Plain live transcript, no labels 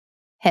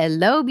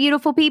Hello,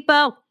 beautiful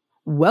people.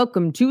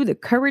 Welcome to the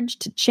Courage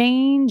to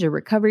Change, a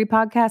recovery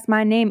podcast.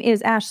 My name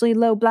is Ashley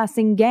Lowe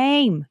Blessing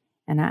Game,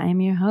 and I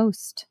am your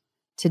host.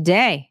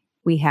 Today,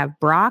 we have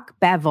Brock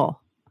Bevell.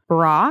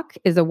 Brock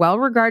is a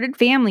well-regarded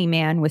family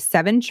man with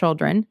 7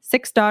 children,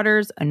 6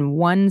 daughters, and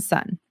 1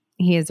 son.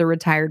 He is a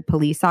retired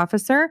police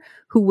officer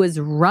who was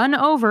run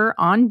over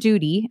on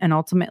duty and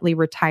ultimately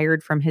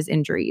retired from his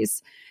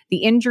injuries.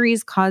 The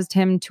injuries caused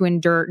him to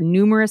endure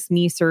numerous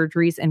knee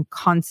surgeries and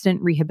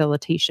constant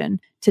rehabilitation.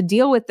 To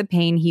deal with the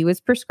pain, he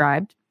was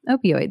prescribed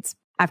opioids.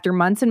 After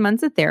months and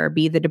months of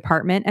therapy, the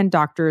department and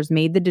doctors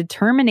made the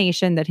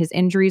determination that his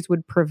injuries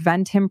would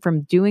prevent him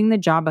from doing the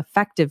job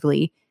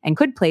effectively and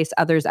could place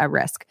others at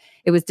risk.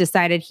 It was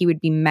decided he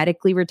would be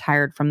medically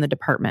retired from the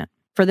department.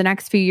 For the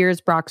next few years,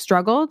 Brock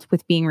struggled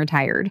with being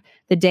retired.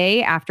 The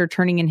day after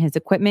turning in his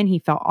equipment, he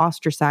felt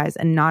ostracized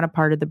and not a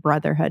part of the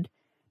brotherhood.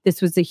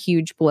 This was a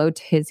huge blow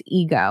to his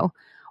ego.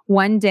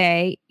 One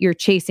day, you're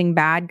chasing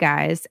bad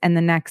guys, and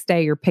the next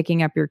day, you're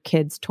picking up your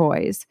kids'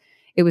 toys.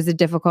 It was a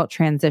difficult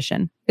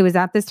transition. It was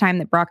at this time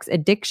that Brock's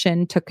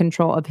addiction took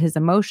control of his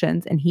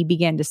emotions, and he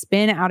began to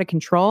spin out of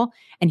control,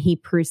 and he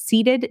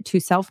proceeded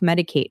to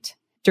self-medicate.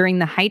 During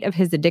the height of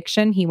his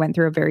addiction, he went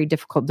through a very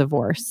difficult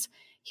divorce.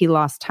 He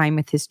lost time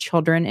with his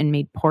children and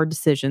made poor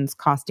decisions,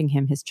 costing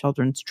him his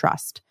children's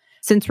trust.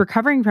 Since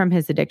recovering from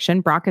his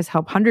addiction, Brock has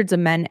helped hundreds of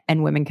men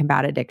and women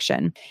combat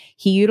addiction.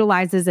 He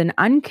utilizes an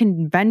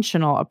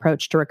unconventional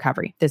approach to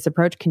recovery. This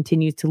approach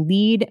continues to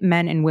lead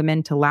men and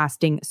women to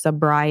lasting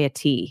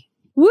sobriety.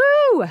 Woo!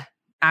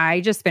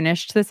 I just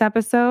finished this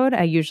episode.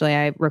 I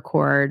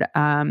record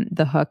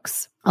the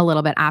hooks a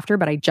little bit after,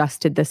 but I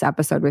just did this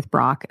episode with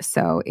Brock.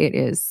 So it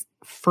is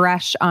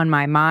fresh on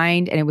my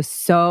mind, and it was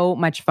so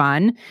much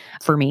fun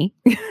for me.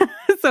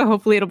 So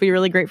hopefully it'll be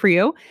really great for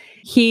you.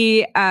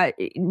 He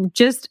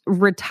just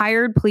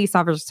retired police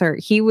officer.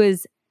 He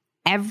was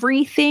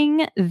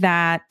everything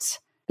that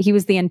he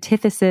was the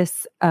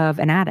antithesis of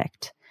an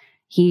addict.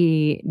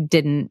 He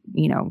didn't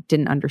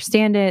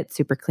understand it,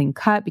 super clean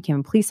cut, became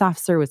a police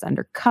officer, was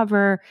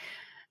undercover,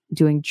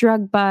 doing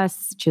drug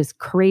busts, just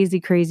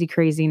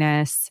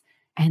craziness.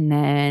 And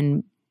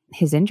then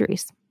his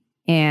injuries.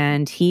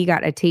 And he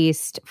got a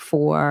taste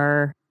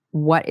for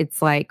what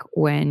it's like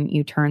when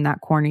you turn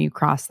that corner, you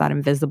cross that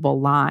invisible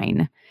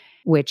line,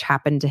 which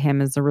happened to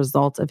him as a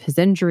result of his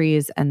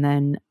injuries and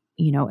then,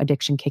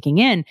 addiction kicking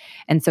in.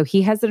 And so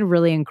he has a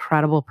really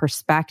incredible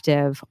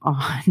perspective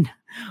on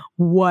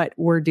what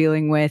we're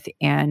dealing with,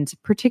 and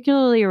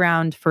particularly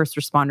around first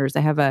responders.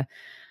 I have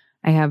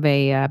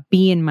a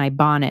bee in my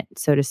bonnet,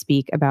 so to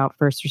speak, about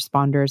first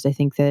responders. I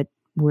think that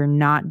we're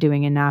not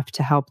doing enough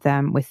to help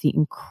them with the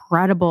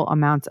incredible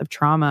amounts of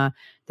trauma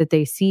that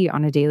they see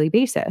on a daily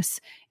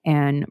basis.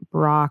 And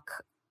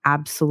Brock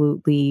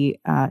absolutely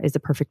is a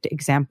perfect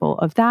example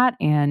of that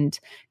and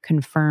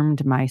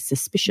confirmed my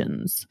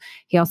suspicions.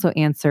 He also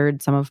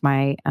answered some of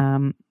my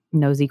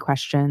nosy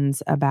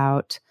questions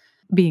about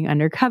being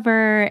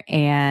undercover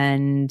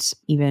and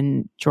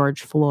even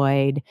George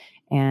Floyd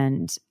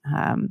and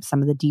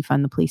some of the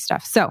defund the police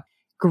stuff. So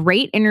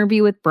great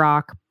interview with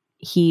Brock.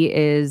 He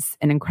is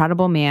an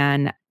incredible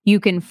man. You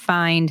can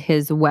find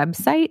his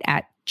website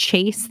at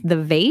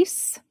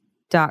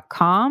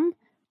chasethevase.com.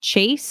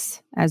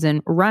 Chase, as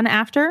in run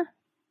after,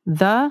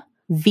 the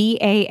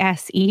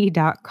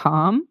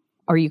VASE.com.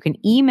 Or you can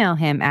email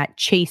him at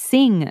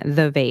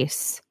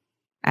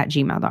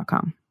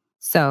chasingthevase@gmail.com.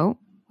 So,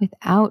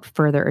 without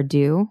further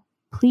ado,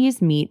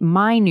 please meet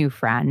my new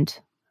friend,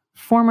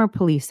 former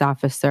police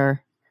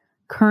officer,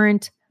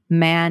 current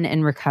man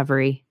in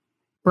recovery,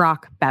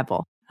 Brock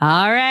Bevell.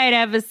 All right,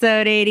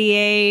 episode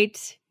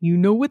 88. You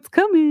know what's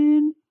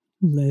coming.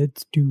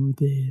 Let's do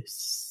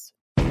this.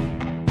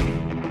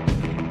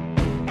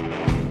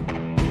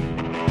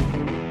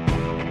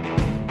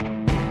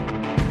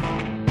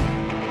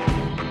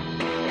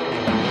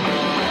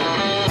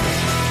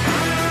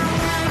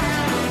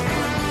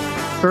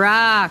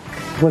 Brock.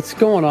 What's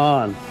going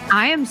on?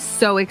 I am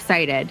so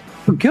excited.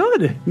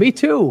 Good. Me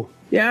too.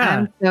 Yeah.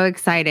 I'm so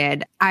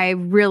excited. I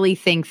really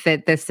think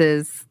that this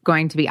is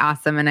going to be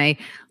awesome. And I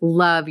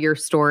love your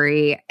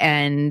story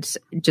and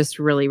just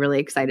really, really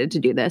excited to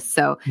do this.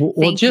 So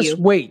just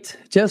wait.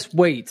 Just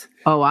wait.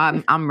 Oh,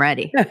 I'm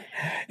ready.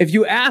 If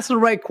you ask the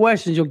right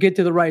questions, you'll get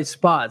to the right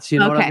spots. You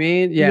know what I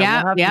mean?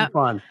 Yeah. We'll have some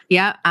fun.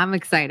 Yeah. I'm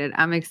excited.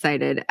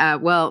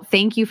 Well,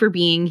 thank you for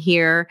being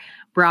here.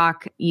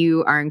 Brock,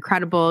 you are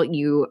incredible.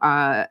 You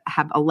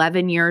have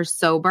 11 years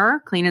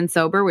sober, clean and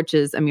sober, which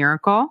is a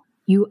miracle.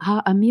 You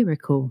are a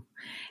miracle.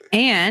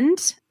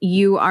 And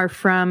you are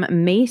from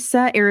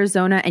Mesa,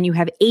 Arizona, and you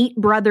have 8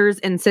 brothers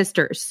and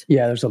sisters.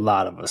 Yeah, there's a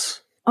lot of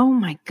us. Oh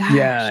my gosh.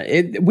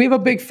 Yeah, we have a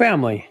big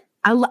family.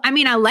 I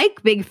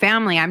like big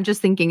family. I'm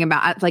just thinking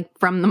about like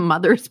from the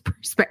mother's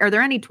perspective. Are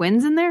there any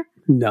twins in there?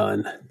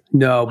 None.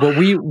 No, but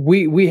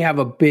we have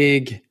a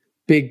big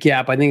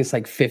gap. I think it's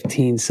like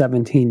 15,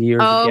 17 years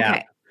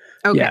gap.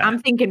 Okay. Yeah. I'm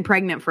thinking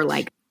pregnant for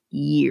like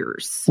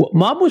years. Well,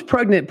 Mom was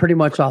pregnant pretty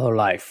much all her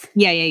life.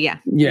 Yeah.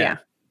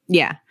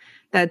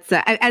 That's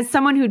as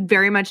someone who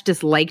very much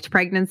disliked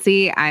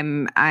pregnancy,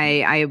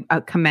 I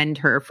commend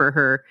her for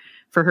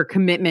her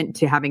commitment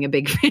to having a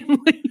big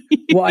family.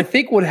 Well, I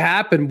think what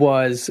happened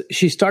was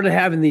she started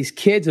having these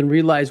kids and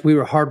realized we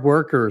were hard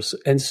workers.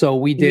 And so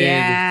we did,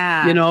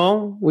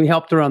 we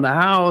helped her around the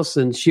house,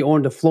 and she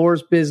owned a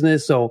floors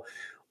business. So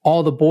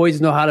all the boys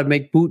know how to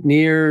make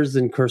boutonnieres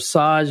and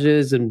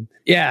corsages. And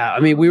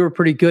we were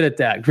pretty good at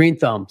that. Green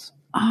thumbs.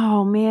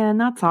 Oh man,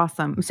 that's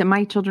awesome. So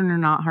my children are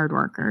not hard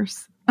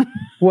workers.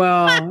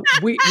 Well,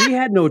 we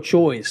had no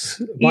choice.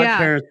 My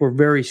parents were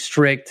very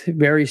strict,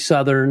 very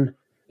Southern.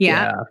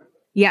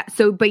 Yeah.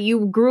 So, but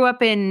you grew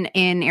up in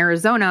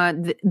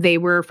Arizona. They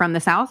were from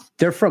the South?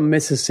 They're from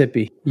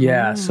Mississippi.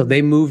 Yeah. So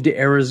they moved to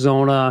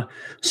Arizona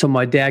so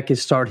my dad could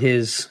start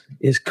his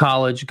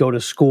college, go to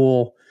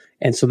school.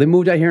 And so they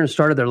moved out here and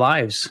started their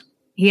lives.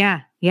 Yeah.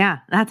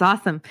 That's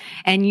awesome.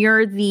 And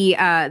you're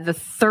the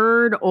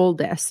third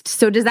oldest.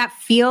 So does that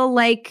feel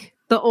like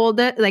the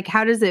oldest? Like,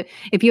 how does it,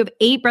 if you have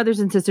 8 brothers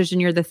and sisters and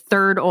you're the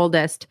third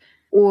oldest,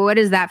 what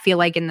does that feel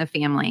like in the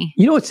family?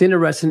 You know, what's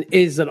interesting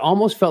is it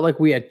almost felt like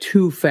we had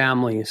 2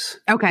 families.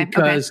 Okay.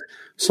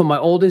 So my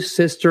oldest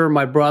sister,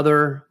 my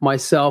brother,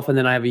 myself, and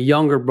then I have a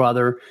younger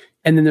brother,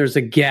 and then there's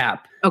a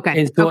gap. Okay.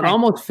 And so it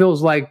almost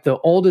feels like the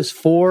oldest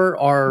 4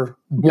 are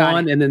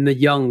one, and then the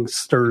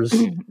youngsters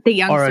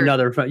are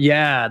another.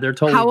 Yeah, they're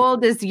totally. How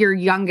old is your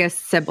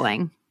youngest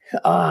sibling?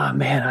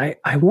 Man,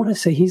 I want to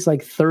say he's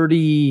like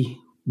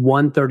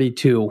 31,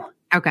 32.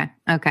 Okay.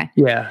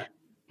 Yeah.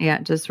 Yeah,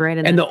 just right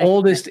in. And the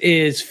oldest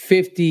is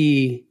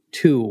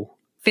 52.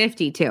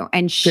 52.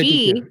 And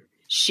she's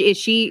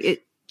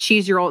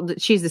your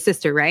old, she's the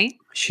sister, right?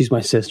 She's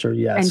my sister,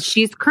 yes. And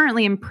she's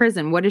currently in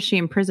prison. What is she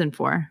in prison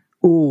for?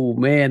 Oh,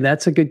 man,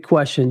 that's a good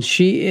question.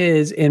 She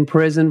is in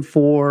prison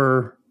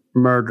for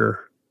murder.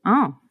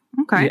 Oh,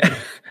 okay.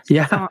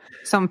 Yeah.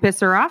 Someone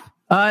pissed her off?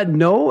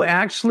 No,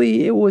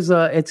 actually,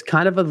 it's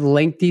kind of a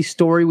lengthy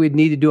story. We'd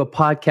need to do a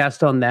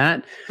podcast on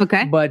that.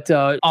 Okay. But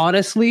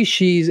honestly,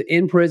 she's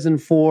in prison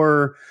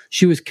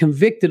she was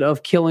convicted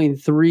of killing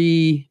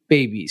 3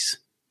 babies.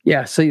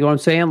 Yeah. So you know what I'm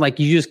saying? Like,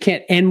 you just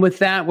can't end with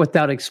that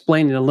without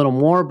explaining a little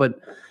more, but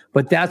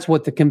that's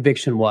what the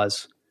conviction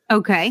was.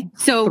 Okay.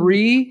 So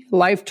 3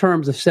 life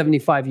terms of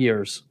 75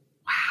 years.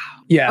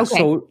 Wow. Yeah.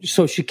 Okay.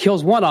 So she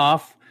kills one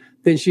off,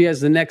 then she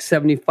has the next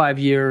 75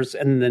 years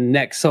and the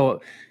next.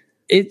 So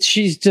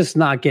she's just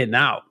not getting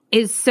out.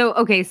 So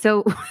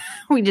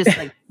we just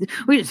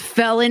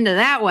fell into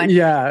that one.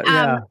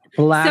 Yeah.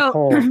 Black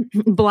hole.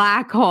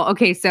 Black hole.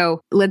 Okay.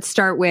 So let's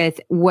start with,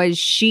 was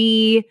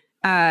she,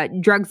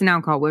 drugs and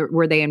alcohol,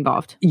 were they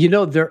involved? You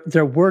know,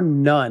 there were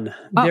none.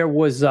 Oh. There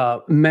was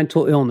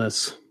mental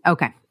illness.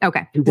 Okay.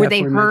 Definitely Were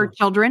they her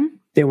children?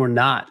 They were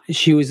not.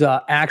 She was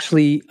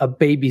actually a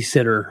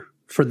babysitter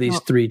for these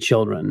 3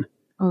 children.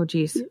 Oh,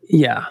 geez.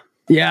 Yeah.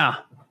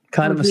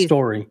 Kind of a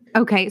story.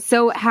 Okay.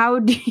 So how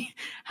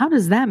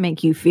does that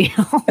make you feel?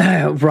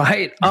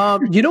 Right.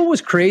 You know, what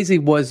was crazy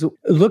was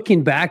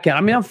looking back at,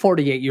 I'm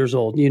 48 years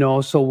old,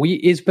 so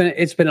it's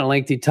been a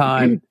lengthy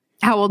time.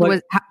 How old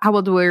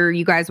were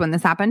you guys when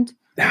this happened?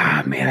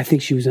 Man, I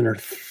think she was in her,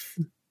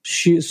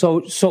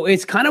 so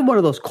it's kind of one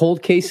of those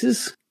cold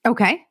cases.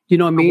 Okay. You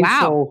know what I mean? Oh, wow.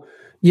 So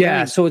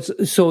yeah.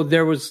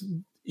 Really?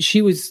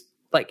 She was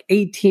like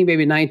 18,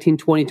 maybe 19,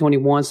 20,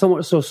 21,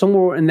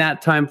 somewhere in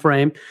that time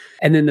frame.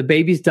 And then the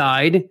babies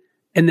died.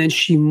 And then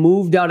she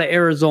moved out of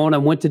Arizona,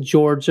 went to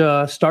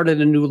Georgia, started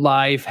a new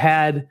life,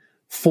 had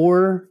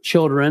 4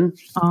 children.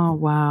 Oh,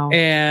 wow.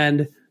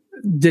 And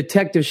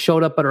detectives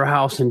showed up at her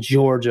house in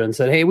Georgia and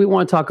said, hey, we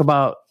want to talk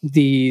about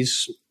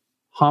these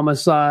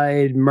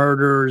homicide,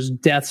 murders,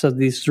 deaths of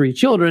these 3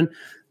 children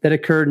that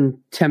occurred in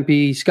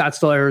Tempe,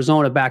 Scottsdale,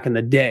 Arizona back in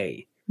the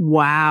day.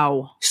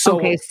 Wow. So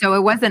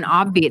it wasn't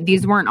obvious.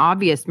 These weren't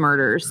obvious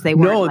murders. They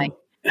weren't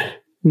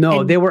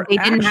they were. They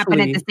didn't happen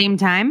at the same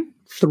time.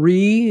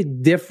 3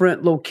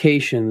 different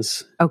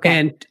locations.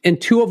 Okay.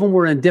 And 2 of them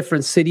were in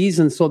different cities.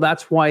 And so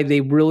that's why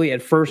they really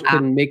at first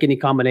couldn't make any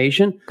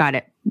combination. Got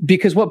it.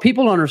 Because what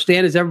people don't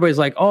understand is everybody's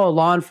like, oh,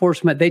 law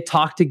enforcement, they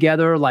talk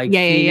together like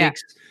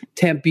Phoenix,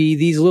 Tempe,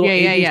 these little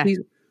agencies.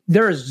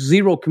 There is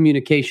zero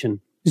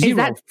communication. Zero. Is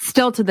that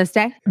still to this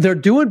day? They're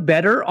doing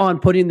better on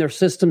putting their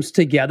systems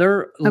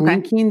together,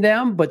 linking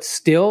them, but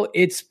still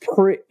it's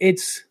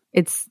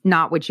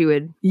not what you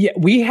would. Yeah,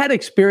 we had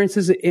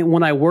experiences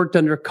when I worked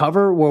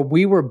undercover where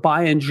we were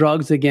buying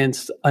drugs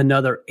against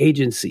another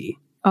agency,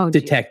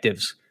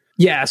 detectives.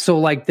 Yeah, so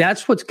like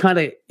that's what's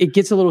it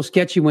gets a little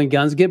sketchy when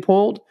guns get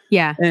pulled.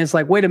 Yeah. And it's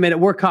like, wait a minute,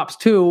 we're cops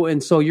too.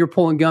 And so you're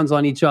pulling guns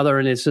on each other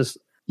and it's just,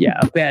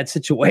 a bad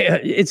situation.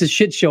 It's a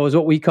shit show is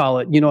what we call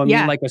it. You know what I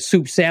mean? Like a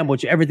soup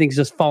sandwich. Everything's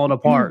just falling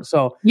apart.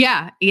 So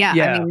yeah.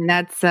 I mean,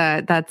 that's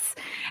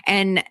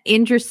an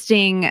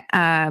interesting,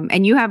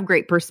 and you have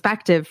great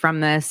perspective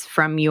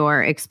from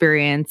your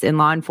experience in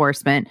law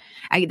enforcement.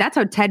 That's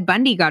how Ted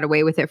Bundy got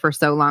away with it for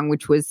so long,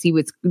 which was he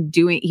was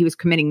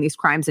committing these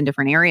crimes in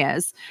different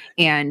areas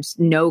and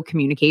no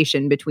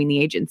communication between the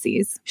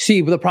agencies.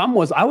 See, but the problem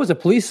was I was a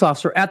police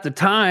officer at the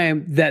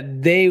time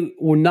that they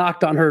were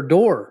knocked on her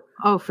door.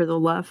 Oh, for the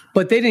love.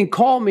 But they didn't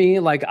call me.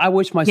 Like, I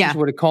wish my sister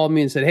would have called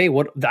me and said, hey,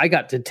 what? I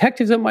got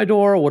detectives at my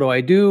door. What do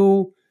I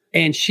do?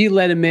 And she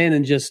let him in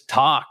and just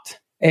talked.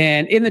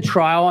 And in the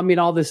trial, I mean,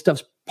 all this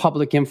stuff's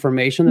public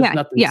information. There's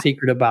nothing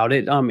secret about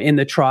it. In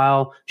the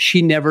trial,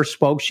 she never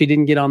spoke. She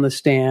didn't get on the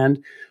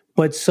stand.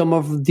 But some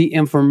of the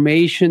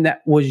information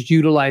that was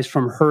utilized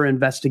from her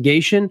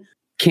investigation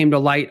came to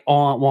light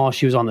while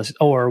she was on this,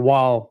 or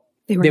while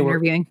they were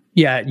interviewing.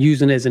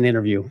 Using it as an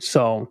interview.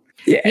 So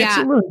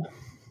I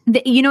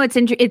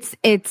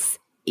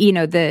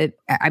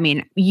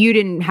mean, you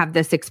didn't have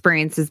this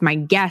experience as my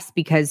guess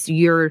because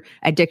your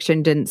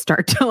addiction didn't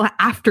start till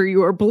after you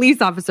were a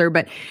police officer.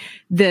 But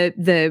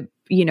the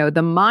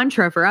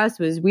mantra for us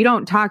was, we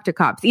don't talk to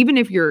cops. Even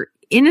if you're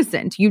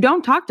innocent, you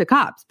don't talk to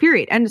cops,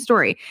 period. End of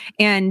story.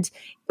 And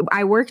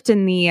I worked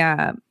in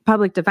the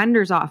public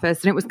defender's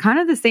office, and it was kind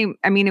of the same.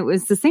 I mean, it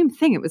was the same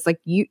thing. It was like,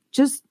 you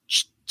just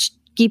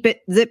keep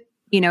it zip,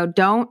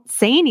 don't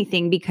say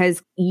anything,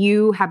 because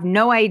you have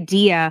no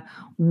idea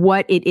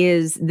what it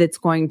is that's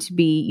going to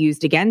be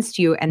used against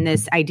you. And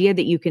this idea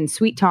that you can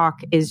sweet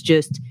talk is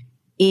just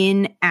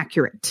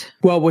inaccurate.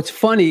 Well, what's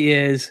funny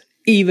is,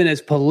 even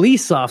as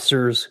police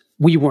officers,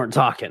 we weren't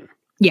talking.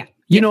 Yeah.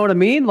 You know what I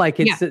mean? Like,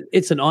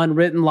 it's an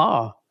unwritten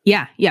law.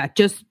 Yeah. Yeah.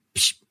 Just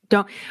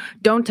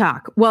don't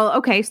talk. Well,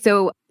 okay.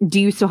 So do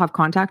you still have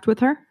contact with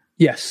her?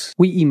 Yes.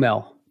 We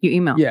email. You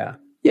email? Yeah.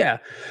 Yeah.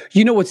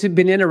 You know what's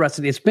been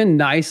interesting? It's been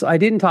nice. I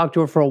didn't talk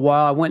to her for a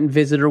while. I went and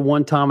visited her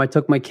one time. I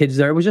took my kids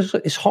there. It was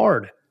it's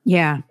hard.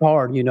 Yeah. It's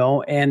hard,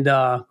 And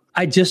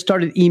I just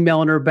started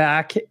emailing her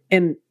back.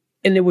 And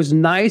it was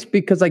nice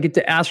because I get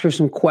to ask her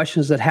some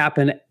questions that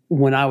happened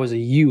when I was a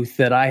youth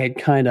that I had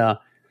kind of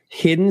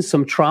hidden,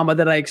 some trauma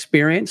that I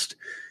experienced.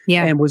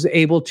 Yeah. And was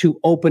able to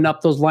open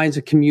up those lines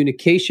of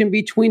communication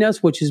between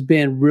us, which has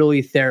been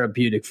really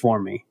therapeutic for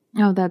me.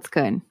 Oh, that's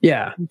good.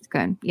 Yeah. That's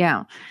good.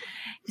 Yeah.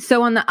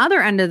 So on the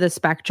other end of the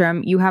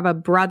spectrum, you have a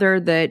brother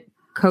that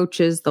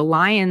coaches the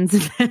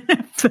Lions.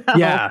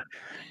 Yeah.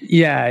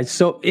 Yeah.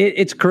 So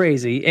it's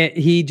crazy.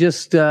 They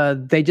just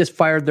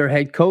fired their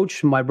head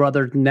coach. My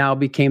brother now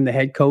became the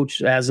head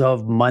coach as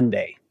of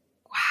Monday.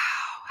 Wow.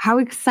 How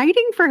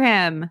exciting for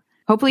him.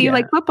 Hopefully you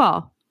like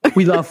football.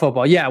 We love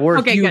football. Yeah,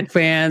 we're huge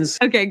fans.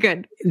 Okay,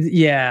 good.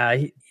 Yeah,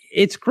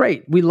 it's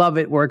great. We love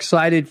it. We're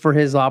excited for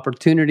his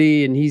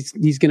opportunity, and he's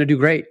going to do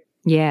great.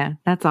 Yeah,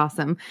 that's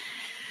awesome.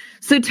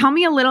 So tell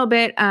me a little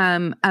bit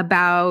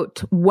about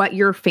what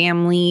your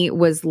family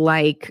was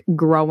like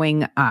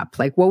growing up.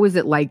 Like, what was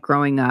it like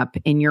growing up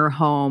in your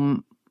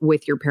home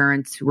with your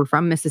parents who were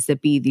from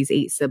Mississippi, these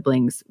 8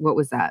 siblings? What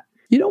was that?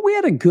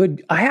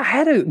 I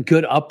had a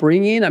good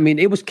upbringing. I mean,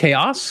 it was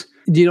chaos.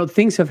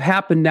 Things have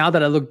happened now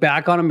that I look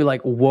back on and be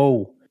like,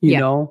 whoa, you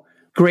know,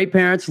 great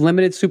parents,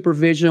 limited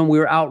supervision. We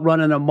were out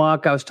running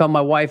amok. I was telling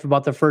my wife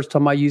about the first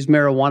time I used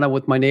marijuana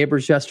with my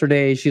neighbors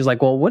yesterday. She's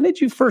like, well, when did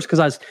you first? Because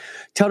I was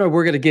telling her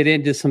we're going to get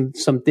into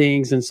some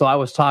things. And so I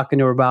was talking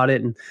to her about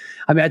it. And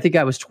I mean, I think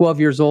I was 12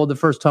 years old the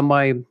first time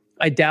I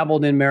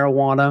dabbled in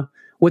marijuana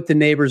with the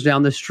neighbors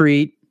down the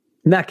street.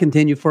 And that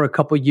continued for a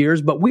couple of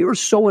years. But we were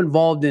so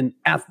involved in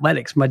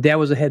athletics. My dad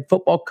was a head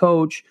football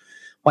coach.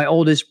 My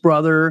oldest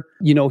brother,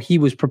 he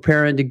was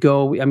preparing to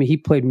go. I mean, he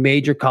played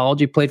major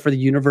college. He played for the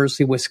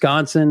University of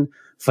Wisconsin.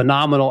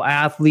 Phenomenal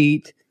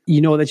athlete.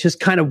 That's just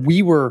kind of,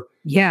 we were,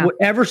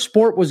 whatever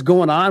sport was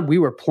going on, we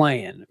were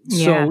playing.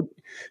 Yeah.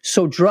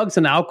 So drugs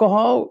and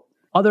alcohol,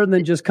 other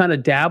than just kind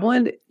of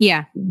dabbling.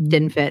 Yeah.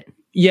 Didn't fit.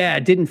 Yeah.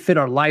 It didn't fit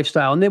our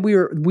lifestyle. And then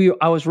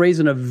I was raised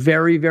in a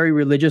very, very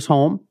religious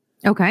home.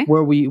 Okay.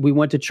 Where we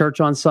went to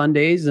church on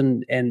Sundays,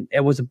 and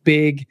it was a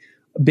big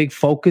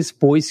focus.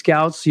 Boy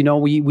Scouts,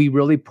 we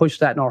really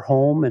pushed that in our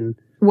home. And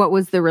what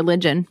was the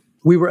religion?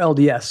 We were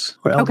LDS.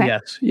 Okay.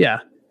 Yeah.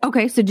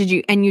 Okay. So did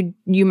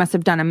you must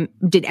have done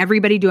did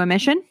everybody do a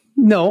mission?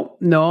 No,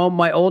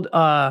 my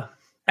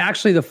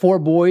actually the 4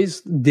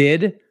 boys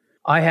did.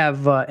 I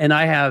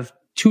have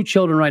 2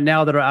 children right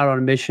now that are out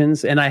on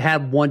missions, and I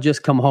have one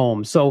just come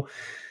home. So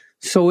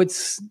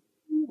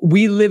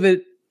we live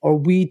it, or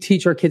we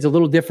teach our kids a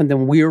little different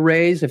than we were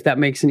raised, if that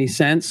makes any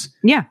sense.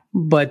 Yeah.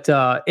 But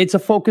it's a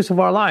focus of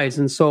our lives.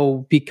 And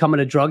so becoming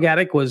a drug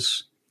addict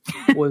was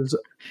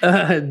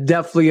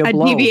definitely a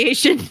blow.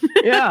 Deviation.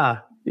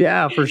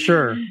 Yeah, for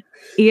sure.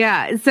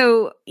 Yeah.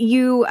 So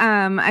you,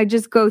 I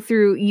just go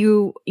through,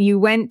 you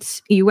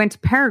went to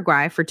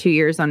Paraguay for 2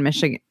 years on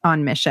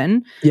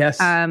mission. Yes.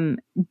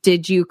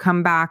 Did you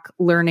come back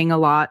learning a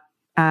lot?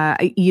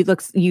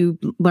 You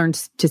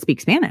learned to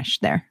speak Spanish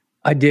there.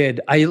 I did.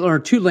 I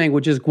learned 2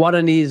 languages.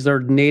 Guarani is their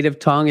native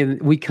tongue,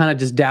 and we kind of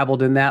just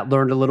dabbled in that,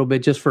 learned a little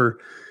bit just for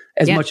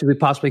as much as we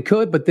possibly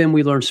could, but then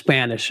we learned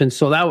Spanish. And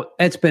so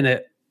that's been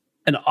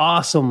an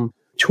awesome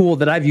tool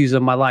that I've used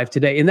in my life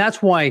today. And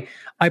that's why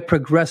I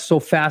progressed so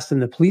fast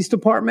in the police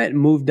department and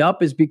moved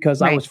up, is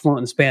because I was fluent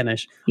in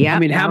Spanish. Yeah. I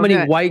mean, how many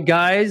white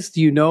guys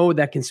do you know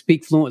that can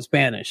speak fluent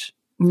Spanish?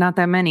 Not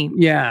that many.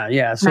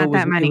 Yeah. So it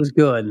was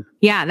good.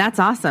 Yeah, that's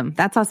awesome.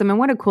 And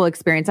what a cool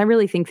experience. I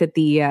really think that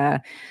the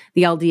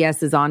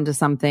LDS is onto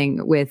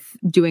something with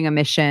doing a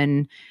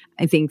mission.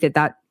 I think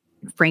that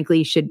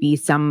frankly should be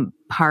some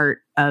part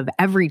of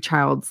every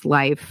child's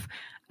life,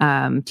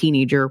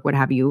 teenager, what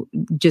have you,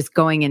 just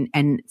going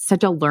and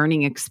such a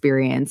learning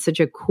experience, such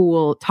a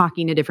cool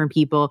talking to different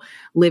people,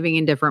 living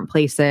in different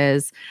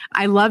places.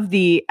 I love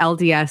the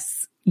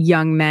LDS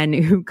young men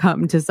who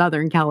come to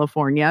Southern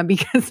California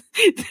because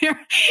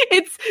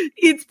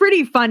it's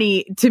pretty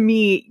funny to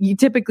me. You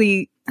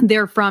typically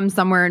they're from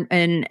somewhere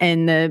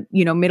in the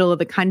middle of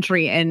the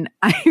country, and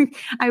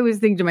I was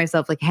thinking to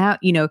myself, like, how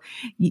you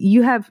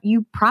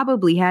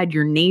probably had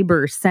your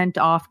neighbor sent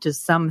off to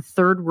some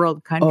third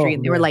world country,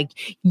 and they were like,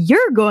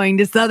 "You're going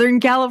to Southern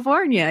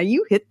California,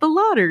 you hit the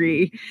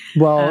lottery."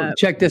 Well,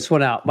 check this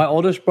one out. My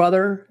oldest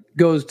brother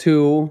goes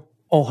to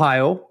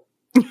Ohio.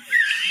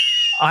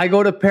 I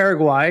go to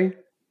Paraguay.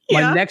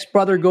 My next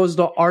brother goes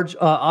to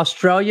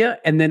Australia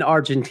and then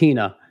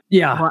Argentina.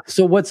 Yeah.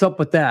 So what's up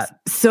with that?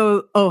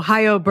 So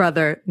Ohio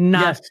brother,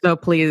 so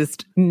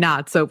pleased.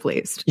 Not so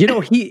pleased.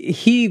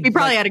 He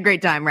probably had a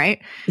great time,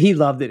 right? He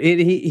loved it.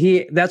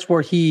 He that's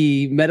where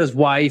he met his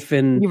wife,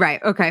 and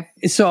right. Okay.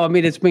 So I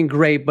mean, it's been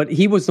great. But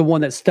he was the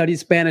one that studied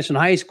Spanish in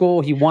high school.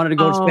 He wanted to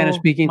go to Spanish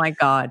speaking. My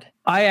God.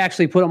 I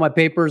actually put on my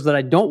papers that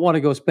I don't want to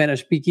go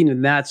Spanish speaking,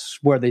 and that's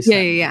where they sent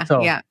me.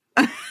 Yeah.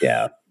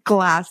 Yeah.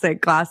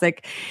 Classic.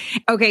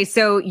 Okay,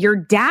 so your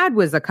dad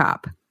was a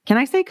cop. Can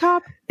I say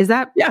cop? Is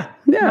that? Yeah.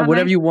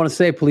 Whatever you want to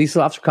say, police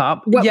officer,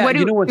 cop.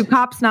 Do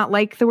cops not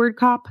like the word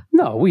cop?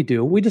 No, we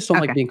do. We just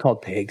don't like being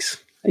called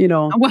pigs.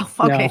 Well,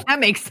 okay, that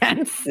makes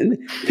sense.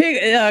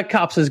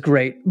 Cops is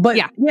great. But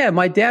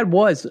my dad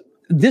was.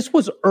 This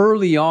was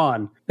early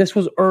on.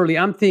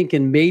 I'm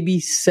thinking maybe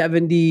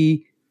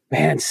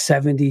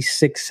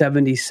 76,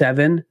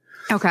 77.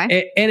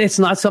 Okay. And it's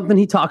not something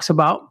he talks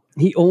about.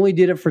 He only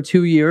did it for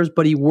 2 years,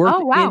 but he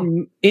worked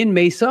in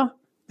Mesa,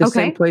 the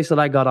same place that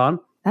I got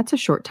on. That's a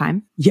short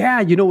time. Yeah,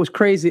 it was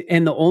crazy.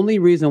 And the only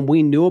reason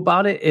we knew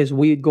about it is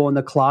we'd go in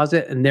the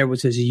closet and there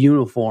was his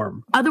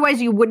uniform.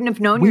 Otherwise, you wouldn't have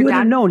known your dad? We would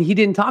have known. He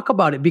didn't talk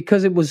about it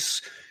because it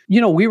was,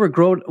 we were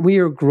growing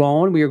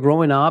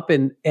up,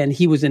 and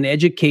he was in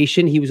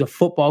education. He was a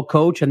football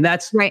coach, and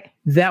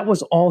that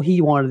was all he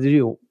wanted to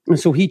do. And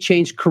so he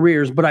changed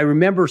careers. But I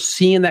remember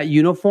seeing that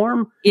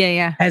uniform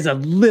as a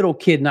little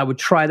kid, and I would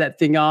try that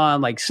thing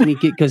on, like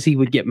sneak it because he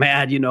would get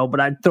mad, but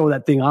I'd throw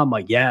that thing on,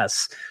 like,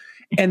 yes.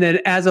 And then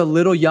as a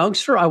little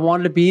youngster, I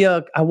wanted to be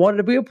a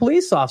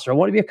police officer. I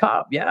wanted to be a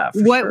cop. Yeah.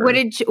 What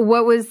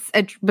was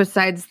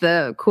besides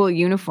the cool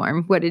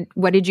uniform? What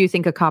did you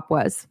think a cop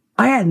was?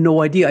 I had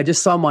no idea. I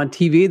just saw them on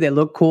TV. They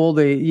looked cool.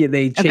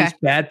 They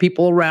chased bad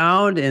people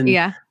around, and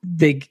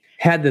they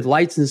had the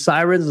lights and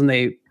sirens, and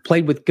they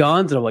played with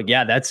guns. And I'm like,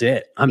 yeah, that's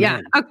it. I'm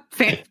in.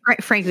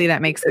 Frankly,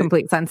 that makes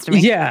complete sense to me.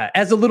 Yeah.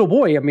 As a little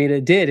boy, I mean,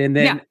 it did. And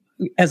then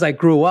as I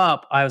grew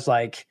up, I was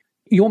like,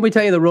 you want me to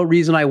tell you the real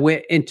reason I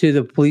went into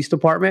the police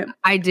department?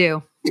 I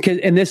do.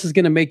 And this is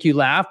going to make you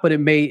laugh, but it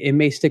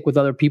may stick with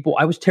other people.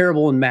 I was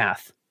terrible in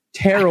math.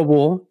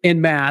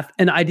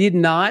 And I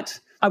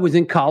was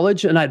in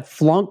college and I'd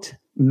flunked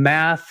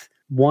math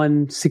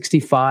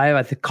 165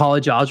 at the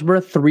college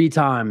algebra 3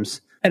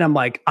 times. And I'm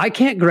like, I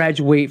can't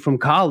graduate from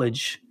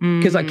college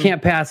because I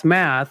can't pass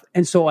math.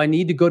 And so I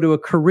need to go to a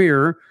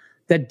career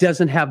that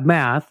doesn't have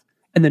math.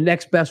 And the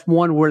next best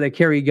one where they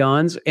carry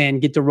guns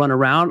and get to run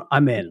around,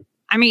 I'm in.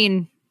 I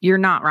mean, you're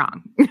not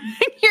wrong.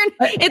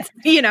 That's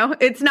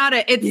not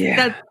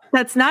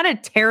a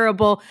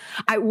terrible.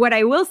 What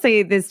I will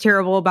say is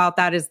terrible about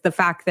that is the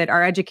fact that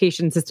our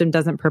education system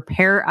doesn't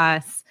prepare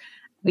us.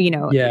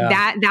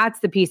 That's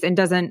the piece, and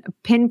doesn't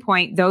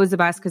pinpoint those of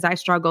us, because I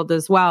struggled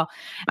as well.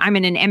 I'm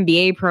in an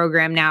MBA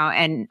program now,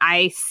 and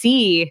I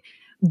see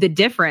the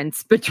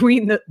difference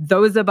between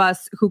those of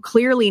us who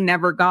clearly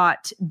never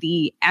got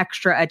the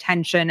extra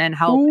attention and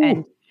help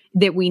and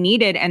that we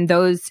needed, and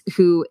those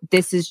who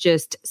this is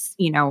just,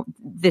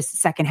 this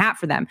second hat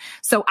for them.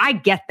 So I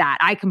get that.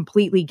 I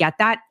completely get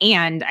that.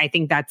 And I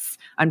think that's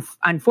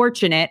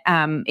unfortunate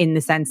in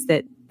the sense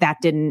that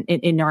didn't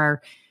in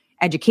our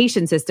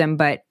education system,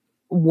 but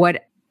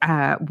what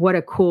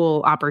a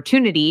cool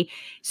opportunity.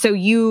 So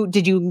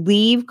did you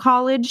leave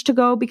college to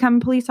go become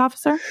a police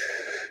officer?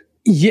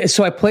 Yeah,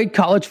 so I played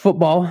college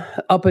football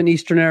up in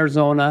Eastern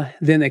Arizona.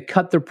 Then they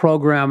cut their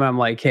program, and I'm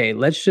like, hey,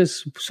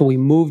 so we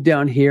moved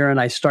down here,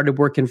 and I started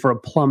working for a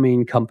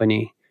plumbing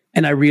company.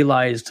 And I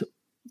realized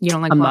you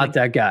don't like I'm plumbing.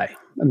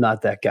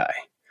 not that guy.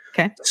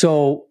 Okay.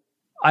 So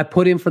I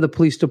put in for the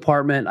police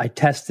department. I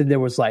tested.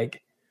 There was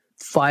like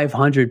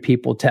 500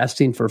 people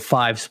testing for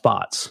 5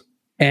 spots.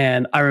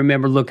 And I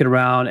remember looking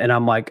around, and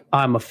I'm like,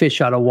 I'm a fish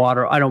out of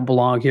water. I don't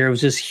belong here. It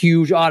was this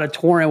huge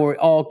auditorium where we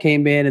all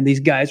came in, and these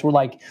guys were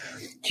like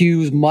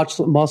huge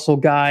muscle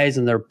guys,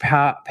 and their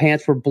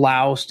pants were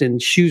bloused and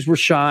shoes were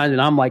shined,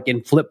 and I'm like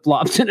in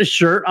flip-flops and a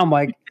shirt. I'm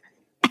like,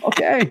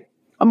 okay,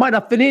 I might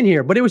not fit in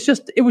here. But it was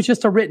just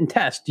a written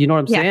test. You know what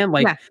I'm saying?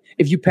 Like,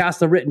 if you pass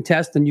the written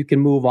test, then you can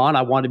move on.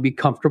 I want to be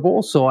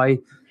comfortable. So I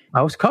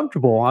was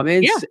comfortable. I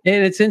mean,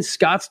 and it's in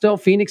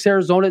Scottsdale, Phoenix,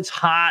 Arizona. It's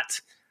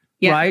hot.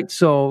 Yeah. Right.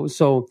 So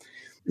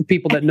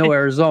people that know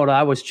Arizona,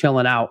 I was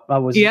chilling out.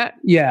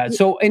 Yeah.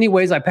 So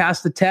anyways, I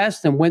passed the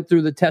test and went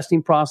through the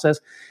testing process.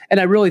 And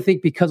I really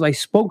think because I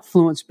spoke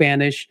fluent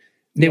Spanish,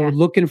 they were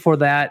looking for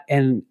that.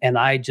 And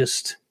I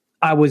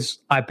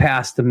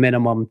passed the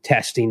minimum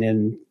testing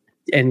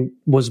and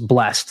was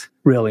blessed,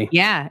 really.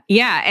 Yeah.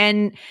 Yeah.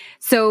 And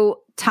so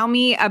tell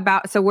me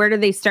about, so where do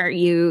they start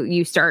you?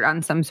 You start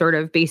on some sort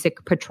of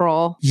basic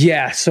patrol?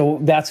 Yeah. So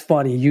that's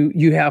funny.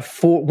 You have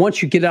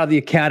once you get out of the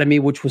academy,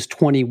 which was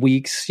 20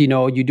 weeks, you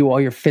do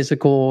all your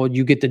physical,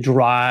 you get to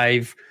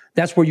drive.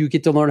 That's where you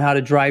get to learn how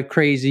to drive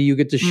crazy. You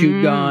get to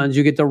shoot guns.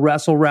 You get to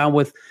wrestle around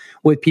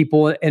with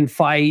people and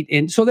fight.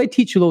 And so they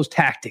teach you those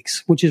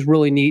tactics, which is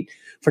really neat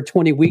for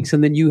 20 weeks.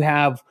 And then you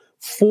have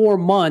 4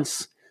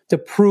 months to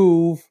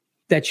prove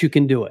that you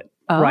can do it.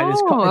 Oh, right.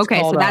 It's okay.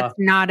 called, so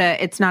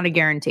it's not a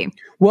guarantee.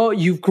 Well,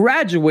 you've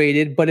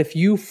graduated, but if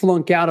you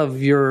flunk out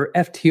of your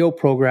FTO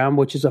program,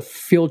 which is a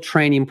field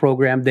training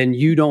program, then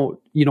you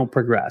don't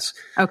progress.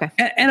 Okay.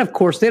 And of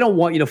course, they don't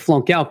want you to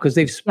flunk out because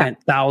they've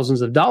spent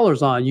thousands of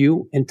dollars on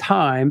you in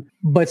time.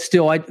 But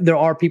still, there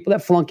are people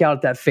that flunk out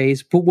at that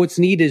phase. But what's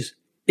neat is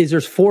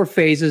there's 4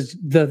 phases.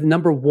 The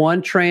number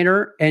 1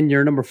 trainer and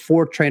your number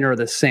 4 trainer are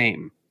the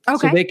same.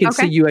 Okay. So they can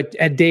see you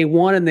at day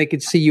 1 and they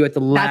could see you at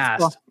the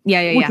last. That's cool.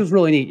 Yeah. Which was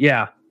really neat.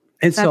 Yeah.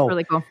 And that's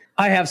really cool.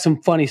 I have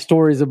some funny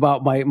stories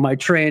about my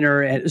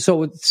trainer. And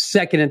so it's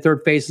 2nd and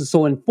 3rd phases.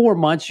 So in 4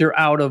 months, you're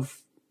out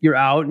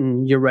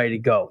and you're ready to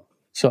go.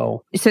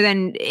 So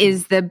then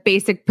is the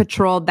basic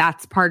patrol,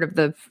 that's part of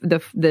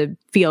the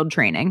field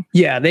training?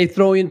 Yeah. They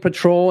throw you in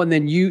patrol and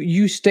then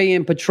you stay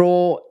in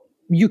patrol.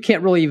 You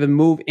can't really even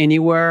move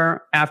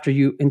anywhere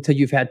until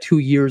you've had 2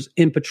 years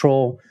in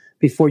patrol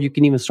before you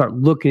can even start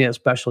looking at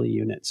specialty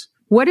units.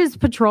 What is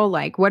patrol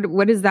like?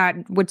 What is that?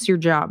 What's your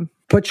job?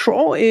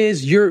 Patrol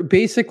is you're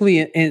basically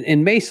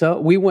in Mesa,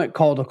 we went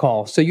call to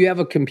call. So you have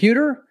a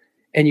computer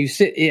and you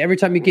sit, every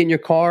time you get in your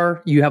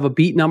car, you have a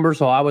beat number.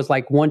 So I was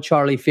like 1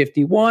 Charlie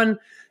 51.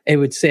 It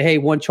would say, hey,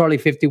 1 Charlie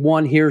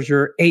 51, here's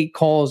your 8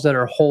 calls that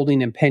are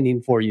holding and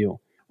pending for you.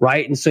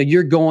 Right. And so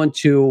you're going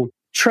to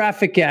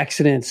traffic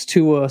accidents,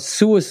 to a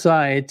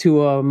suicide,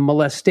 to a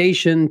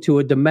molestation, to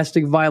a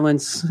domestic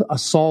violence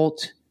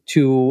assault,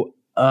 to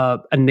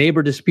a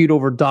neighbor dispute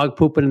over dog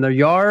pooping in their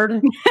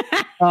yard.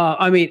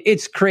 I mean,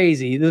 it's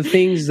crazy. The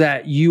things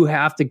that you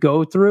have to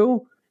go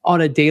through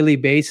on a daily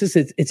basis,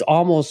 it's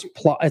almost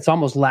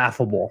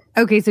laughable.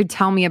 Okay, so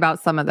tell me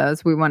about some of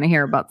those. We want to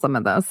hear about some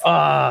of those.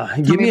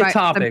 Give me a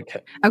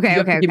topic.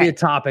 Okay. Give me a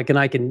topic, and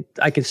I can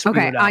spew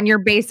it out. On your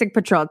basic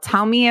patrol,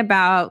 tell me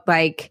about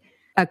like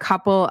a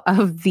couple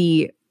of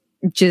the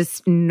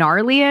just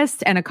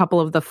gnarliest and a couple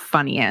of the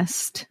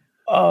funniest.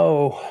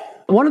 Oh.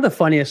 One of the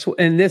funniest,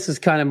 and this is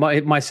kind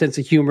of my sense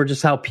of humor,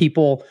 just how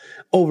people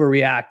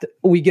overreact.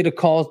 We get a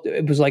call,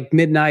 it was like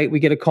midnight, we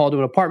get a call to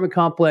an apartment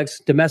complex,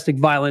 domestic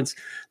violence.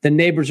 The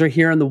neighbors are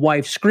hearing the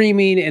wife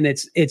screaming and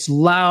it's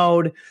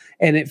loud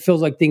and it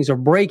feels like things are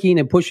breaking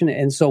and pushing it.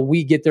 And so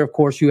we get there, of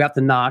course, you have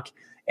to knock.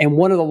 And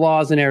one of the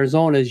laws in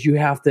Arizona is you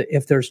have to,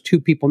 if there's 2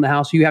 people in the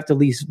house, you have to at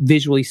least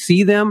visually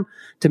see them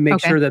to make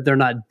sure that they're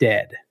not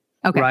dead.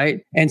 Okay.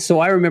 Right. And so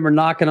I remember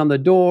knocking on the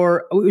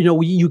door.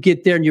 You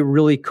get there and you're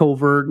really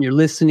covert and you're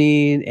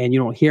listening and you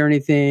don't hear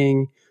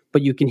anything,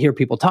 but you can hear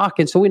people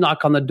talking. So we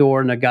knock on the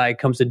door and a guy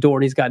comes to the door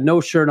and he's got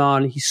no shirt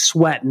on. He's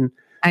sweating.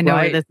 I know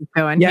where this is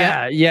going.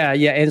 Yeah.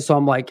 And so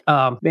I'm like,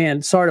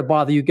 man, sorry to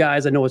bother you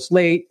guys. I know it's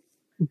late,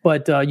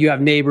 but you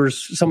have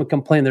neighbors. Someone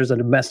complained there's a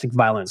domestic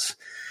violence.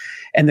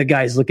 And the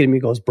guy's looking at me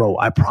and goes, bro,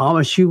 I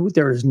promise you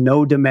there is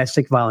no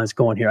domestic violence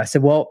going here. I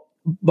said, well,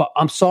 but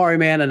I'm sorry,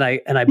 man. And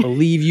I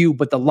believe you,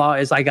 but the law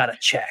is I got to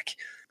check.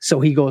 So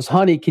he goes,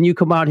 honey, can you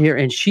come out here?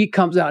 And she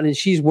comes out and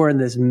she's wearing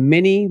this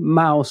Minnie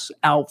Mouse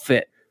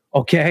outfit.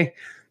 Okay.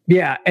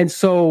 Yeah. And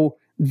so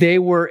they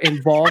were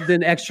involved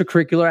in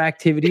extracurricular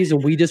activities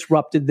and we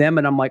disrupted them.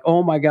 And I'm like,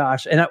 oh my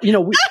gosh. And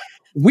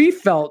we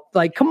felt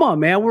like, come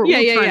on, man, we're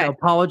trying to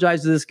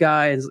apologize to this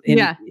guy.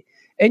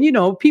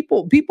 And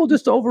people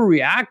just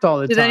overreact all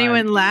the time. Did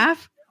anyone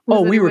laugh?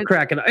 We were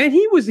cracking up. And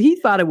he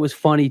thought it was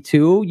funny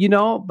too,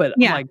 but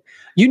I'm like,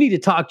 you need to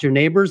talk to your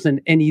neighbors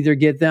and either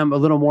get them a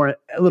little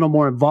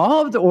more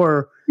involved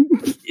or,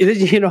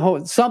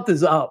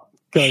 something's up.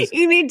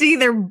 You need to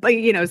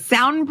either,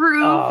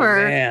 soundproof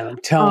or. Man, I'm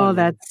telling you.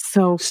 That's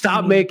so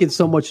Stop making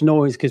so much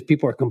noise because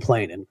people are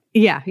complaining.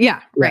 Yeah,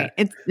 right.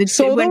 It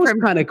went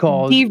from kind of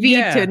calls.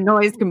 TV to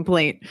noise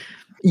complaint.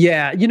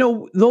 Yeah.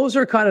 Those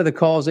are kind of the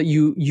calls that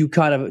you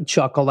kind of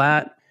chuckle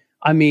at.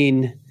 I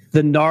mean,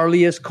 the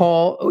gnarliest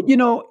call,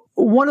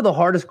 one of the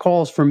hardest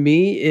calls for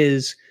me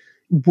is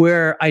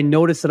where I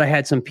noticed that I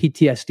had some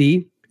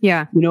PTSD.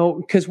 Yeah.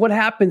 Because what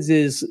happens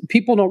is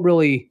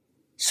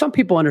some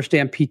people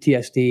understand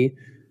PTSD,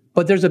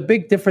 but there's a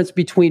big difference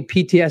between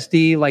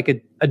PTSD,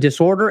 like a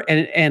disorder,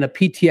 and a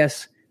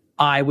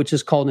PTSI, which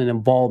is called an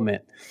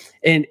involvement.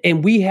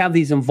 And we have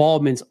these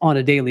involvements on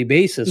a daily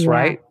basis,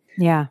 right?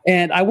 Yeah.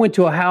 And I went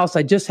to a house.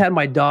 I just had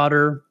my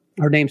daughter.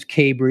 Her name's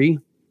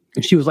Cabri,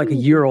 and she was like a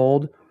year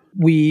old.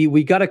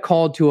 We got a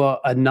call to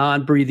a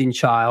non-breathing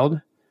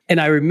child, And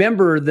I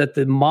remember that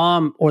the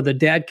mom or the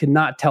dad could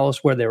not tell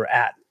us where they were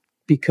at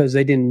because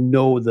they didn't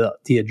know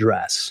the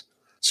address.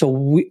 So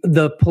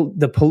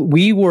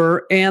we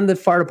were, and the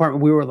fire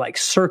department, we were like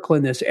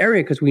circling this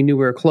area because we knew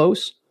we were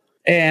close.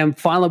 And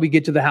finally we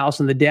get to the house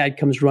and the dad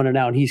comes running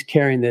out and he's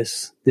carrying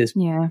this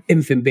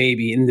infant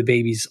baby, and the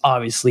baby's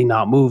obviously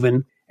not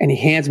moving. And he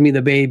hands me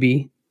the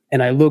baby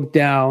and I look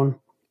down,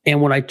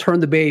 and when I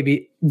turned the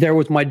baby, there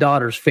was my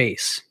daughter's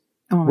face.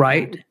 Oh,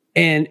 right. God.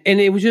 And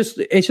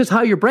it's just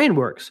how your brain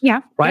works.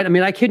 Yeah. Right. I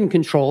mean, I couldn't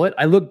control it.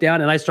 I looked down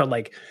and I start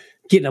like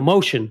getting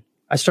emotion.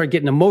 I started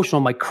getting emotional.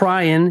 I'm like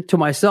crying to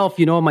myself,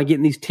 am I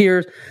getting these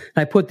tears?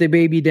 And I put the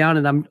baby down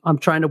and I'm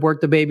trying to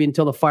work the baby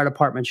until the fire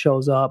department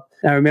shows up.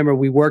 And I remember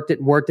we worked it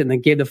and then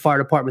gave the fire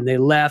department, they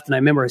left. And I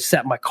remember I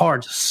sat in my car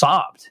and just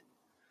sobbed,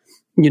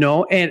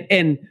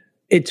 and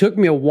it took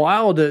me a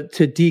while to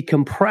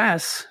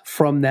decompress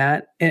from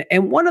that.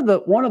 And one of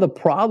the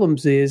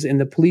problems is in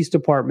the police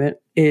department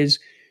is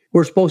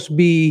we're supposed to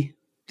be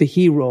the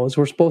heroes.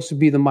 We're supposed to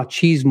be the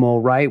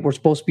machismo, right? We're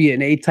supposed to be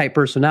an A-type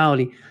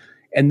personality.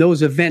 And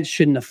those events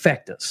shouldn't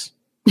affect us.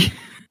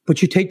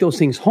 But you take those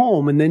things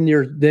home and then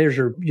there's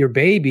your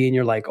baby and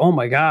you're like, oh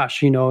my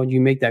gosh,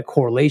 you make that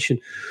correlation.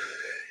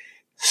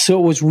 So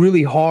it was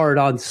really hard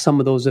on some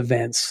of those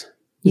events.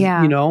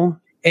 Yeah.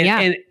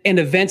 And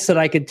events that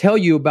I could tell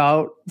you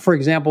about. For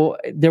example,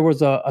 there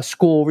was a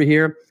school over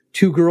here.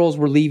 2 girls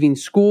were leaving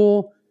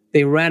school.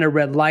 They ran a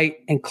red light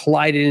and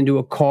collided into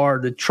a car.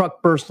 The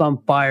truck burst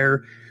on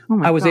fire. Oh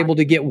I was able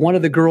to get one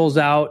of the girls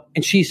out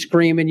and she's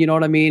screaming, you know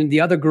what I mean? The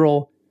other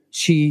girl,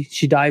 she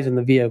dies in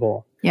the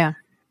vehicle. Yeah.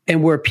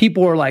 And where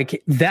people are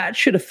like, that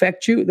should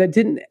affect you. It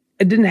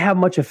didn't have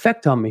much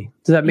effect on me.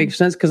 Does that make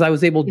sense? Because I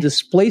was able to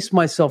displace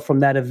myself from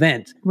that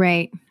event.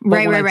 Right.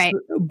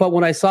 But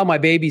when I saw my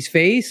baby's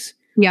face,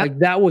 like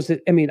that was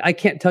it. I mean, I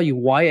can't tell you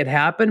why it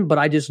happened, but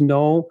I just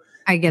know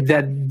I get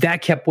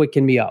that kept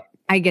waking me up.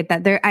 I get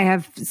that. I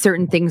have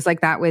certain things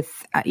like that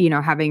with,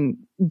 having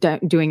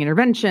doing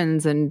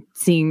interventions and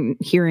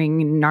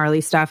hearing gnarly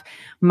stuff.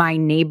 My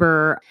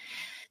neighbor,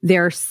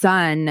 their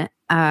son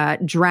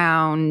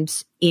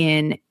drowned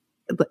in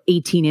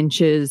 18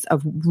 inches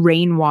of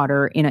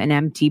rainwater in an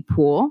empty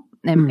pool.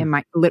 And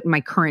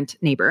my current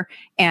neighbor,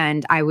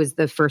 and I was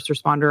the first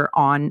responder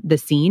on the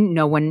scene.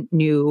 No one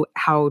knew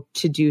how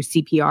to do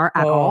CPR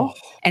at all.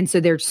 And so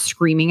they're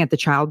screaming at the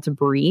child to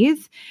breathe.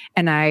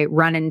 And I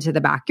run into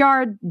the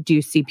backyard, do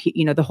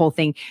CPR, the whole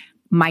thing.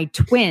 My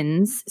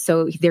twins,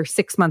 so they're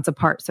 6 months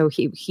apart. So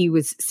he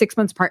was 6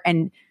 months apart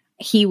and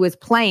he was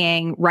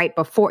playing right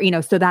before,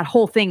 so that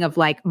whole thing of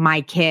like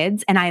my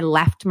kids, and I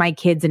left my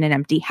kids in an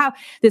empty house,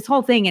 this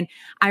whole thing. And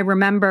I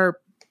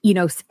remember,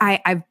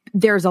 I've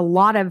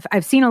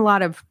seen a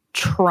lot of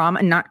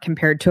trauma, not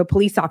compared to a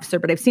police officer,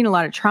 but I've seen a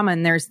lot of trauma,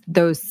 and there's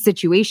those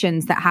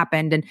situations that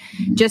happened, and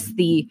just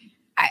the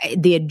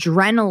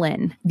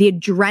adrenaline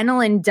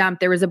dump.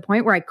 There was a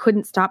point where I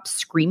couldn't stop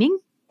screaming.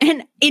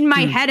 And in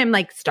my head, I'm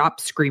like, stop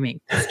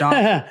screaming.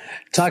 Stop.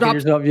 Talking to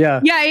yourself. Yeah.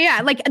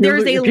 Yeah. Like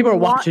there's people are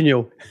watching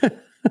you.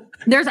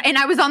 And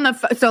I was on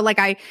so like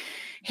I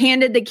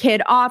handed the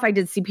kid off. I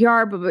did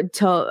CPR, but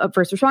until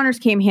first responders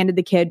came, handed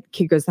the kid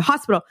goes to the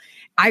hospital.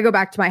 I go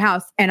back to my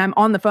house and I'm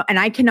on the phone and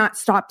I cannot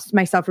stop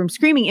myself from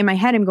screaming. In my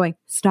head, I'm going,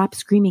 stop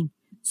screaming.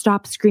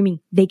 Stop screaming.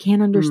 They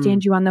can't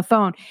understand you on the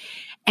phone.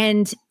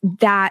 And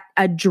that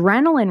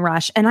adrenaline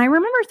rush. And I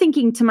remember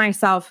thinking to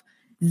myself,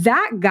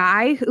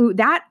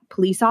 that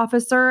police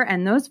officer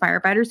and those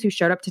firefighters who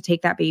showed up to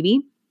take that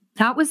baby,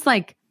 that was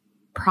like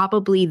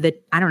probably the,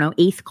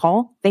 8th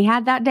call they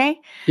had that day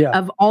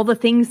of all the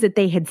things that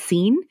they had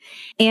seen.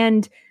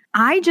 And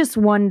I just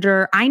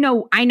wonder, I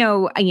know,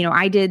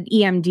 I did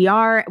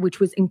EMDR, which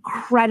was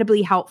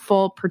incredibly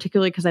helpful,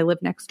 particularly because I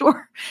live next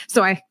door.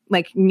 So I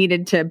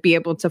needed to be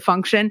able to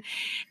function.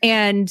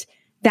 And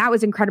that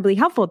was incredibly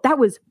helpful. That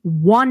was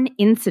one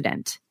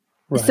incident.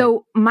 Right.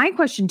 So my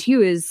question to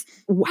you is,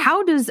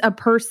 how does a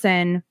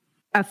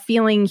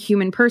feeling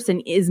human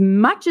person, as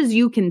much as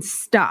you can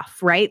stuff,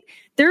 right?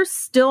 There's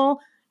still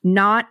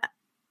not,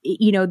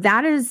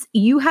 that is,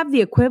 you have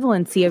the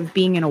equivalency of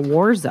being in a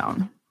war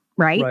zone,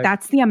 right?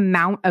 That's the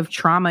amount of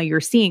trauma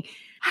you're seeing.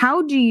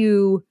 How do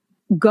you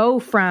go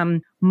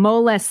from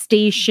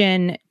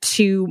molestation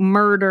to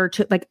murder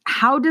to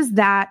how does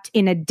that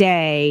in a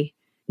day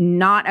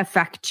not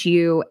affect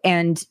you?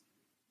 And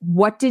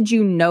what did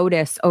you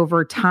notice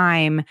over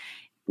time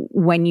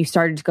when you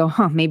started to go,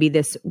 maybe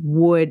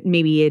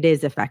it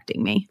is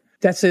affecting me?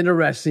 That's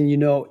interesting.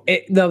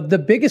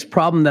 The biggest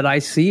problem that I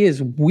see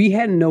is we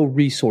had no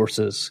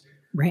resources.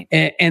 Right.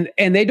 And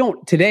they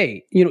don't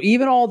today,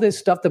 even all this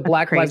stuff, the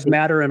Black Lives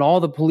Matter and all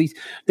the police,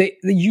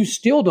 you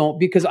still don't,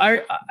 because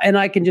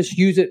I can just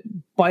use it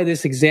by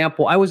this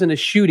example. I was in a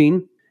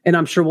shooting, and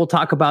I'm sure we'll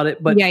talk about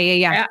it. But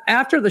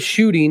after the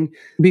shooting,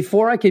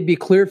 before I could be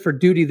cleared for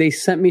duty, they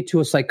sent me to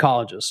a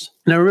psychologist.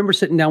 And I remember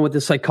sitting down with the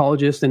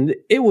psychologist, and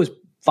it was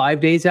 5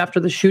 days after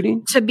the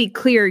shooting. To be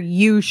clear,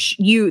 you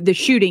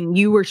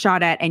were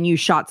shot at, and you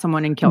shot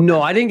someone and killed him.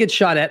 No, I didn't get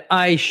shot at.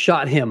 I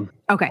shot him.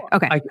 Okay.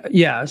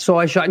 So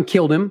I shot and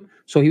killed him.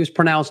 So he was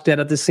pronounced dead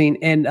at the scene.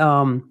 And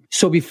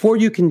so before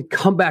you can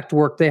come back to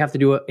work, they have to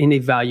do an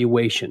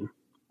evaluation,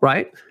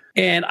 right?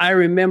 And I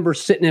remember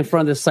sitting in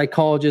front of the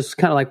psychologist,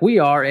 kind of like we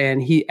are,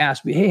 and he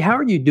asked me, hey, how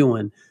are you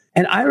doing?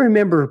 And I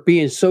remember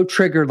being so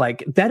triggered,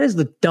 like, that is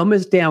the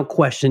dumbest damn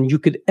question you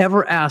could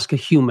ever ask a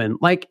human.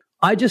 Like,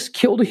 I just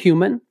killed a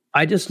human.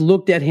 I just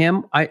looked at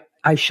him. I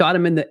shot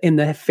him in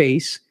the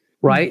face,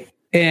 right?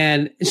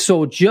 And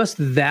so just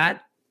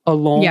that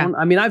alone,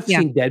 I mean, I've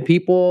seen dead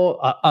people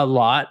a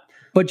lot,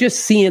 but just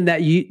seeing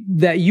that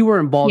you were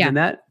involved in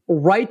that,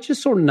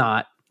 righteous or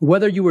not,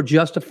 whether you were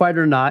justified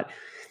or not,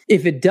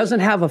 if it doesn't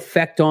have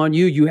effect on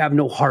you, you have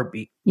no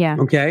heartbeat. Yeah.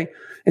 Okay.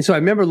 And so I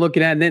remember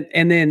looking at it,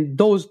 and then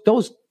those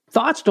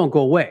thoughts don't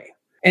go away.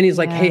 And he's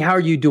like, hey, how are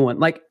you doing?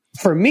 Like,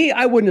 for me,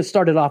 I wouldn't have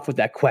started off with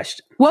that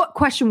question. What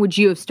question would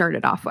you have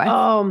started off with?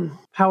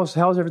 How's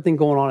everything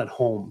going on at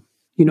home?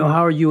 You know,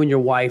 how are you and your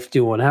wife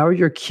doing? How are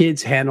your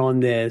kids handling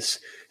this?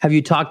 Have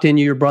you talked to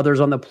any of your brothers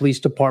on the police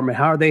department?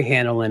 How are they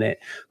handling it?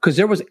 Because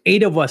there was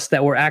 8 of us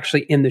that were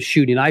actually in the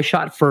shooting. I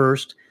shot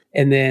first.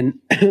 And then,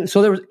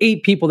 so there was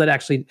 8 people that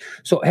actually,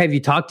 so have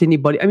you talked to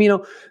anybody? I mean,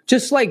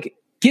 just like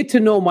get to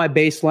know my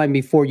baseline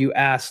before you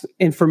ask.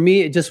 And for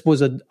me, it just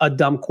was a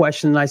dumb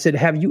question. And I said,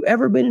 have you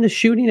ever been in a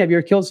shooting? Have you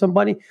ever killed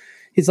somebody?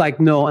 He's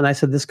like, no. And I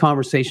said, this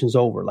conversation's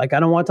over. Like,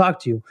 I don't want to talk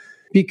to you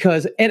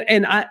because,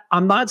 and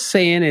I'm not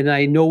saying, and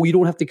I know you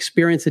don't have to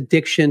experience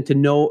addiction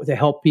to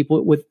help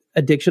people with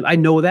addiction. I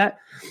know that.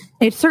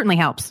 It certainly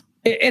helps.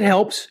 It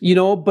helps,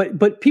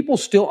 but people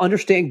still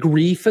understand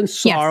grief and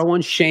sorrow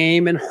and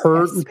shame and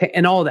hurt and pain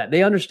and all that.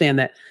 They understand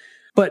that.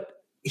 But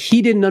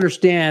he didn't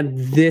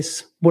understand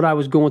what I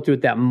was going through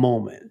at that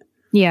moment.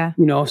 Yeah.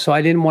 So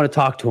I didn't want to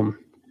talk to him.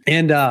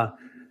 And I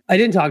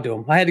didn't talk to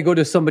him. I had to go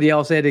to somebody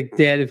else. They had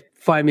to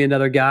find me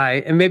another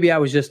guy. And maybe I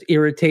was just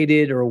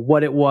irritated or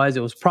what it was.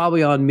 It was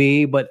probably on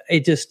me, but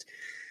it just,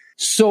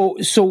 so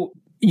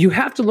you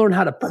have to learn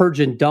how to purge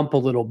and dump a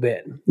little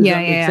bit. Does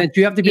that make sense?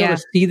 You have to be able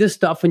to see this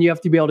stuff and you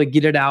have to be able to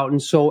get it out. And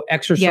so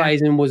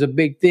exercising was a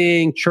big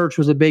thing. Church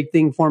was a big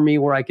thing for me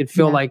where I could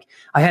feel like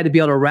I had to be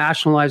able to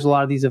rationalize a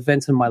lot of these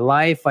events in my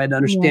life. I had to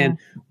understand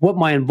what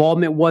my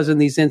involvement was in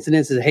these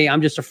incidents. Hey,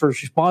 I'm just a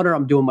first responder.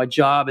 I'm doing my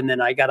job and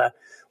then I got to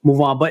move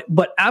on.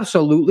 But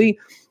absolutely,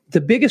 the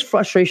biggest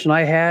frustration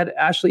I had,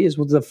 Ashley,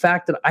 was the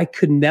fact that I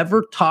could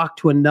never talk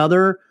to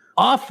another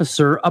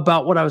officer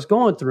about what I was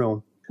going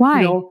through.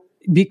 Why?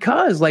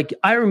 Because like,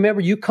 I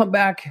remember you come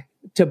back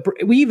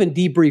we even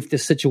debriefed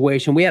this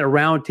situation. We had a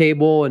round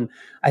table and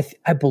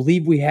I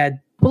believe we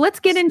had. Well, let's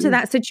get into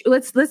that.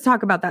 Let's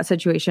talk about that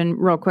situation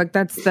real quick.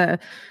 So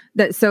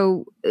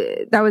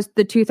that was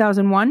the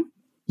 2001.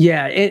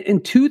 Yeah.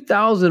 In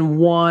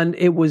 2001,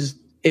 it was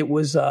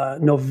December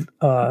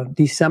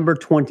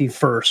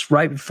 21st,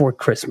 right before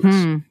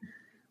Christmas.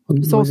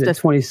 Solstice. Was it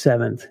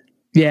 27th?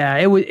 Yeah,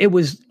 it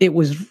was, I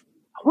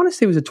want to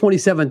say it was the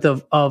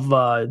 27th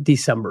of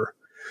December.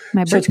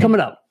 So it's coming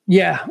up.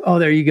 Yeah. Oh,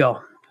 there you go.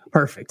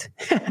 Perfect.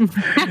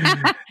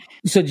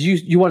 So do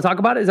you want to talk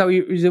about it? Is that what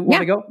you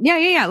want to go?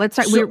 Yeah. Let's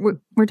talk.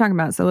 We're talking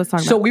about it. So let's talk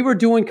about it. So we were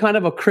doing kind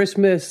of a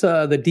Christmas,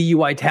 the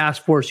DUI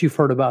task force. You've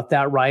heard about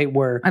that, right?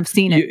 Where I've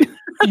seen it.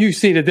 You've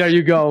seen it. There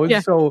you go. Yeah.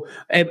 So,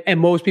 and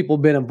most people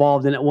have been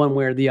involved in it one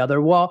way or the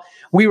other. Well,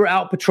 we were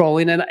out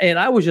patrolling and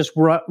I was just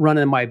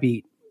running my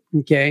beat.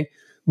 Okay.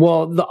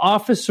 Well, the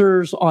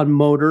officers on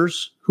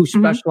motors who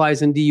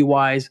specialize in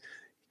DUIs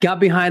got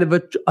behind of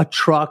a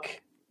truck.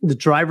 The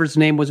driver's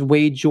name was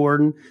Wade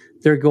Jordan.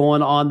 They're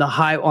going on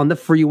the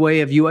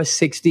freeway of US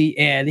 60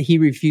 and he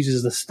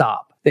refuses to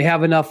stop. They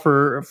have enough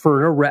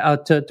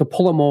to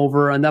pull him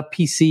over. Enough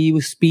PC. He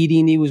was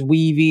speeding. He was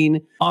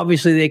weaving.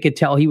 Obviously, they could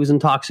tell he was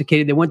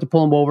intoxicated. They went to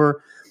pull him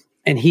over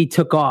and he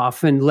took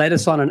off and led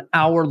us on an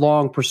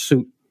hour-long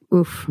pursuit.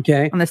 Oof.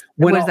 Okay.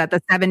 What is that,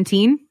 the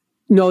 17?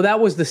 No, that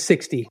was the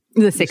 60.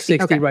 The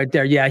 60 okay. Right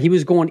there. Yeah, he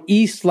was going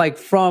east, like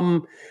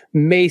from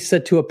Mesa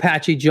to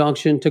Apache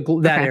Junction to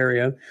that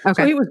area.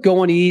 Okay. So he was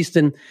going east,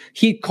 and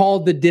he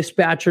called the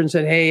dispatcher and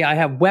said, "Hey, I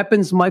have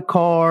weapons in my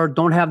car.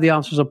 Don't have the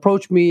officers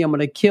approach me. I'm going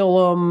to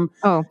kill them."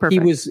 Oh,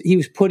 perfect. He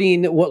was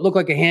putting what looked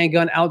like a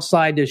handgun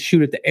outside to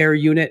shoot at the air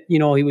unit. He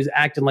was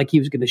acting like he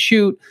was going to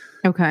shoot.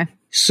 Okay.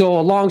 So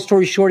long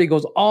story short, he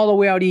goes all the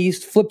way out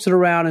east, flips it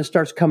around, and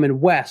starts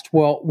coming west.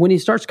 Well, when he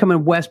starts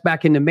coming west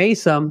back into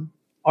Mesa,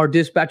 our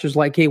dispatcher's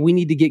like, "Hey, we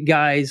need to get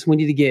guys.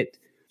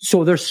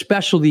 So there's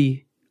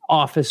specialty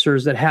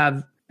officers that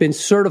have been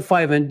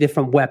certified in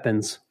different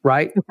weapons,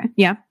 right?" Okay.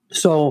 Yeah.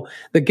 So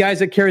the guys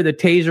that carry the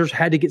tasers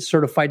had to get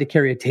certified to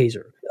carry a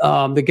taser.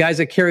 The guys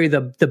that carry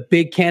the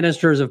big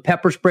canisters of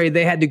pepper spray,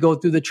 they had to go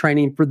through the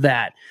training for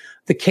that.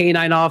 The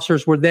K-9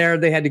 officers were there.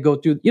 They had to go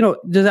through,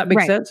 does that make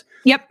sense?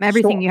 Yep.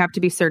 Everything you have to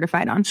be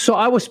certified on. So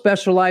I was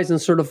specialized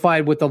and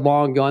certified with a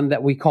long gun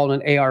that we called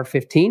an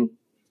AR-15.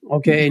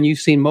 Okay. Mm-hmm. And you've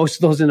seen most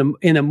of those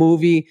in a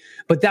movie,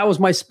 but that was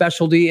my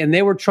specialty. And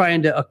they were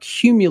trying to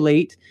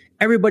accumulate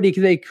everybody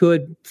they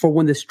could for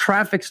when this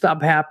traffic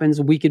stop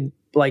happens, we could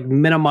like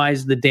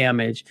minimize the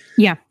damage.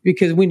 Yeah.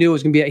 Because we knew it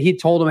was going to be, he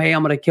told him, "Hey,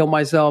 I'm going to kill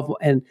myself."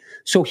 And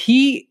so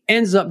he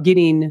ends up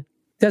getting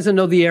doesn't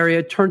know the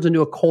area, turns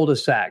into a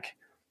cul-de-sac.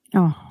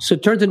 Oh, so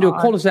it turns into a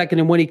cul-de-sac. And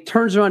then when he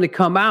turns around to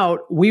come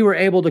out, we were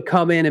able to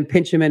come in and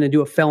pinch him in and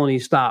do a felony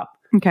stop.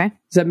 Okay.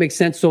 Does that make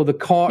sense? So the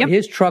car,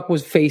 his truck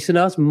was facing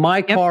us.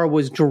 My car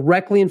was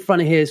directly in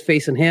front of his,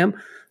 facing him.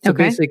 So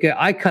basically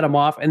I cut him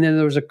off. And then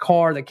there was a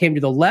car that came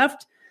to the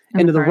left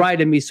and to the right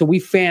of me. So we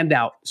fanned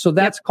out. So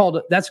that's called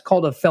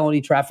a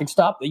felony traffic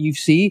stop that you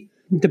see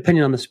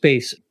depending on the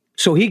space.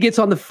 So he gets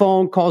on the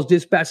phone, calls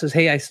dispatch, says,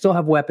 hey, I still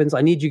have weapons.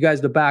 I need you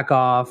guys to back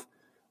off.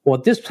 Well,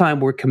 at this time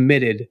we're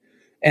committed.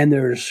 And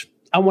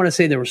I want to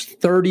say there was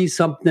 30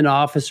 something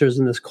officers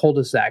in this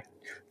cul-de-sac,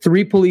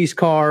 3 police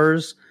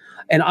cars.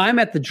 And I'm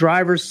at the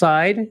driver's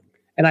side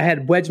and I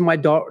had wedged my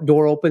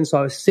door open. So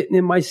I was sitting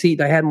in my seat.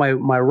 I had my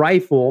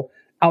rifle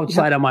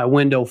outside of my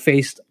window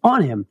faced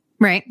on him.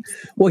 Right.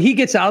 Well, he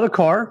gets out of the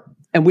car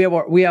and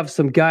we have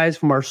some guys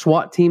from our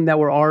SWAT team that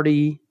were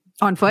already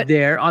on foot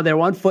there. They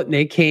were on foot and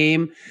they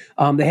came.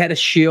 They had a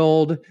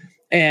shield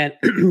and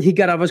he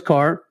got out of his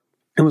car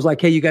and was like,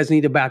 hey, you guys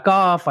need to back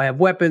off. I have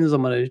weapons.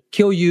 I'm going to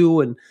kill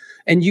you.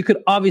 And you could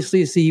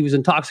obviously see he was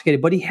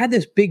intoxicated, but he had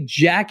this big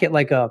jacket,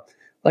 like a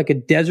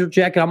desert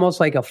jacket, almost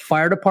like a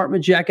fire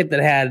department jacket that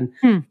had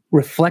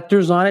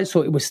reflectors on it.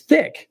 So it was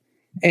thick.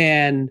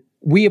 And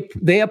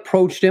they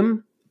approached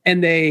him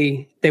and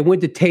they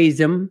went to tase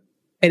him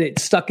and it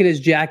stuck in his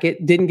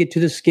jacket, didn't get to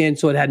the skin.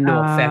 So it had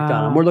no effect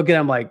on him. We're looking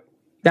at him like,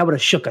 that would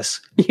have shook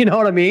us. You know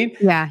what I mean?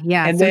 Yeah.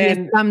 Yeah. And so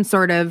then some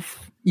sort of.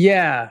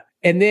 Yeah.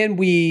 And then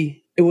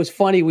it was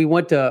funny. We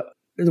went to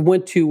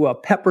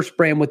pepper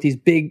spray him with these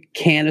big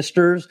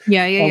canisters.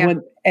 Yeah.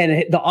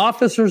 And the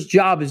officer's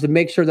job is to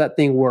make sure that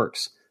thing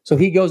works. So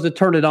he goes to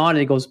turn it on and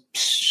it goes,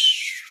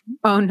 psh,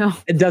 oh no,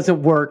 it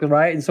doesn't work.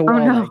 Right. And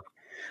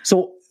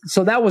so,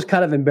 so that was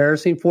kind of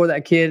embarrassing for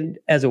that kid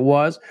as it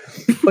was.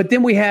 But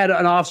then we had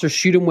an officer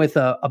shoot him with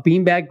a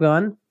beanbag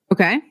gun.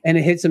 Okay. And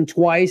it hits him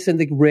twice in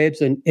the ribs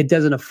and it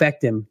doesn't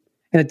affect him.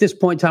 And at this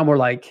point in time, we're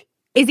like,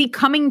 is he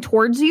coming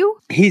towards you?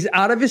 He's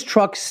out of his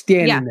truck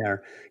standing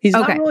there. He's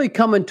not really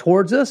coming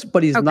towards us,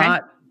 but he's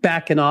not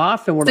backing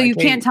off. And we're so you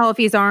can't tell if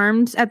he's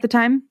armed at the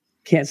time?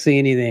 Can't see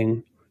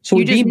anything. So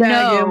we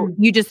beanbag him.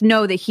 You just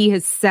know that he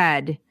has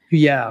said.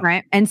 Yeah.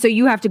 Right. And so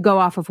you have to go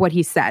off of what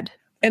he said.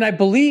 And I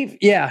believe,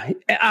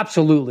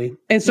 absolutely.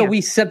 And so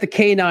we set the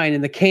canine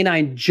and the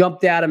canine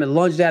jumped at him and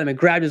lunged at him and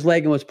grabbed his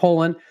leg and was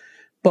pulling.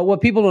 But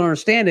what people don't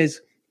understand is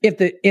if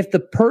the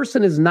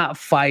person is not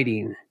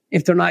fighting,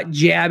 if they're not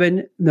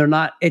jabbing,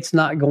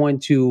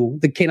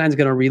 the canine's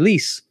going to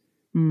release.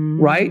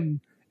 Right.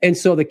 And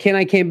so the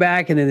canine came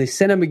back and then they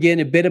sent him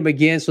again and bit him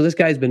again. So this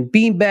guy's been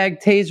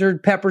beanbagged,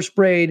 tasered, pepper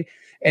sprayed,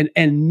 and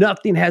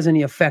nothing has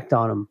any effect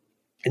on him.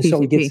 And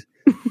so he gets,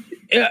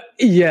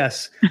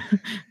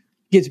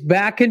 gets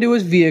back into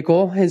his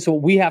vehicle. And so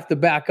we have to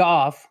back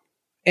off.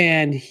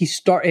 And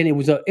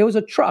it was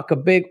a truck, a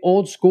big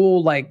old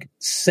school, like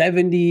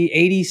 70,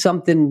 80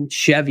 something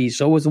Chevy.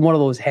 So it was one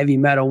of those heavy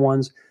metal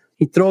ones.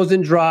 He throws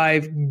in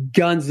drive,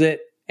 guns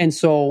it. And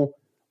so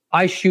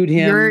I shoot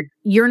him.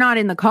 You're not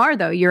in the car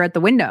though. You're at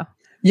the window.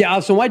 Yeah.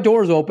 So my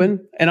door's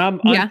open and I'm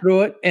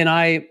through it.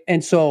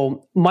 And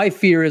so my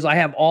fear is I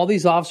have all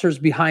these officers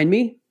behind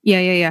me. Yeah.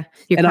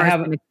 Your car's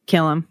going to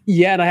kill him.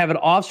 Yeah. And I have an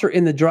officer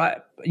in the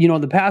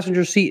the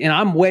passenger seat and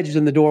I'm wedged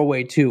in the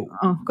doorway too.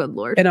 Oh, good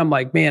Lord. And I'm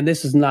like, man,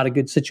 this is not a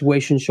good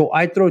situation. So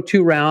I throw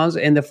 2 rounds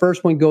and the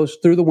first one goes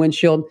through the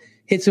windshield,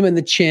 hits him in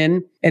the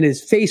chin, and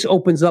his face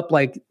opens up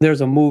like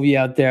there's a movie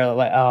out there.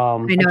 Like, I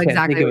know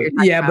exactly what you're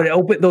talking about. But it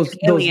opened those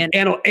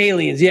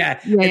aliens. Yeah.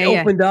 It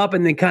opened up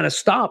and then kind of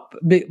stopped.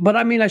 But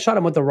I mean, I shot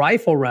him with a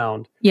rifle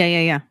round.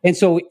 Yeah. And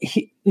so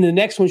the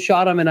next one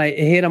shot him and I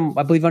hit him,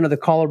 I believe, under the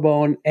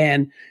collarbone.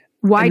 And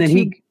why?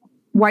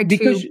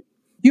 Because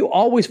you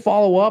always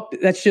follow up.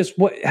 That's just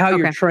how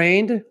you're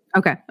trained.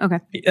 Okay.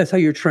 That's how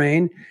you're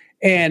trained.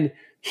 And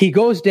he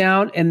goes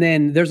down, and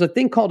then there's a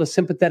thing called a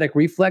sympathetic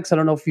reflex. I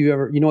don't know if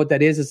you know what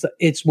that is.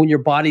 It's when your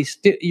body's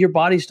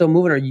still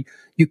moving, or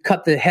you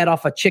cut the head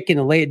off a chicken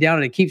and lay it down,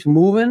 and it keeps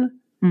moving.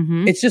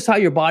 Mm-hmm. It's just how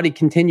your body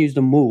continues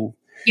to move.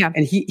 Yeah.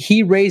 And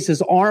he raised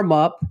his arm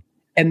up,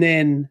 and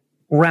then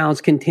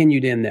rounds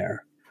continued in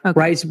there. Okay.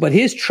 Right. But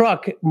his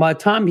truck, by the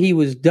time he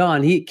was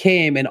done, he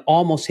came and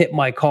almost hit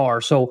my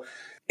car. So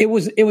it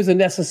was a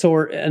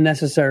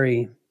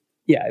necessary.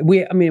 Yeah,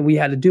 we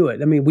had to do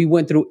it. I mean, we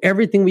went through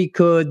everything we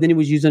could. Then he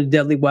was using a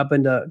deadly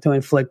weapon to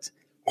inflict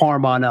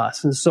harm on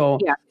us. And so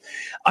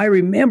I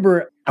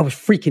remember I was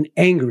freaking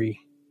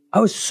angry. I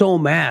was so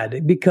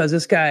mad because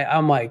this guy,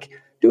 I'm like,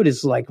 dude,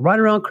 it's like right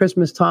around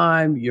Christmas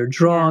time. You're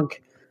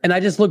drunk. And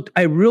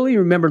I really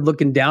remembered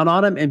looking down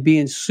on him and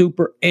being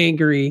super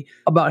angry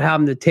about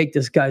having to take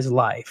this guy's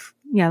life.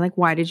 Yeah, like,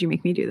 why did you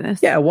make me do this?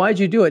 Yeah, why'd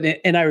you do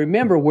it? And I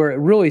remember where it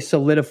really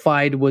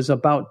solidified was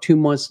about 2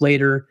 months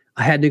later.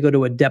 I had to go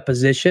to a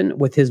deposition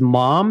with his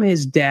mom,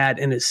 his dad,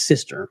 and his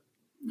sister.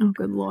 Oh,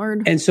 good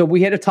Lord. And so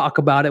we had to talk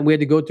about it. We had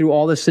to go through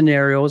all the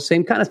scenarios,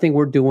 same kind of thing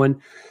we're doing.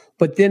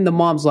 But then the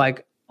mom's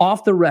like,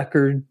 off the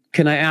record,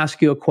 can I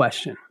ask you a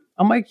question?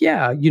 I'm like,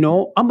 yeah,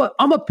 I'm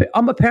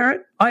a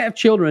parent. I have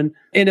children.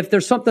 And if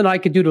there's something I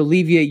could do to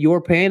alleviate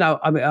your pain,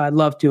 I'd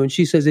love to. And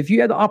she says, if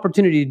you had the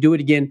opportunity to do it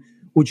again,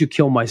 would you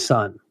kill my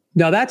son?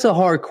 Now, that's a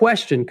hard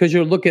question because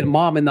you're looking at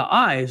mom in the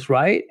eyes,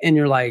 right? And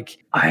you're like,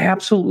 I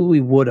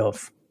absolutely would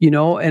have,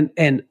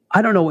 and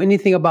I don't know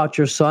anything about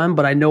your son,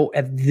 but I know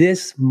at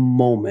this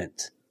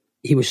moment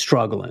he was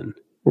struggling,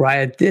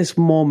 right? At this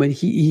moment,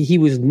 he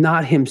was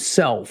not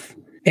himself.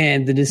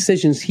 And the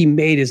decisions he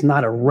made is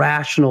not a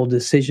rational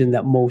decision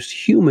that most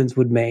humans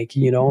would make,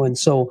 And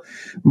so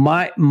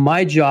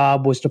my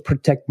job was to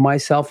protect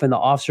myself and the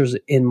officers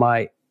in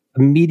my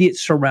immediate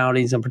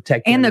surroundings and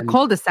protect them. And the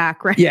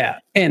cul-de-sac, right? Yeah,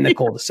 and the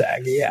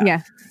cul-de-sac, yeah.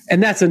 Yeah.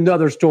 And that's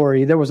another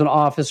story. There was an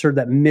officer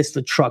that missed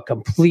the truck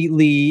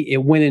completely.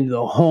 It went into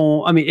the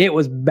home. I mean, it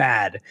was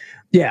bad.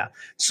 Yeah.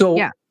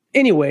 So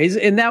anyways,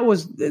 and that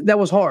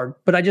was hard.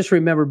 But I just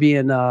remember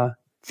being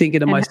thinking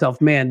to myself,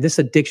 man, this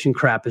addiction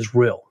crap is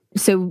real.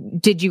 So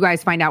did you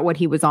guys find out what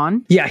he was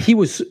on? Yeah, he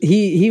was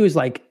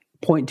like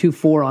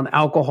 0.24 on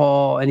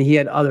alcohol, and he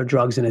had other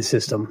drugs in his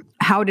system.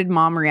 How did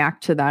mom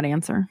react to that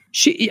answer?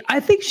 I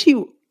think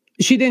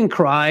she didn't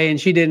cry, and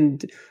she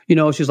didn't, she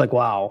was like,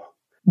 wow.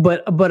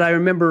 But I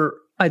remember,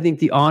 I think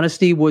the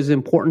honesty was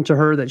important to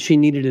her, that she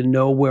needed to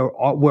know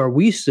where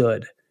we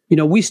stood.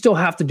 We still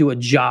have to do a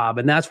job,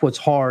 and that's what's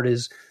hard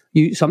is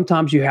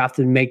sometimes you have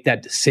to make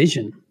that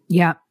decision.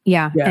 Yeah.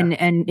 And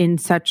in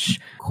such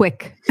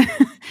quick,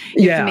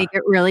 you have to make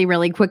it really,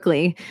 really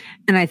quickly.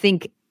 And I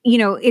think,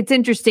 it's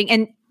interesting.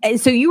 And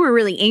so you were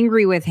really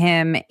angry with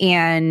him,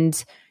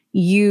 and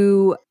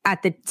you,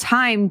 at the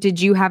time,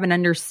 did you have an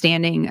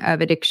understanding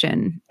of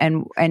addiction?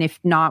 And if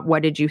not,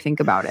 what did you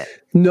think about it?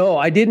 No,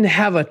 I didn't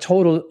have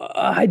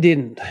I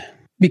didn't.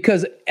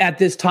 Because at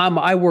this time,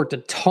 I worked a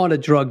ton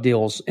of drug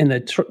deals and a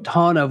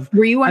ton of...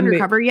 Were you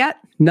undercover yet?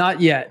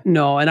 Not yet,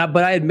 no.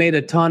 But I had made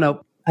a ton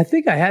of... I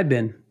think I had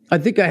been.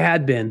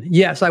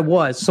 Yes, I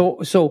was.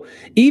 So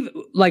even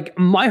like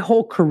my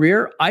whole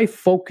career, I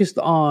focused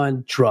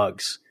on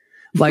drugs.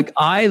 Like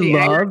I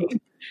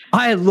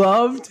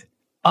loved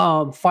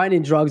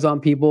finding drugs on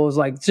people. It was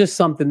like just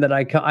something that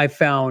I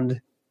found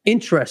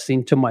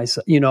interesting to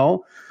myself,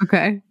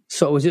 Okay.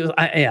 So it was just,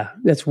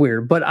 that's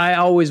weird. But I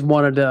always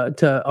wanted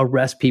to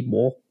arrest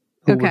people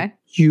who were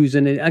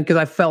using it because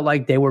I felt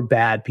like they were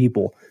bad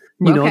people.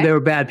 They were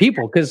bad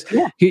people because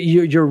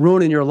you're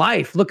ruining your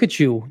life. Look at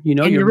you.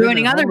 And you're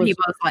ruining other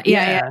people's life.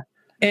 Yeah.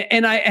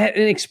 And I had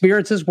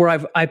experiences where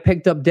I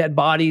picked up dead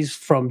bodies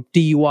from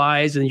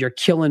DUIs, and you're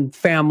killing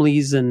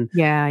families, and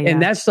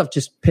that stuff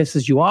just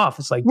pisses you off.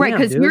 It's like, right,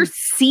 because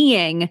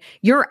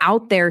you're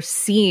out there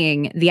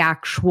seeing the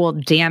actual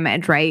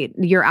damage, right?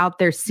 You're out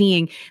there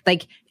seeing,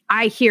 like,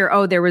 I hear,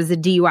 there was a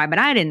DUI, but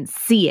I didn't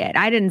see it.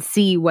 I didn't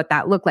see what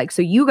that looked like.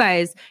 So you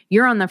guys,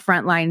 you're on the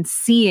front line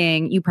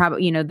seeing, you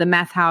probably, the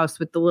meth house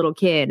with the little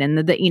kid and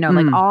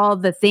like all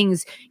the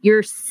things,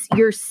 you're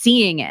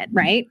seeing it,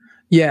 right?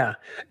 Yeah.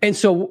 And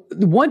so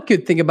one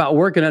good thing about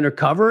working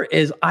undercover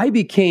is I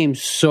became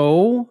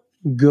so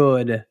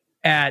good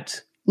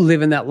at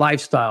living that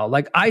lifestyle.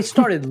 Like I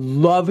started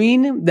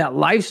loving that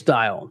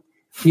lifestyle,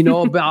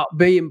 about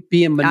being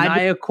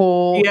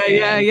maniacal.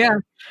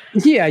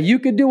 Yeah, you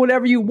could do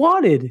whatever you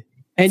wanted,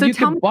 and so you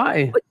could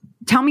buy.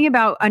 Tell me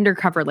about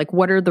undercover. Like,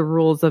 what are the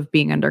rules of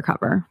being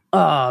undercover?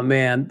 Oh,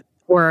 man.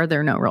 Or are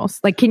there no rules?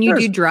 Like, can you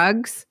do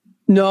drugs?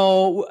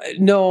 No.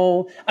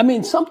 I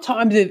mean,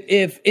 sometimes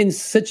if in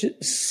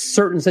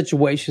certain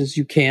situations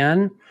you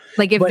can.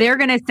 Like, if they're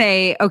going to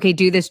say, okay,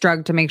 do this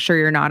drug to make sure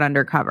you're not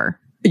undercover.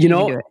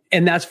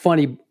 And that's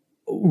funny.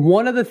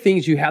 One of the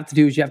things you have to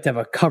do is you have to have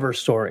a cover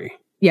story.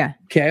 Yeah.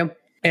 Okay.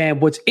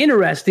 And what's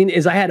interesting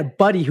is I had a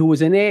buddy who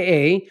was in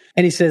AA,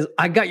 and he says,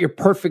 I got your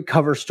perfect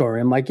cover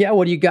story. I'm like, yeah,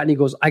 what do you got? And he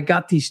goes, I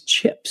got these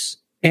chips.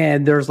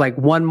 And there's like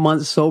 1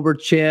 month sober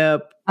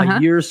chip, a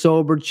year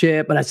sober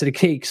chip. And I said,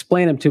 okay,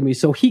 explain them to me.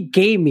 So he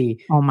gave me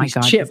these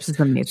chips. This is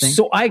amazing.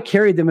 So I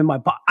carried them in my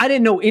pocket. I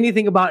didn't know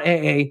anything about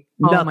AA.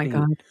 Nothing. Oh my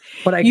God.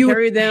 But I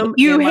carried them.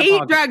 You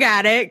hate drug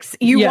addicts.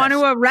 You want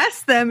to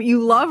arrest them.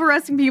 You love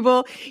arresting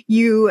people.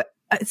 You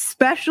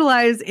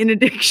specialize in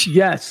addiction.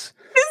 Yes.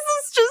 This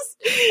is just...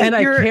 And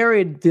I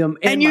carried them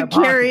in my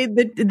pocket. Carried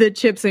the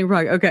chips in your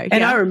pocket. Okay.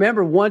 And I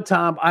remember one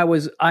time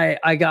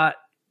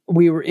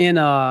we were in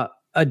a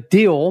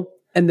deal,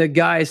 and the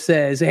guy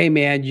says, hey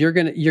man, you're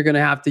gonna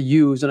have to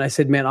use. And I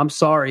said, man, I'm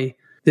sorry.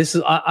 This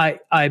is,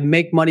 I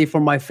make money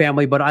for my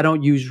family, but I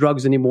don't use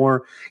drugs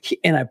anymore.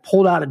 And I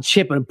pulled out a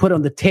chip and put it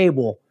on the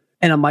table.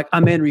 And I'm like,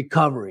 I'm in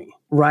recovery,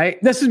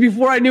 right? This is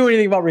before I knew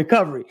anything about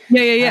recovery.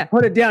 Yeah. I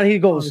put it down. He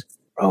goes,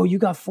 oh, you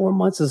got 4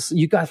 months of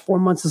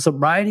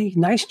sobriety?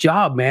 Nice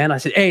job, man. I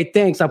said, hey,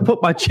 thanks. I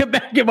put my chip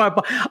back in my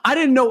pocket. I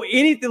didn't know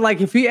anything. Like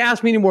if he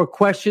asked me any more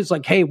questions,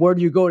 like, hey, where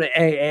do you go to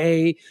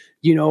AA?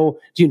 Do you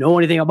know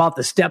anything about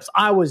the steps?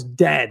 I was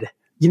dead,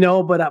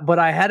 but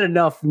I had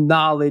enough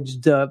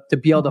knowledge to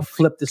be able to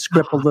flip the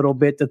script a little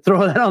bit, to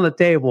throw that on the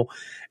table.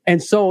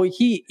 And so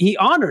he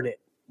honored it.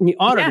 He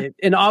honored it.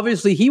 And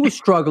obviously he was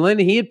struggling.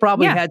 He had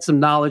probably had some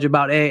knowledge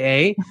about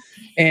AA.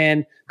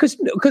 And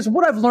because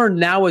what I've learned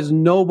now is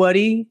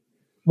nobody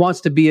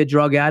wants to be a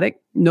drug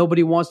addict.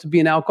 Nobody wants to be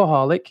an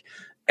alcoholic.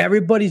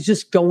 Everybody's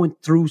just going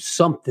through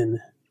something.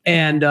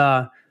 And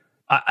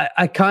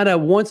I kind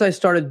of, once I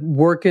started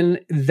working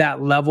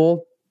that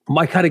level,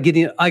 I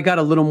got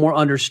a little more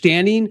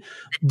understanding.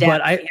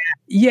 But I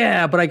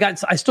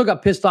still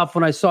got pissed off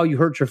when I saw you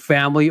hurt your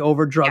family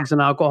over drugs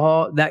and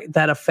alcohol.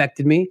 That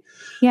affected me.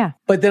 Yeah.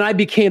 But then I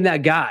became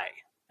that guy.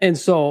 And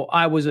so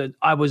I was a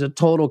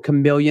total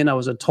chameleon. I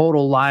was a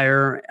total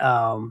liar.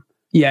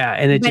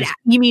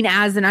 You mean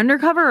as an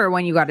undercover or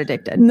when you got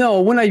addicted? No,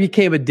 when I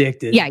became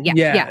addicted.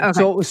 Yeah.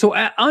 Okay. So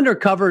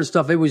undercover and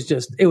stuff, it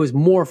was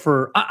more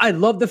for, I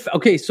love it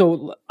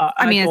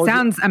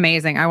sounds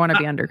amazing. I want to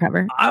be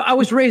undercover. I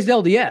was raised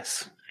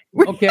LDS.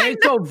 Okay.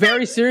 So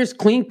very serious,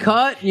 clean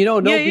cut, no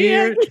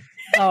beard.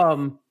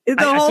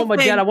 I told my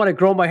dad I want to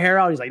grow my hair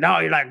out. He's like, no,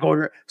 you're not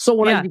going. So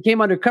when I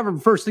became undercover, the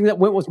first thing that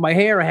went was my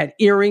hair. I had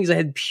earrings. I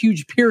had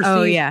huge piercings.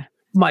 Oh yeah.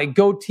 My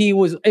goatee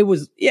was.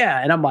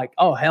 And I'm like,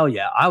 oh hell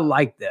yeah, I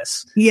like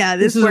this. Yeah,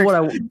 this is what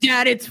I.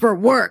 Dad, it's for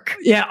work.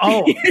 Yeah.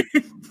 Oh,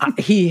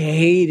 he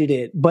hated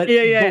it, but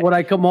when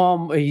I come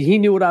home, he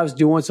knew what I was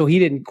doing, so he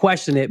didn't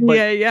question it.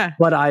 But,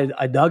 But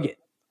I dug it.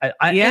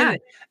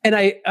 And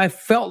I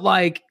felt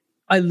like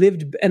I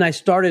lived, and I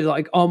started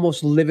like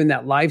almost living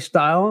that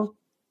lifestyle.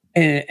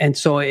 And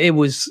so it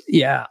was,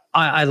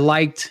 I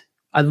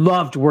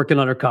loved working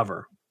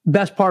undercover.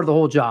 Best part of the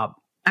whole job.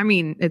 I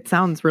mean, it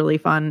sounds really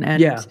fun.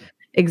 And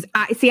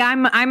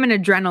I'm an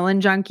adrenaline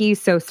junkie.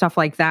 So stuff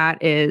like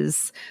that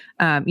is,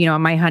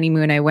 on my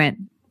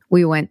honeymoon,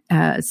 we went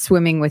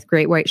swimming with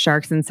great white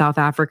sharks in South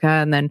Africa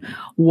and then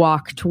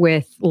walked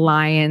with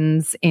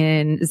lions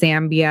in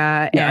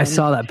Zambia. Yeah, I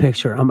saw that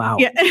picture. I'm out.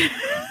 Yeah.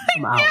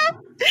 I'm out.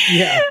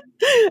 Yeah.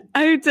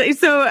 I would say,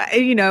 so,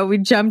 we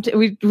jumped,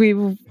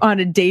 we on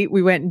a date,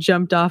 we went and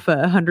jumped off a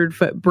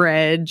 100-foot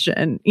bridge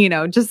and,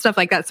 just stuff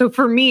like that. So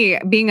for me,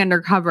 being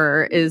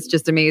undercover is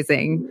just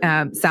amazing.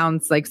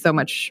 Sounds like so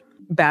much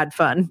bad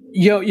fun.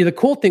 The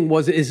cool thing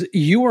is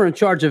you were in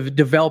charge of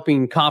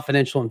developing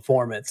confidential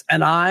informants.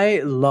 And I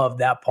love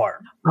that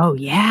part. Oh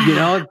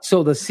yeah.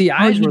 So the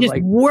CIs were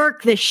just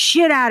work the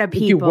shit out of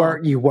people.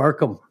 You work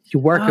them.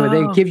 They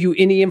didn't give you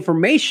any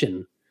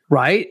information.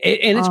 Right.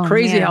 And it's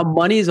crazy how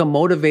money is a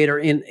motivator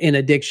in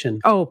addiction.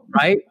 Oh,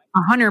 right.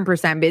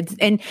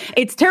 100%.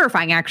 It's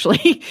terrifying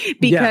actually,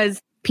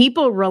 because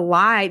people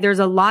there's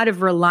a lot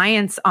of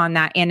reliance on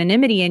that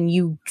anonymity, and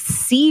you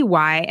see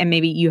why, and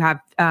maybe you have,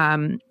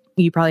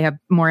 you probably have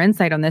more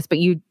insight on this, but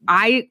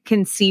I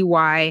can see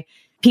why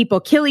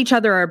people kill each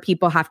other or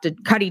people have to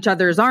cut each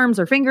other's arms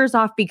or fingers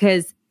off,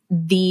 because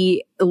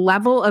the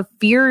level of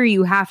fear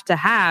you have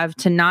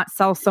to not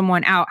sell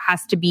someone out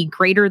has to be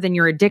greater than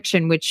your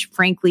addiction, which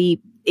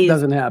frankly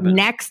is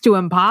next to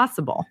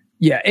impossible.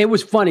 Yeah, it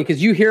was funny because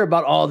you hear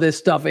about all this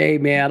stuff. Hey,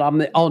 man,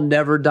 I'll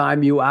never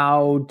dime you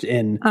out.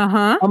 And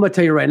I'm going to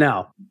tell you right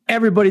now,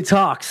 everybody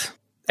talks.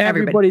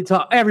 Everybody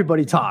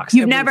talks.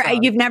 You've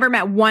never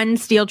met one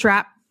steel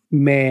trap?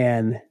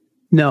 Man,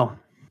 no.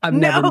 I've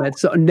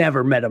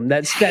never met him.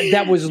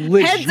 That was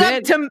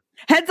legit.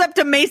 Heads up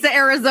to Mesa,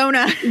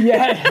 Arizona.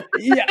 Yeah.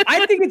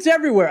 I think it's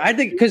everywhere. I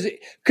think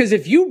because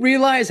if you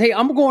realize, hey,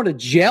 I'm going to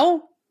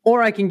jail,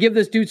 or I can give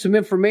this dude some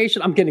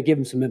information, I'm going to give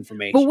him some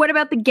information. But what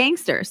about the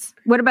gangsters?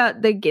 What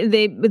about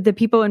the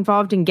people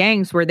involved in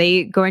gangs? Where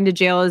they going to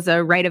jail as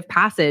a rite of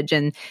passage,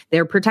 and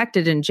they're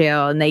protected in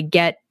jail, and they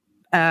get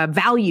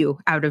value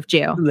out of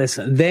jail?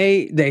 Listen,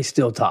 they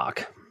still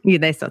talk. Yeah,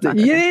 they still talk.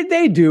 Yeah,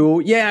 they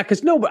do. Yeah,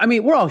 because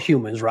we're all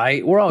humans,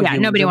 right? We're all humans.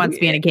 Nobody wants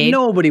to be in a cage.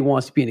 Nobody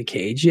wants to be in a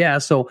cage. Yeah.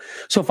 So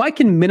if I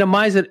can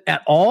minimize it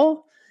at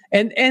all,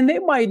 and they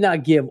might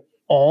not give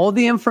all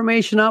the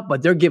information up,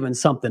 but they're giving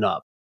something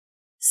up.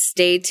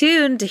 Stay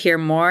tuned to hear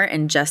more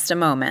in just a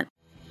moment.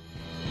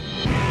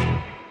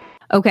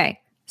 Okay.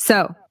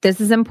 So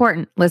this is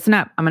important. Listen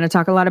up. I'm going to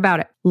talk a lot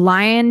about it.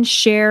 Lion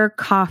Share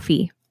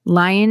Coffee.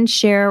 Lion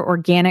Share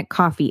Organic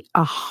Coffee.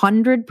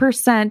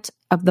 100%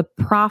 of the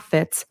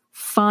profits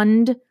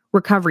fund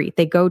recovery.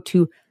 They go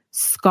to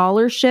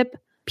scholarship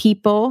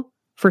people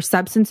for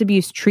substance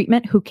abuse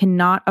treatment who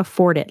cannot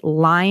afford it.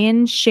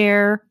 Lion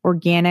Share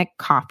Organic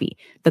Coffee.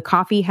 The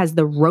coffee has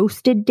the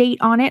roasted date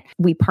on it.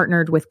 We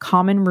partnered with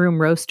Common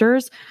Room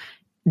Roasters.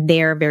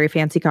 They're a very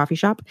fancy coffee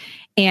shop.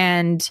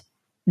 And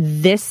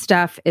this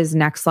stuff is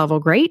next level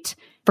great.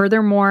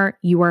 Furthermore,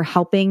 you are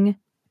helping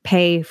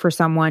pay for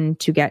someone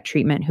to get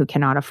treatment who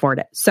cannot afford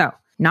it. So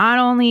not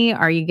only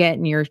are you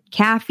getting your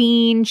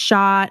caffeine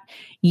shot,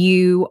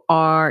 you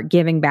are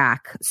giving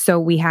back. So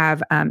we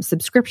have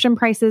subscription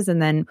prices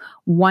and then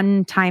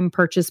one-time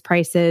purchase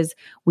prices.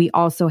 We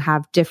also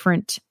have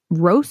different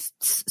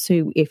roasts.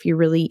 So if you're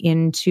really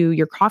into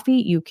your coffee,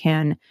 you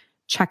can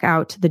check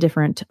out the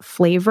different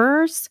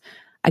flavors.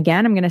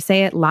 Again, I'm going to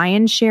say it,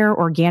 Lion Share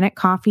Organic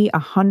Coffee,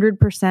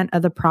 100%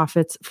 of the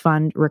profits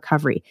fund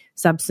recovery,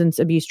 substance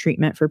abuse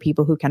treatment for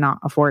people who cannot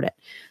afford it.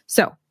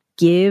 So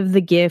give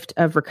the gift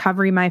of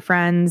recovery, my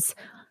friends.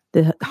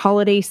 The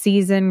holiday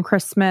season,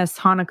 Christmas,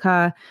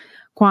 Hanukkah,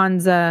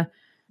 Kwanzaa,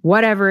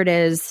 whatever it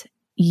is,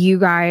 you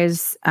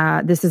guys,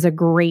 this is a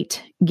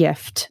great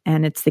gift,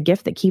 and it's the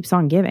gift that keeps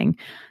on giving.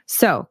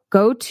 So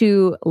go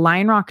to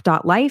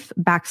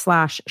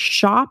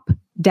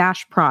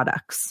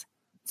lionrock.life/shop-products.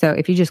 So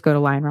if you just go to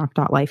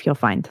lionrock.life, you'll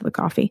find the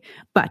coffee.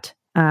 But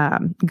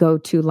go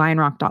to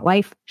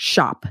lionrock.life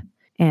shop,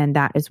 and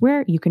that is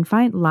where you can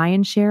find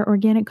Lion Share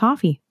Organic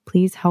Coffee.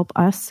 Please help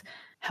us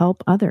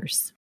help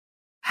others.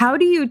 How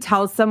do you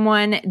tell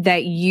someone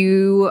that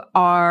you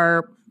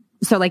are,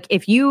 so like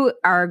if you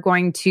are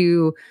going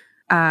to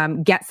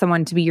get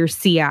someone to be your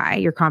CI,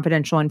 your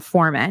confidential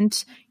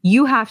informant,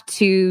 you have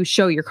to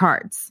show your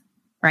cards,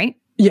 right?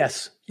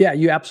 Yes. Yeah,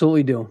 you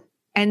absolutely do.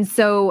 And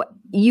so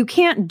you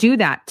can't do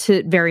that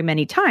to very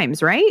many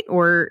times, right?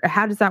 Or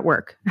how does that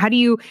work? How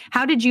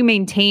did you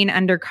maintain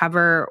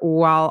Undercover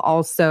while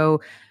also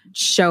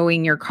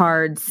showing your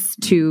cards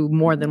to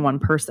more than one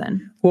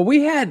person? Well,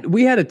 we had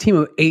a team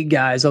of 8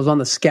 guys. I was on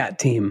the SCAT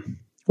team,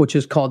 which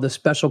is called the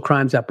Special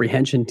Crimes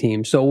Apprehension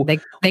Team. So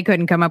they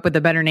couldn't come up with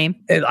a better name.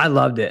 I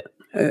loved it.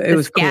 It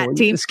was SCAT cool.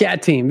 Team? The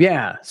SCAT team,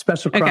 yeah.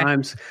 Special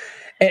Crimes.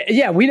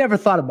 Yeah, we never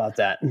thought about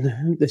that.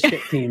 The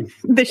shit team.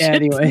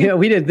 Anyway,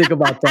 we didn't think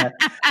about that.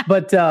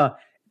 But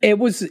it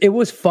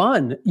was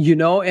fun,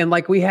 and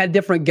like we had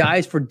different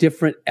guys for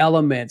different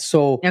elements.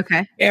 So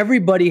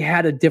everybody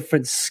had a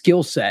different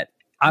skill set.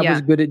 I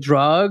was good at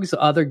drugs.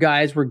 Other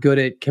guys were good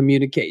at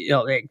communicating,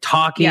 like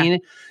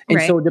talking.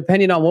 And so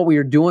depending on what we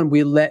were doing,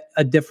 we let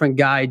a different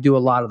guy do a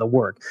lot of the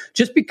work.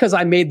 Just because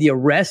I made the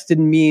arrest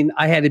didn't mean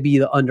I had to be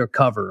the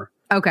undercover.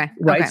 Okay.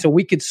 Right. So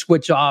we could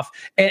switch off.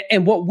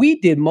 And what we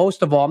did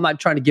most of all, I'm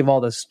not trying to give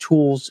all this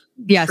tools.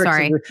 Yeah,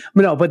 sorry.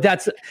 No,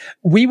 but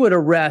we would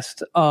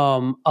arrest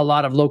a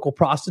lot of local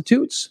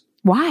prostitutes.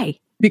 Why?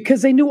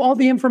 Because they knew all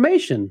the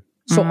information.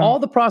 So all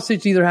the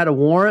prostitutes either had a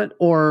warrant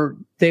or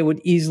they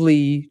would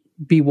easily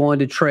be willing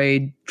to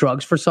trade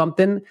drugs for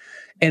something.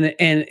 And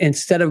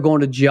instead of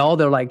going to jail,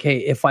 they're like, hey,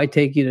 if I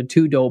take you to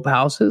 2 dope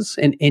houses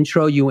and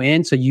intro you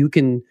in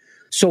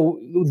so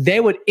they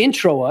would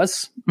intro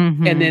us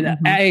and then,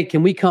 hey,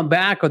 can we come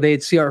back? Or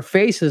they'd see our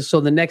faces. So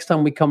the next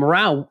time we come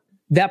around,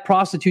 that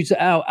prostitute's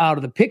out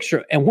of the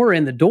picture and we're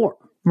in the door.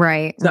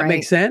 Right. Does that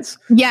make sense?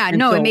 Yeah,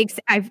 it makes,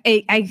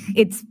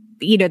 it's,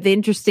 the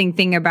interesting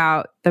thing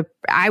about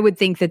I would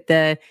think that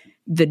the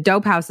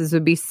dope houses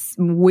would be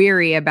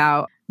weary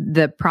about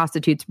the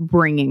prostitutes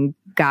bringing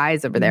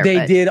guys over there.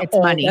 They did.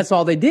 That's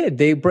all they did.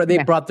 They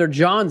brought their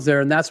Johns there,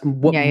 and that's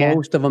what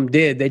most of them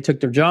did. They took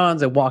their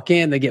Johns, they walk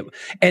in,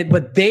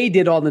 but they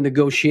did all the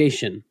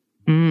negotiation.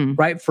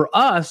 Right? For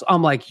us,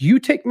 I'm like, you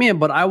take me in,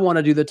 but I want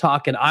to do the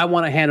talking. I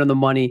want to hand them the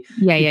money.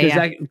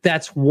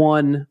 That's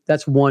one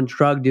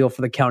drug deal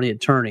for the county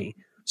attorney.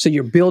 So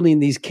you're building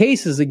these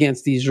cases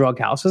against these drug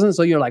houses. And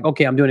so you're like,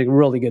 okay, I'm doing a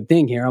really good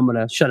thing here. I'm going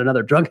to shut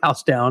another drug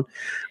house down.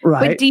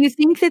 Right. But do you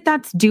think that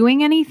that's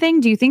doing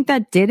anything? Do you think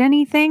that did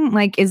anything?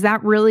 Like, is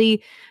that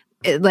really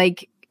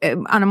like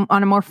on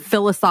a more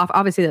philosophical,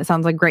 obviously that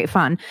sounds like great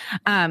fun.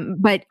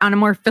 But on a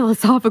more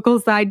philosophical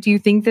side, do you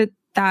think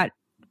that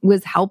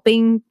was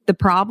helping the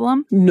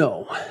problem?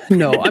 No.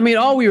 I mean,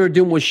 all we were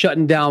doing was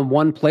shutting down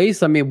one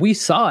place. I mean, we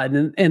saw it.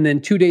 And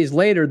then 2 days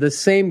later, the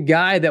same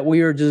guy that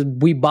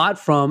we bought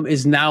from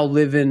is now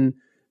living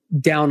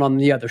down on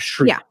the other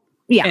street.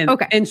 Yeah.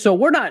 And so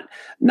we're not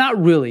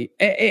really,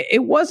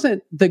 it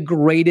wasn't the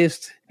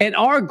greatest. And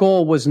our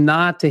goal was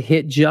not to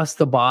hit just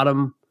the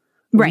bottom.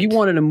 Right. We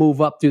wanted to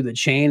move up through the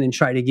chain and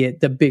try to get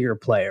the bigger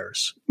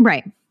players.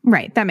 Right.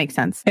 That makes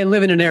sense. And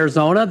living in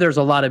Arizona, there's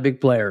a lot of big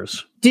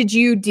players. Did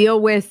you deal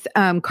with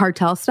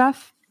cartel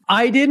stuff?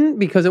 I didn't,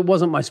 because it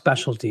wasn't my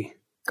specialty.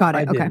 Got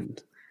it. Okay.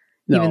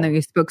 No. Even though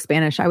you spoke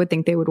Spanish, I would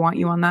think they would want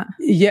you on that.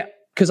 Yeah,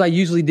 because I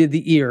usually did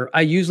the ear.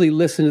 I usually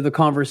listened to the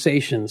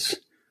conversations.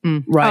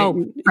 Right.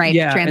 Oh, right.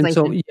 Yeah.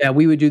 Translation. And so,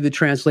 we would do the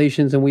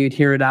translations and we would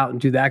hear it out and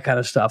do that kind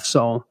of stuff.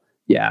 So,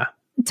 yeah.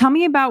 Tell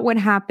me about what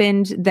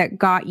happened that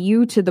got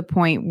you to the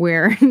point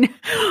where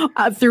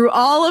through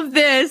all of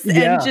this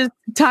and just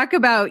talk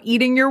about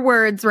eating your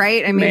words,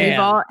 right? I mean,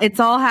 it's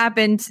all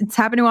happened. It's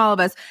happened to all of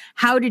us.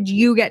 How did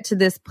you get to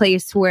this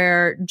place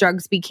where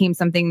drugs became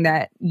something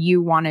that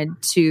you wanted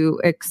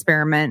to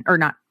experiment, or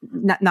not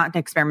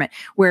experiment,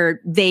 where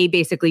they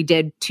basically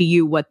did to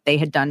you what they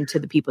had done to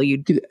the people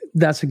you...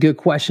 That's a good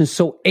question.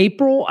 So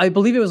I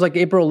believe it was like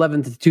April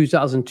 11th,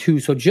 2002.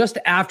 So just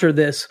after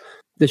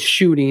the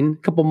shooting, a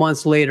couple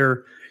months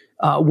later,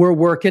 we're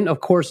working. Of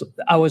course,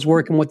 I was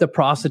working with the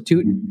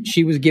prostitute.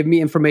 She was giving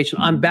me information.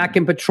 I'm back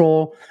in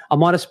patrol.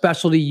 I'm on a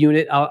specialty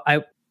unit.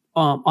 I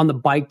on the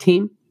bike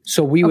team.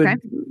 So we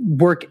would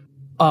work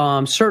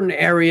certain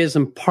areas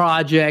and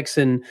projects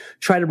and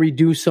try to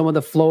reduce some of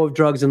the flow of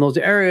drugs in those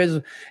areas.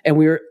 And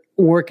we were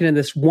working in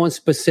this one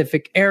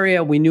specific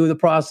area. We knew the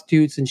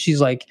prostitutes, and she's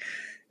like,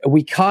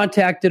 we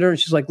contacted her, and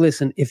she's like,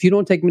 listen, if you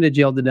don't take me to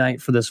jail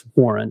tonight for this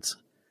warrant,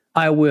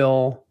 I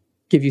will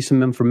give you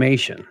some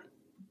information.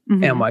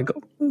 And I'm like,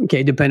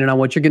 okay, depending on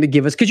what you're going to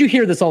give us, because you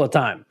hear this all the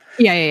time.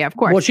 Yeah, of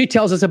course. Well, she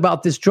tells us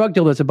about this drug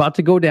deal that's about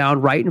to go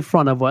down right in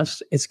front of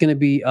us. It's going to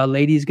be, a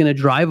lady's going to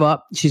drive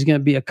up. She's going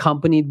to be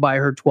accompanied by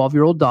her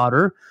 12-year-old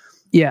daughter.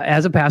 Yeah,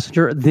 as a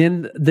passenger.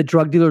 Then the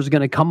drug dealer is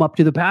going to come up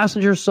to the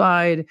passenger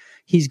side.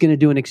 He's going to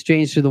do an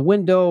exchange through the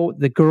window.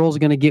 The girl's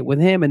going to get with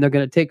him, and they're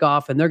going to take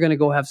off, and they're going to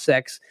go have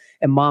sex,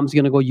 and mom's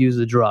going to go use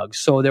the drugs.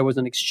 So there was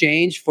an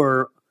exchange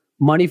for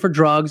money for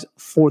drugs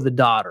for the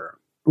daughter,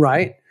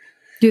 right?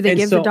 Do they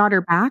give the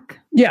daughter back?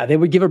 Yeah, they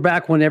would give her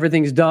back when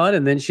everything's done,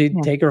 and then she'd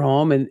take her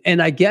home.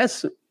 And I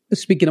guess,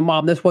 speaking of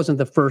mom, this wasn't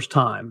the first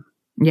time.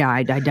 Yeah,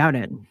 I doubt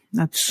it.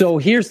 So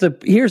here's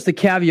the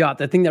caveat.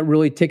 The thing that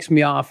really ticks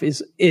me off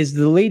is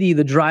the lady,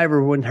 the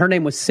driver, when her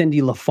name was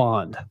Cindy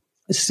LaFond.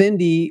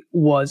 Cindy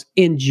was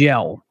in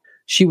jail.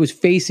 She was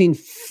facing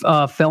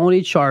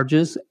felony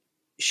charges.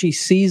 She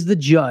sees the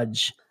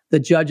judge. The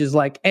judge is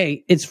like,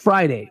 hey, it's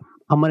Friday.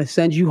 I'm going to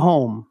send you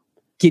home.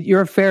 Get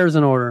your affairs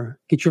in order.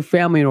 Get your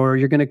family in order.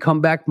 You're going to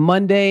come back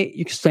Monday.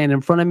 You can stand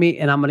in front of me,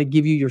 and I'm going to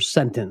give you your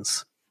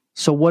sentence.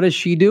 So what does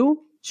she do?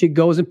 She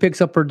goes and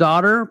picks up her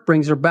daughter,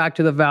 brings her back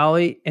to the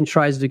valley, and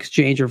tries to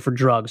exchange her for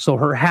drugs. So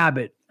her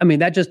habit,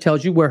 that just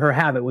tells you where her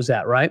habit was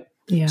at, right?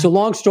 Yeah. So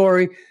long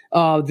story,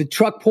 the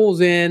truck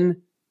pulls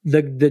in,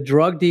 the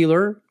drug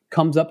dealer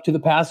comes up to the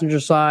passenger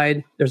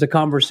side. There's a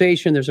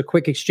conversation. There's a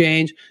quick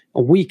exchange.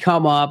 And we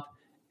come up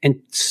and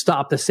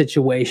stop the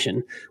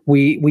situation.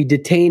 We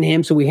detain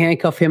him. So we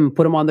handcuff him and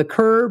put him on the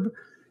curb.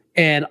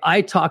 And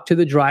I talk to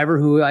the driver,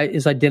 who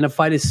is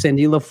identified as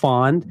Cindy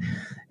LaFond.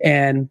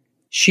 And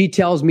she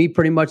tells me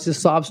pretty much the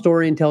sob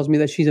story and tells me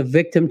that she's a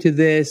victim to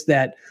this,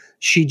 that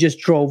she just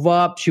drove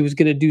up. She was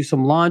going to do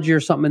some laundry or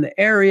something in the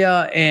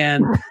area.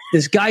 And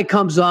this guy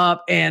comes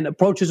up and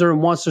approaches her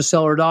and wants to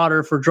sell her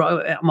daughter for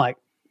drugs. I'm like,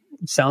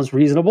 sounds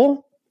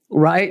reasonable,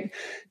 right?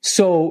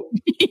 So,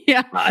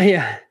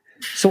 yeah.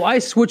 So I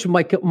switched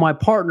with my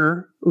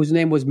partner, whose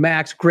name was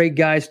Max, great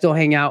guy, still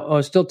hang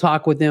out, still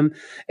talk with him.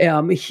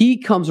 He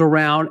comes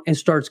around and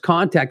starts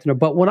contacting her.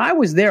 But when I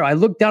was there, I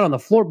looked down on the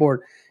floorboard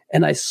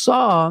and I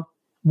saw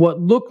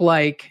what looked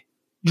like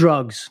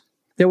drugs.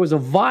 There was a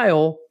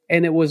vial,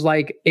 and it was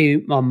like a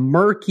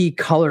murky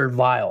colored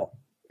vial.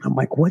 I'm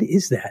like, what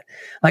is that?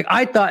 Like,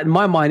 I thought in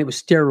my mind it was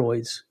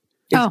steroids.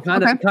 It's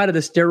kind of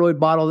the steroid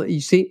bottle that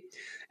you see.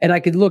 And I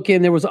could look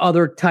in, there was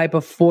other type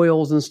of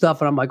foils and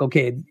stuff. And I'm like,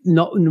 okay,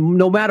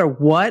 no matter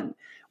what,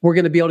 we're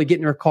going to be able to get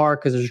in her car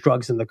because there's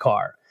drugs in the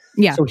car.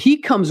 Yeah. So he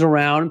comes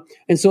around.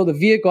 And so the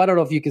vehicle, I don't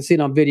know if you can see it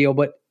on video,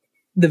 but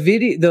the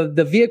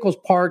vehicle's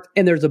parked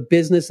and there's a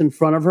business in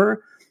front of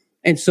her.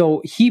 And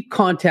so he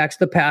contacts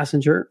the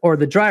passenger or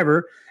the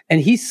driver,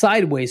 and he's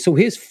sideways. So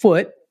his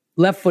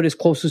left foot is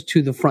closest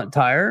to the front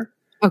tire.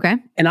 Okay.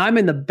 And I'm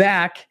in the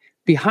back,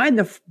 behind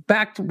the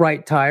back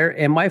right tire,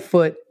 and my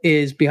foot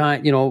is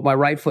behind, my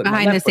right foot.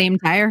 Behind the same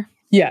tire?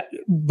 Yeah,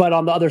 but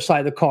on the other side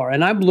of the car.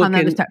 And I'm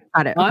looking,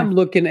 I'm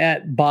looking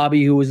at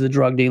Bobby, who was the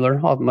drug dealer. I'm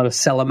going to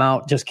sell him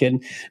out. Just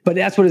kidding. But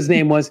that's what his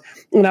name was.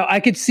 Now, I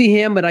could see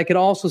him, but I could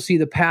also see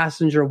the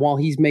passenger while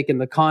he's making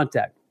the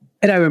contact.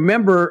 And I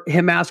remember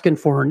him asking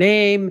for her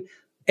name,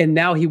 and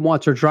now he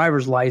wants her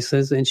driver's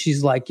license. And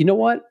she's like, you know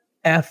what?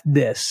 F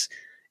this.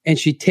 And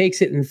she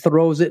takes it and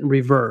throws it in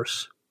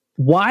reverse.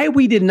 Why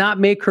we did not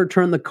make her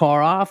turn the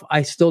car off,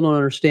 I still don't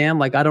understand.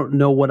 Like, I don't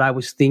know what I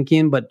was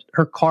thinking, but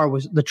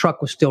the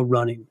truck was still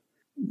running.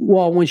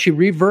 Well, when she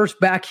reversed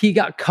back, he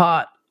got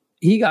caught.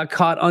 He got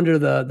caught under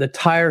the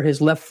tire, his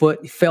left foot.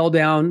 He fell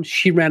down.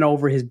 She ran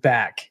over his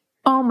back.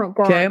 Oh my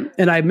God. Okay.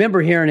 And I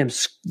remember hearing him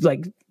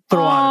throw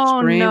out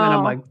a scream, and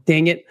I'm like,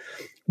 dang it.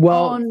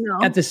 Well,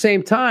 at the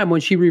same time, when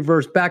she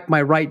reversed back,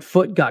 my right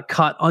foot got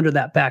caught under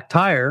that back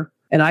tire,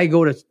 and I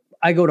go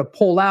to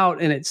pull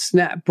out, and it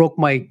broke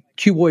my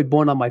cuboid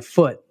bone on my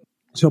foot.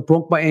 So it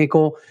broke my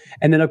ankle.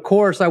 And then, of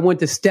course, I went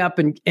to step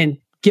and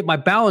get my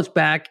balance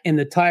back, and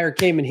the tire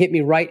came and hit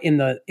me right in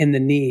the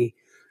knee.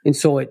 And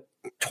so it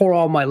tore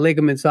all my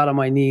ligaments out of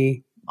my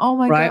knee. Oh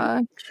my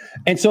God.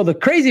 And so the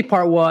crazy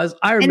part was,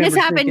 I remember. And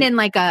this happened in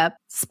like a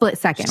split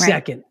second,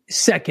 right?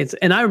 Seconds.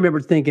 And I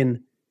remember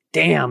thinking,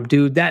 damn,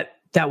 dude, that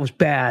was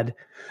bad.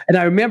 And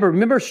I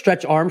remember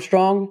Stretch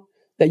Armstrong,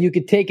 that you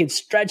could take and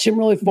stretch him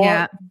really far.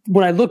 Yeah.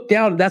 When I looked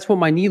down, that's what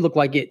my knee looked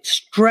like. It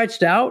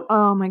stretched out.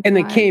 Oh my God. And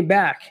then came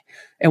back.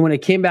 And when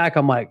it came back,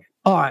 I'm like,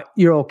 all right,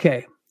 you're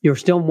okay. You're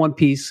still in one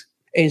piece.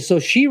 And so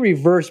she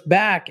reversed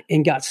back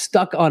and got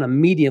stuck on a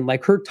median.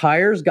 Like, her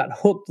tires got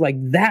hooked like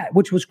that,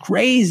 which was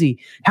crazy.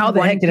 How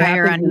the heck did it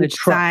happen on each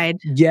side?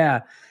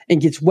 Yeah.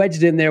 And gets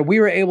wedged in there. We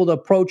were able to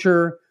approach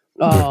her.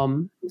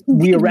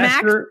 We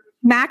arrested her.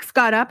 Max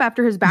got up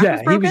after his back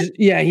was broken?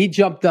 He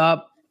jumped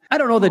up. I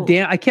don't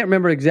know I can't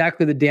remember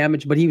exactly the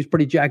damage, but he was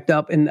pretty jacked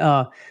up. And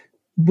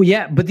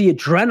but the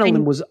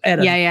adrenaline was at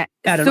an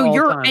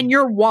all-time. And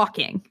you're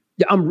walking.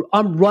 Yeah,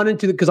 I'm running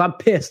because I'm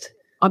pissed.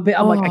 I'm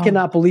like, I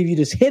cannot believe you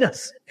just hit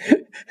us.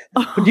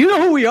 Do you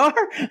know who we are?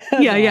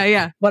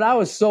 Yeah. But I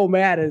was so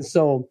mad. And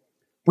so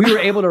we were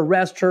able to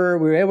arrest her.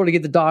 We were able to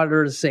get the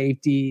daughter to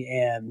safety.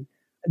 And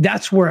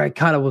that's where I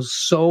kind of was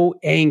so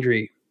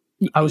angry.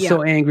 I was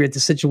so angry at the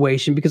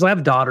situation because I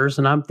have daughters,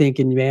 and I'm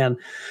thinking, man,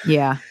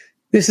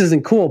 this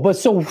isn't cool. But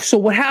so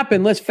what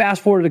happened? Let's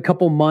fast forward a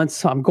couple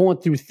months. I'm going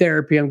through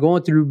therapy. I'm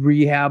going through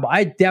rehab.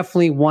 I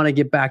definitely want to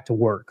get back to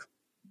work.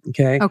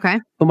 Okay.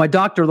 But my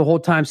doctor the whole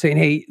time saying,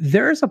 hey,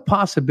 there's a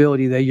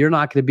possibility that you're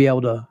not going to be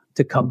able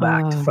to come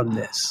back from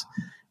this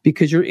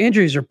because your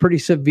injuries are pretty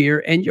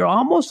severe and you're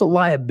almost a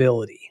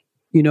liability.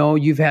 You know,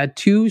 you've had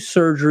 2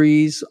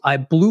 surgeries. I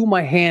blew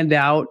my hand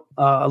out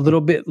a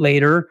little bit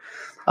later.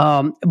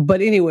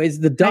 But anyways,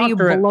 the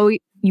doctor...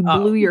 You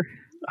blew your...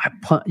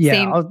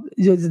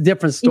 it's a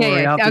different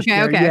story.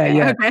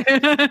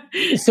 Okay.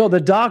 So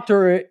the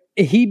doctor,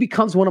 he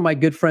becomes one of my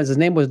good friends. His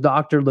name was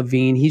Dr.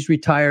 Levine. He's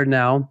retired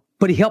now,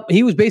 but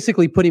he was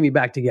basically putting me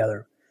back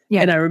together.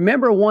 Yeah. And I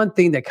remember one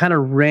thing that kind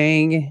of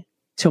rang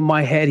to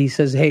my head. He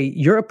says, hey,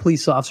 you're a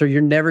police officer.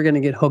 You're never going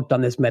to get hooked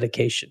on this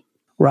medication.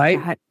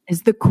 Right? That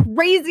is the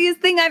craziest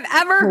thing I've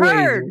ever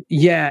heard.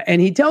 Yeah. And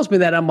he tells me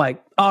that. I'm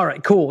like, all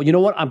right, cool. You know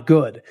what? I'm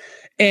good.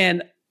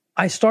 And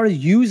I started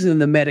using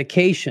the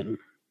medication.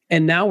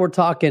 And now we're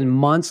talking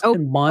months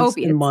and months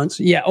and months.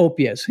 Yeah,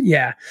 opiates.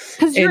 Yeah.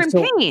 Because you're in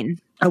pain.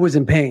 I was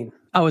in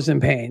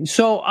pain.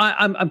 So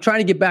I'm trying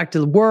to get back to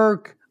the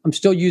work. I'm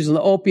still using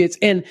the opiates.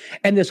 And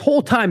this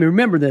whole time,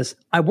 remember this,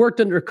 I worked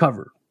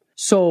undercover.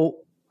 So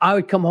I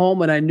would come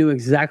home and I knew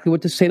exactly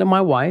what to say to my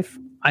wife.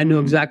 I knew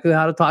exactly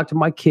how to talk to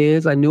my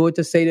kids. I knew what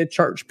to say to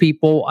church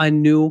people. I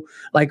knew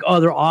like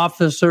other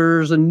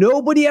officers, and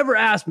nobody ever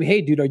asked me, hey,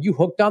 dude, are you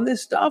hooked on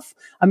this stuff?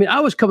 I mean, I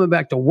was coming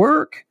back to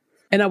work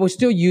and I was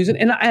still using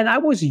it. And I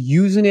was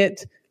using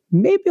it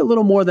maybe a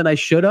little more than I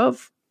should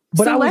have,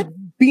 but I was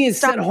being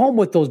sent home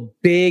with those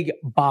big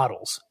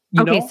bottles.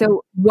 You know?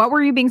 So what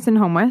were you being sent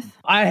home with?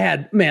 I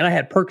had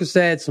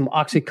Percocet, some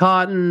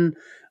Oxycontin,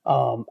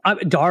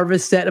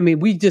 Darvocet. I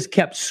mean, we just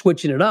kept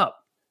switching it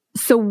up.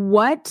 So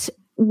what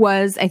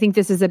was, I think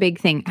this is a big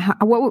thing.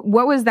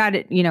 What was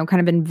that, you know, kind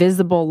of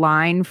invisible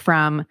line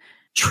from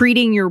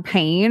treating your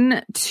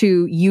pain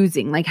to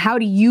using? Like, how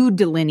do you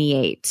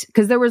delineate?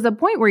 Because there was a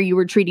point where you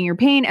were treating your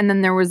pain, and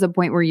then there was a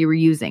point where you were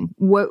using.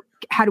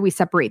 How do we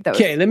separate those?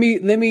 Okay, let me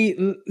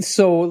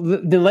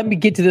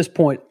get to this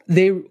point.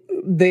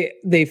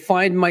 They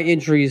find my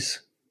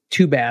injuries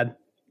too bad,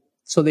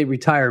 so they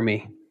retire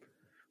me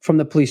from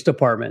the police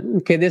department.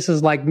 Okay, this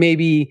was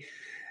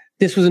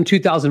in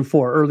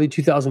 2004, early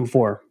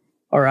 2004.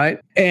 All right.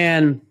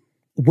 And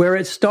where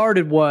it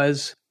started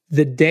was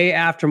the day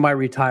after my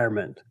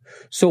retirement.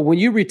 So when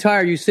you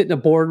retire, you sit in a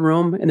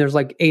boardroom and there's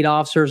like 8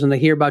 officers and they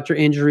hear about your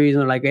injuries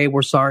and they're like, hey,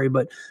 we're sorry,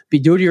 but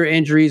due to your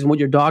injuries and what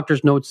your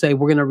doctor's notes say,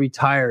 we're going to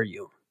retire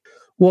you.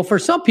 Well, for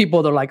some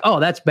people, they're like, oh,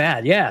 that's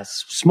bad.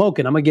 Yes,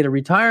 smoking. I'm going to get a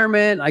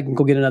retirement. I can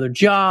go get another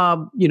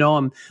job. You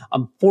know,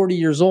 I'm 40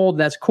 years old.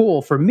 That's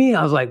cool. For me,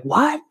 I was like,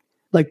 what?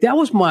 Like, that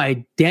was my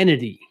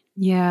identity.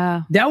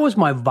 Yeah. That was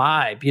my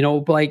vibe. You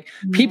know, like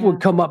people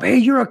would come up, hey,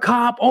 you're a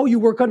cop. Oh, you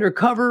work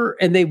undercover.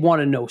 And they want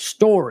to know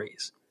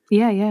stories.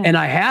 Yeah, yeah. And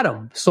I had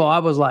them. So I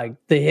was like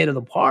the head of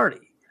the party.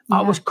 Yeah.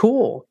 I was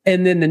cool.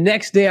 And then the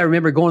next day I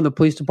remember going to the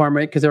police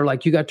department because they were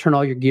like, you got to turn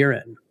all your gear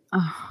in.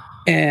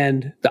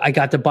 And I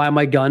got to buy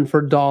my gun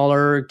for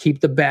 $1,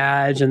 keep the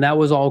badge. And that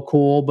was all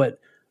cool. But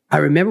I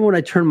remember when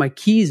I turned my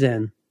keys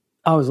in,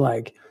 I was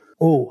like,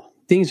 oh,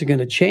 things are going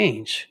to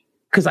change.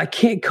 Because I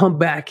can't come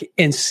back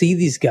and see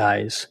these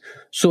guys.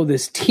 So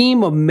this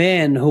team of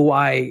men who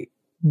I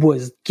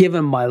was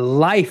giving my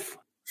life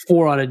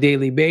for on a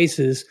daily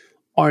basis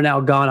are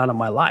now gone out of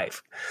my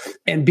life.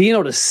 And being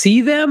able to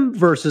see them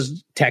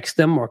versus text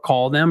them or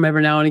call them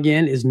every now and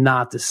again is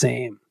not the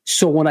same.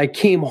 So when I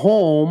came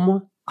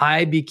home,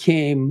 I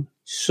became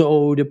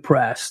so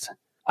depressed.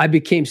 I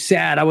became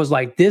sad. I was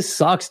like, this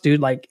sucks,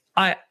 dude. Like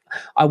I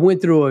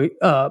went through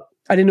I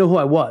didn't know who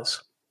I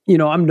was. You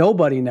know, I'm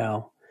nobody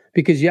now.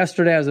 Because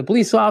yesterday I was a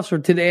police officer,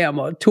 today I'm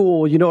a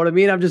tool. You know what I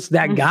mean? I'm just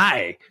that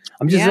guy.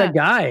 I'm just that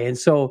guy. And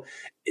so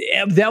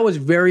that was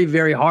very,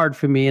 very hard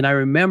for me. And I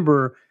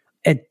remember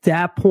at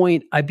that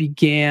point, I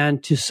began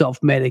to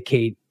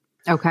self-medicate.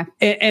 Okay.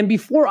 And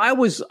before I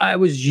was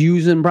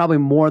using probably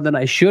more than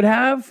I should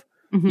have,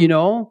 you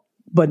know,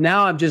 but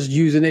now I'm just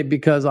using it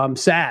because I'm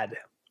sad.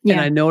 Yeah.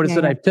 And I noticed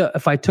that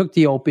if I took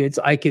the opiates,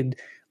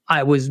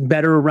 I was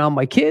better around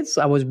my kids.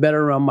 I was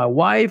better around my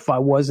wife. I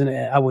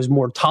was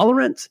more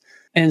tolerant.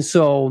 And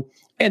so,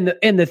 and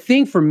the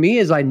thing for me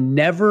is I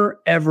never,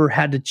 ever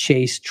had to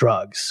chase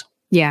drugs.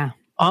 Yeah.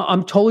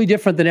 I'm totally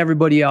different than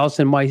everybody else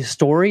in my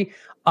story.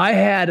 I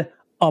had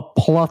a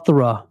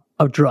plethora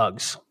of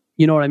drugs.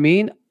 You know what I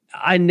mean?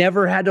 I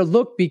never had to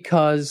look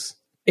because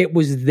it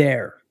was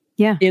there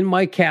in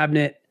my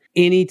cabinet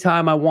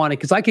anytime I wanted.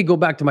 Because I could go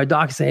back to my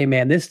doc and say, hey,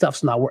 man, this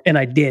stuff's not working. And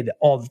I did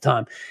all the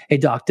time. Hey,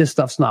 doc, this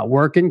stuff's not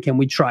working. Can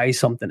we try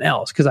something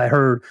else? Because I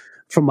heard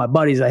from my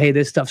buddies that, hey,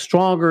 this stuff's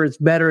stronger, it's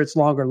better, it's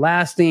longer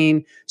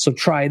lasting, so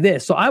try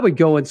this. So I would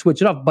go and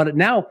switch it up. But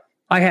now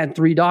I had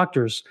 3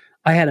 doctors.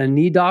 I had a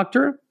knee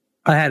doctor,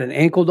 I had an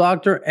ankle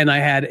doctor, and I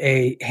had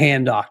a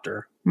hand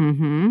doctor.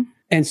 Mm-hmm.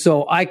 And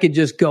so I could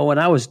just go, and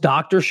I was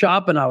doctor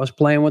shopping. I was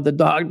playing with the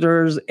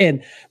doctors,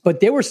 but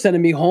they were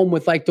sending me home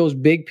with like those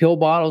big pill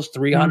bottles,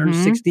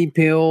 360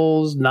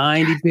 pills,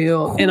 90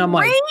 pills. And I'm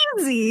like,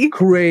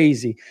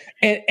 crazy.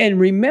 And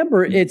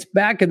remember, it's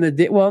back in the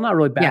day. Well, not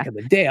really back in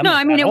the day. No,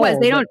 I mean, it was.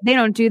 They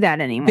don't do that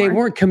anymore. They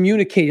weren't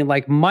communicating.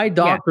 Like my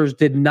doctors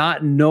did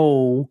not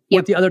know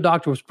what the other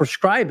doctor was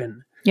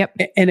prescribing. Yep.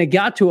 And it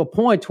got to a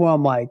point where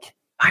I'm like,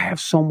 I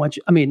have so much.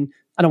 I mean,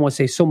 I don't want to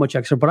say so much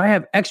extra, but I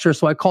have extra.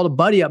 So I called a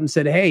buddy up and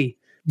said, hey,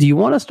 do you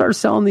want to start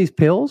selling these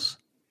pills?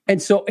 And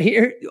so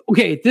here,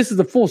 okay, this is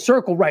the full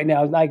circle right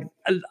now. Like,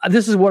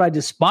 this is what I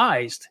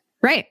despised.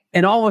 Right.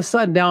 And all of a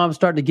sudden now I'm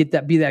starting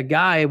to be that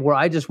guy where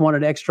I just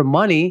wanted extra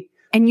money.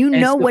 And you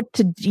know what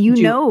to do.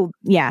 You know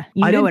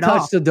I didn't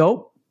touch the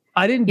dope.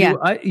 I didn't do,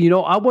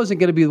 I wasn't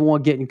going to be the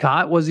one getting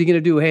caught. Was he going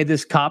to do, hey,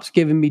 this cop's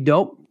giving me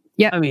dope?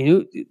 Yeah. I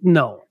mean,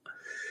 no.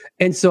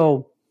 And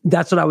so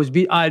that's what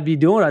I'd be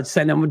doing. I'd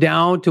send him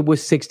down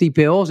with 60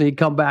 pills and he'd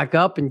come back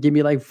up and give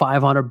me like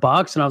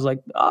 $500. And I was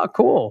like, oh,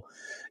 cool.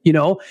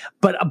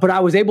 But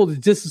I was able to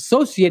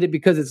disassociate it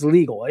because it's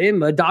legal.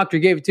 And the doctor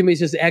gave it to me. It's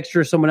just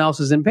extra. Someone else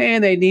is in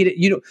pain. They need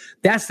it.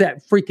 That's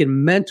that freaking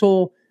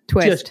mental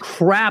twist, just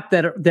crap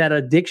that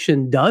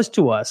addiction does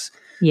to us.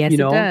 Yes, it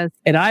does.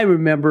 And I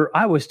remember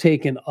I was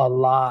taking a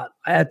lot.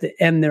 At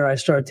the end there, I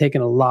started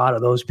taking a lot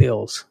of those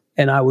pills.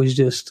 And I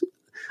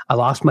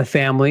lost my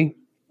family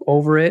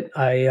over it.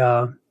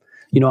 I'm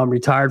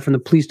retired from the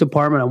police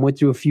department. I went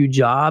through a few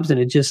jobs, and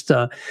it just,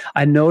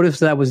 I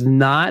noticed that I was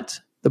not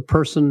the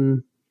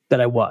person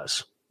that I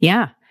was.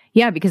 Yeah.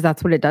 Yeah. Because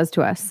that's what it does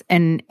to us.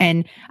 And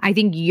I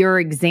think your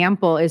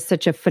example is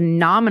such a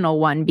phenomenal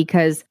one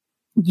because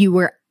you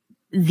were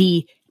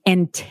the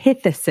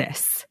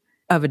antithesis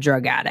of a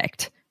drug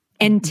addict.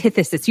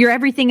 Antithesis. You're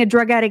everything a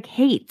drug addict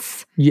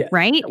hates. Yeah.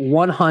 Right?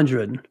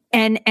 100.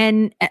 And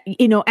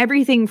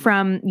everything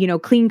from,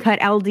 clean cut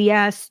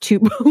LDS to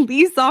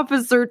police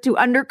officer to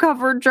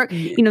undercover drug,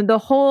 the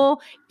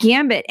whole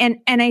gambit. And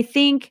I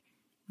think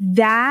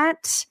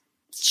that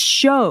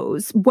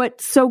shows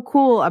what's so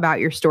cool about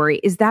your story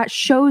is that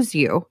shows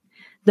you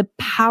the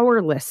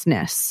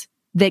powerlessness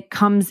that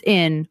comes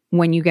in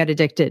when you get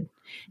addicted.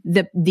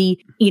 We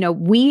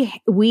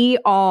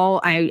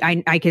all,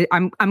 I'm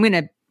going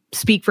to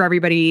speak for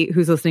everybody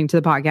who's listening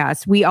to the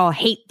podcast. We all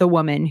hate the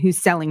woman who's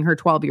selling her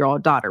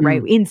 12-year-old daughter,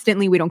 right?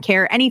 Instantly, we don't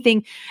care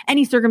anything,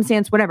 any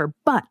circumstance, whatever.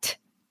 But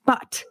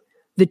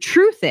the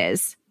truth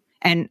is,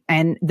 and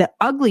the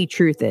ugly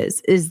truth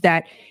is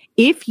that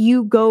if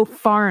you go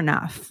far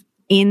enough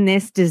in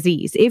this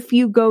disease, if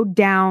you go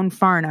down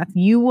far enough,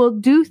 you will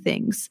do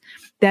things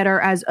that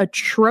are as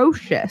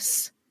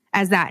atrocious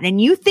as that.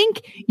 And you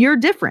think you're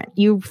different.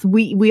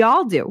 We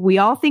all do. We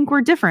all think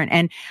we're different.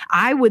 And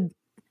I would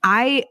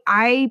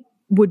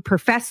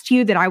profess to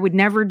you that I would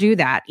never do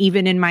that,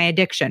 even in my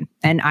addiction.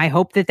 And I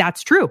hope that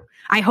that's true.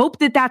 I hope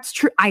that that's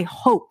true.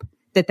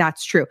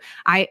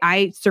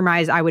 I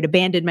surmise I would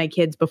abandon my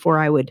kids before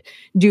I would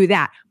do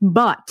that.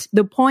 But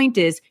the point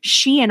is,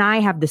 she and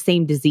I have the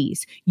same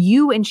disease.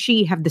 You and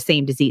she have the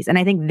same disease. And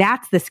I think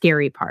that's the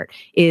scary part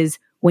is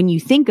when you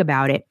think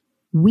about it,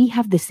 we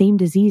have the same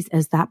disease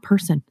as that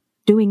person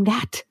doing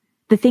that,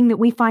 the thing that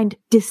we find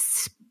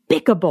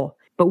despicable.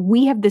 But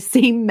we have the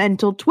same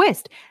mental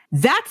twist.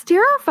 That's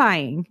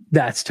terrifying.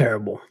 That's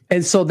terrible.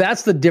 And so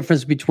that's the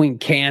difference between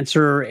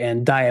cancer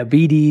and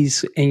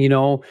diabetes. And,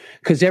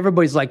 because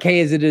everybody's like, hey,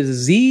 is it a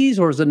disease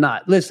or is it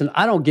not? Listen,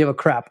 I don't give a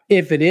crap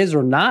if it is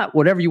or not,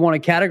 whatever you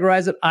want to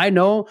categorize it. I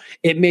know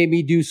it made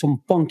me do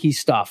some funky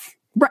stuff.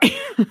 Right.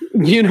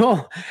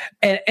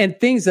 And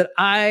things that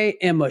I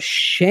am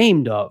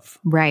ashamed of.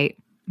 Right.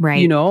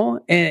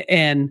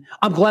 And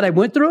I'm glad I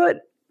went through it.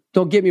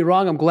 Don't get me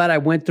wrong. I'm glad I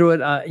went through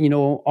it.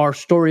 Our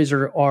stories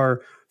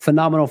are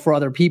phenomenal for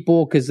other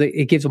people because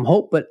it gives them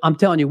hope. But I'm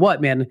telling you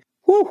what, man,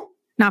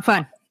 not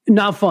fun.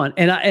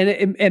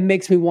 And it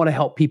makes me want to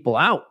help people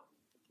out.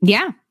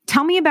 Yeah.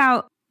 Tell me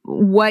about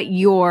what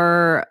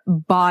your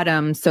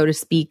bottom, so to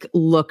speak,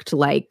 looked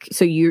like.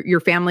 So your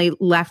family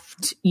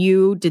left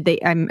you. Did they?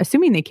 I'm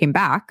assuming they came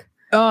back.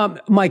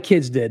 My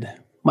kids did.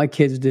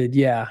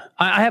 Yeah.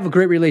 I have a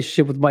great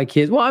relationship with my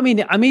kids. Well, I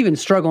mean, I'm even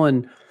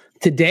struggling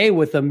today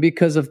with them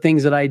because of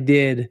things that I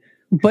did,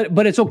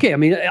 but it's okay. I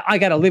mean, I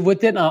got to live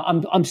with it.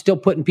 I'm still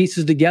putting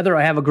pieces together.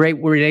 I have a great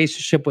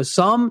relationship with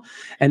some,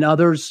 and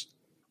others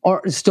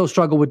still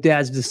struggle with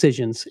dad's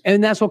decisions,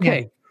 and that's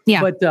okay.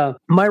 Yeah. But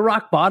my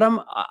rock bottom,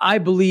 I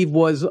believe,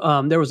 was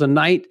there was a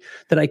night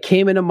that I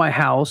came into my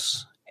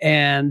house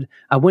and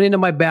I went into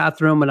my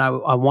bathroom and I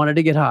wanted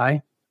to get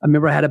high. I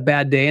remember I had a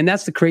bad day, and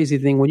that's the crazy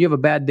thing. When you have a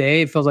bad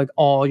day, it feels like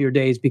all your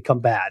days become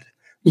bad.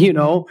 You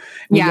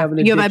have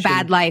a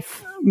bad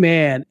life,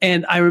 man.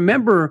 And I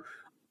remember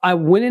I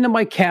went into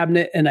my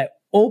cabinet and I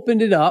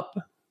opened it up,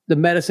 the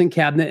medicine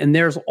cabinet, and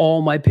there's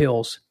all my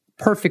pills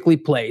perfectly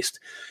placed.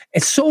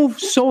 It's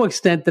so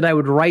extent that I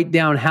would write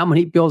down how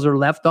many pills are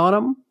left on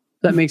them.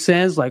 Does that make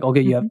sense? Like,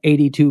 okay, you have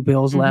 82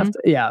 pills left.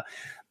 Yeah.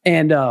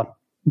 And,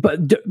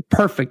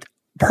 perfect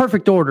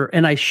perfect order.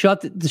 And I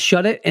shut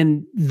it,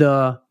 and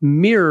the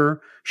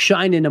mirror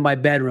shined into my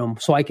bedroom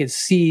so I could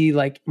see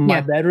like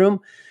my bedroom.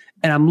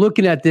 And I'm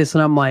looking at this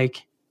and I'm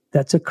like,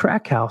 that's a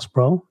crack house,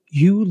 bro.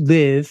 You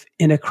live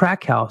in a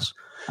crack house.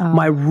 Oh.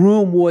 My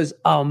room was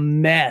a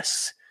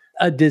mess,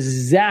 a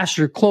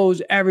disaster,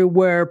 clothes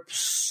everywhere,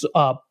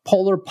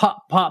 polar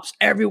pops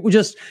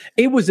everywhere.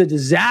 It was a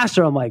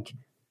disaster. I'm like,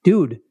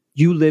 dude,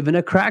 you live in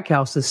a crack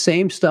house. The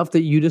same stuff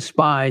that you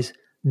despise,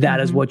 that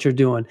is what you're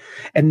doing.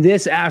 And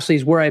this actually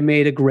is where I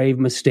made a grave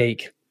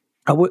mistake.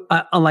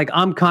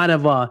 I'm kind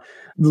of a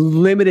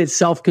limited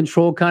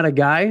self-control kind of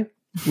guy,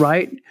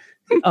 right?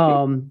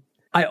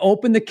 I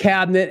opened the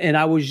cabinet and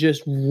I was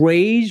just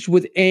raged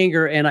with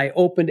anger, and I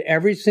opened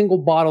every single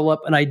bottle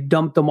up and I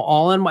dumped them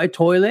all in my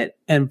toilet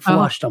and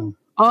flushed them.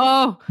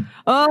 Oh.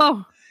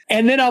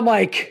 And then I'm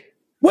like,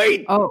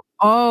 wait.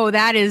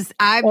 That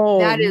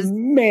is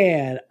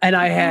man. And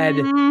I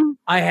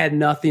had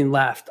nothing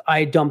left.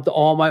 I dumped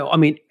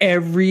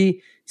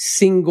every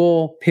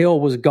single pill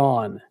was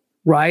gone.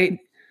 Right.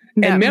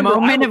 And remember,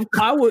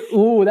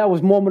 that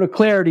was moment of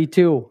clarity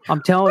too.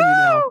 I'm telling you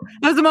now.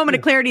 That was a moment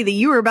of clarity that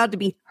you were about to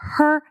be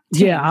hurt.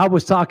 Yeah, I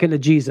was talking to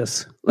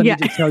Jesus. Let me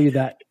just tell you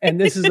that. And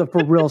this is a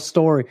for real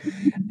story.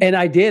 And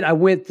I did. I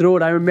went through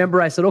it. I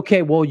remember I said,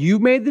 okay, well, you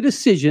made the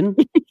decision.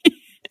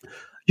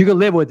 You can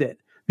live with it,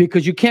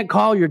 because you can't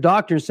call your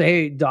doctor and say,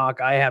 hey, doc,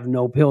 I have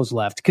no pills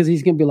left. Because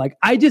he's going to be like,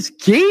 I just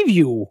gave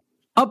you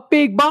a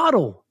big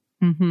bottle.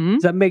 Mm-hmm.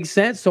 Does that make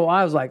sense? So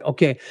I was like,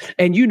 okay.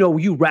 And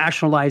you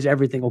rationalize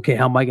everything. Okay,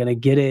 how am I going to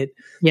get it?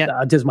 Yeah.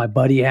 Does my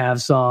buddy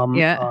have some?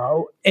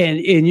 Yeah. And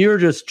you're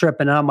just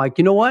tripping. And I'm like,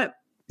 you know what?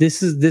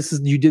 This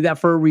is, you did that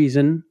for a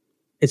reason.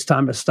 It's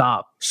time to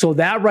stop. So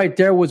that right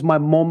there was my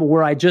moment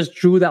where I just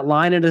drew that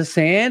line in the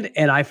sand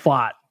and I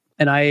fought.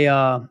 And I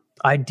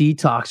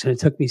detoxed, and it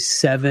took me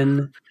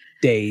 7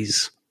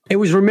 days. It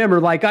was, remember,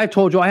 like I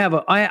told you,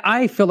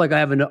 I feel like I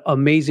have an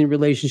amazing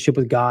relationship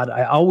with God.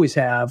 I always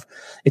have.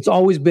 It's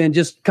always been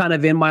just kind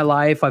of in my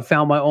life. I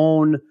found my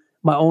own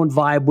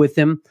vibe with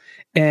him,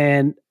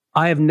 and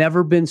I have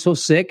never been so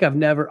sick. I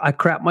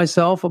crapped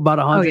myself about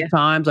 100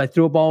 times. I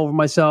threw up all over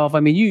myself. I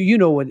mean, you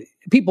know what,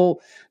 people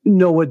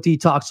know what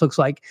detox looks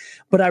like.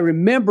 But I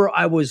remember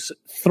I was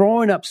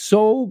throwing up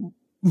so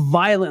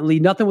violently,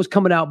 nothing was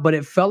coming out, but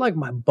it felt like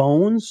my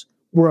bones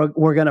were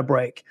going to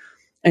break.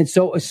 And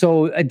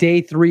so a day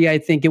 3, I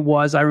think it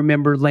was, I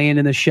remember laying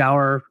in the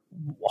shower,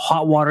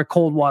 hot water,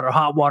 cold water,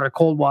 hot water,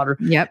 cold water.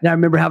 Yep. And I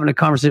remember having a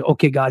conversation.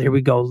 Okay, God, here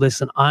we go.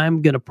 Listen,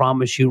 I'm going to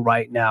promise you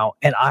right now.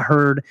 And I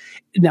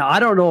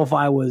don't know if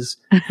I was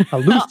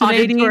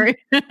hallucinating,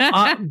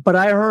 but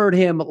I heard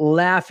him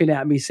laughing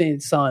at me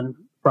saying, son,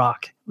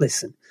 Brock,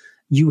 listen,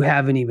 you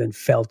haven't even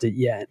felt it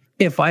yet.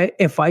 If I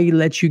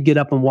let you get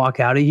up and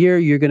walk out of here,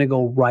 you're going to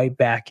go right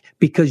back,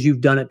 because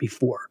you've done it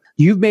before.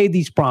 You've made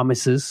these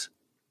promises.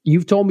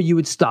 You've told me you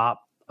would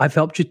stop. I've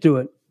helped you through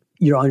it.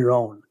 You're on your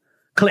own.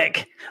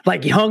 Click.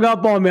 Like, he hung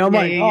up on me. I'm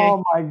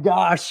oh my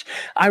gosh.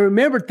 I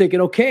remember thinking,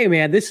 okay,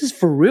 man, this is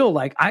for real.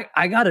 Like,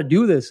 I got to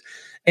do this.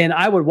 And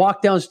I would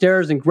walk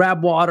downstairs and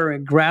grab water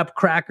and grab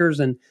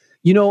crackers. And,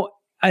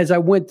 as I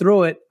went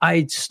through it,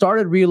 I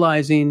started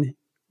realizing,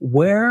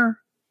 where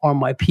are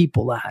my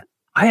people at?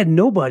 I had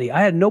nobody.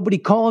 I had nobody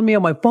calling me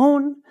on my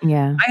phone.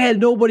 Yeah. I had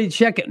nobody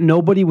checking.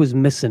 Nobody was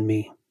missing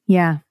me.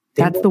 Yeah.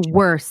 That's the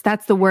worst.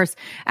 That's the worst.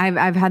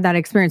 I've had that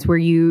experience where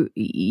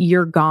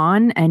you're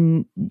gone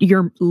and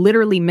you're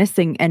literally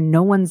missing and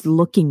no one's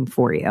looking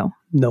for you.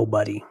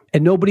 Nobody.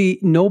 And nobody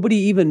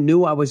even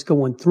knew I was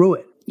going through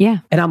it. Yeah.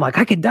 And I'm like,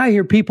 I could die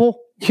here, people.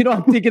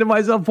 I'm thinking to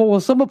myself, well, will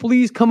someone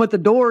please come at the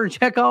door and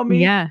check on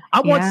me? Yeah. I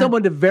want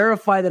someone to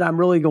verify that I'm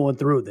really going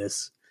through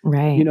this.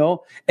 Right.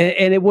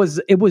 And it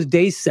was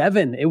day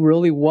 7. It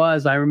really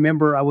was. I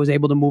remember I was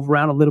able to move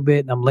around a little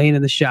bit, and I'm laying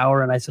in the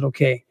shower and I said,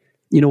 okay,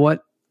 you know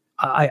what?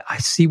 I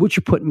see what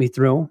you're putting me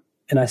through.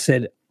 And I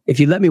said, if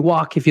you let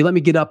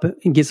me get up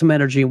and get some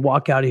energy and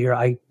walk out of here,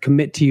 I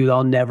commit to you,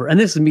 I'll never, and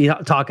this is me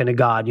talking to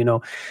God,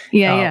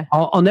 Yeah.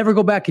 I'll never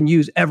go back and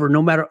use ever,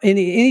 no matter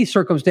any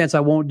circumstance, I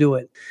won't do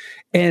it.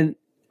 And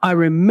I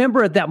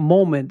remember at that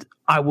moment,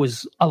 I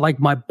was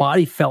like, my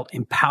body felt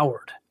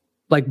empowered.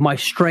 Like my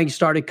strength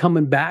started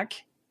coming back,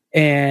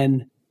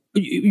 and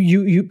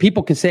you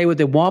people can say what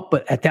they want,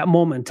 but at that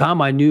moment in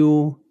time, I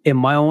knew in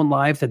my own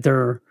life that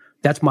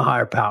that's my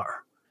higher power.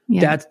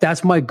 Yeah.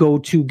 That's my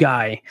go-to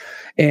guy.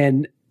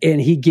 And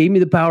he gave me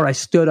the power. I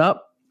stood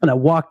up and I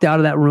walked out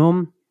of that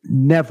room.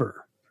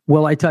 Never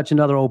will I touch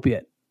another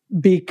opiate,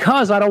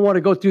 because I don't want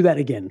to go through that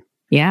again.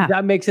 Yeah.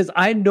 That makes sense.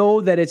 I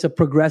know that it's a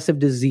progressive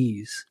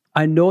disease.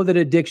 I know that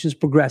addiction is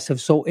progressive.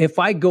 So if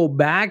I go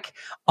back,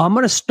 I'm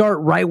going to start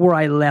right where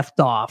I left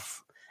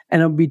off,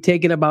 and I'll be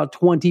taking about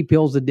 20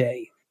 pills a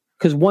day,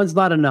 because one's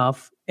not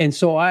enough. And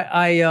so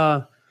I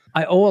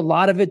owe a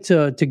lot of it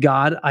to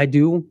God. I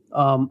do.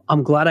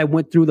 I'm glad I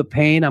went through the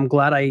pain. I'm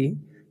glad I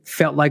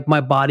felt like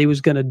my body was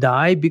going to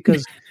die,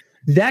 because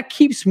that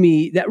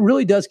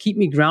really does keep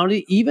me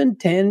grounded. Even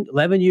 10,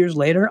 11 years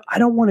later, I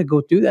don't want to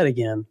go through that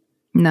again.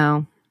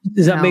 No.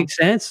 Does that make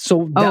sense?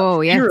 So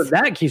fear of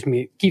that keeps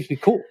me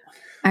cool.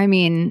 I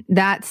mean,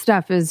 that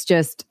stuff is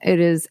just, it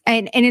is,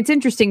 and it's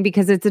interesting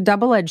because it's a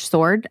double-edged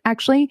sword,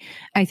 actually.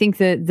 I think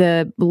that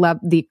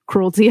the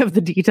cruelty of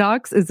the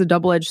detox is a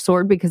double-edged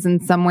sword because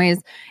in some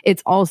ways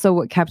it's also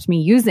what kept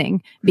me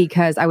using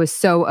because I was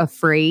so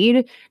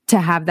afraid to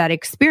have that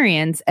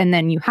experience. And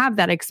then you have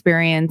that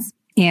experience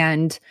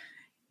and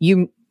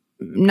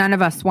none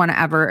of us want to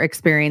ever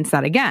experience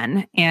that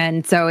again.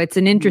 And so it's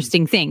an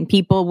interesting thing.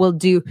 People will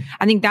do,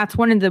 I think that's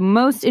one of the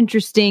most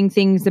interesting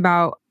things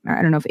about,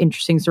 I don't know if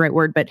interesting is the right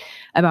word, but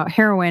about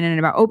heroin and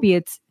about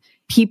opiates,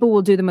 people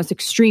will do the most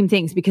extreme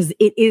things because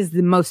it is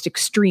the most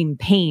extreme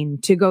pain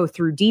to go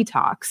through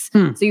detox.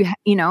 So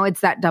you know, it's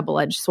that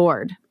double-edged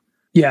sword.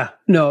 Yeah,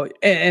 no.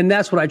 And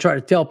that's what I try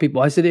to tell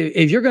people. I said,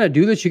 if you're going to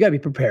do this, you got to be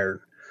prepared.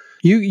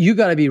 You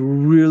got to be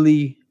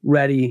really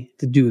ready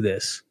to do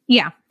this.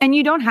 Yeah. And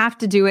you don't have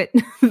to do it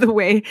the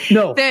way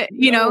that,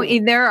 you know,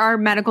 there are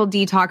medical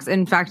detox.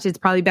 In fact, it's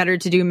probably better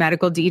to do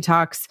medical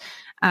detox.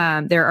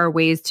 There are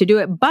ways to do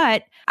it,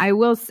 but I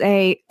will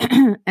say,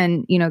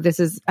 and you know, this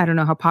is, I don't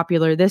know how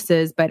popular this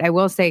is, but I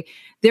will say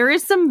there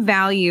is some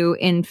value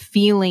in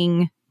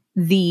feeling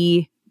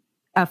the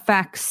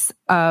effects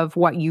of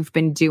what you've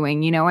been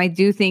doing. You know, I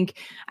do think,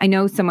 I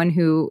know someone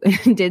who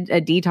did a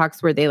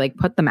detox where they like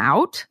put them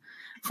out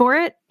for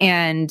it.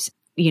 And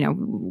you know,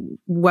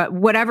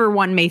 whatever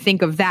one may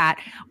think of that,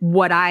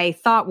 what I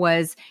thought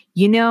was,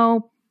 you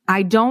know,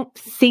 I don't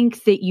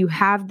think that you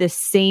have the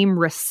same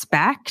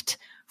respect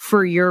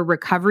for your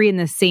recovery and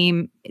the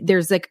same,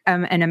 there's like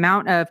an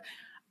amount of,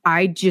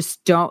 I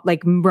just don't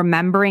like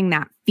remembering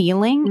that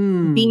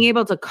feeling, being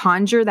able to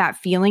conjure that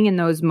feeling in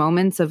those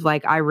moments of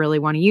like, I really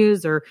want to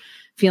use or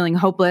feeling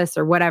hopeless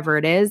or whatever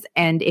it is.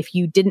 And if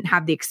you didn't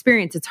have the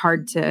experience, it's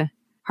hard to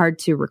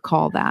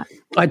recall that.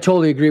 I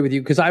totally agree with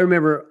you because I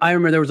remember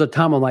there was a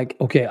time I'm like,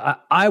 okay,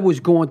 I was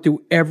going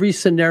through every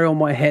scenario in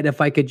my head if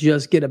I could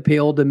just get a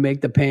pill to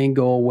make the pain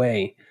go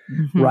away,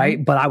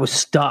 right? But I was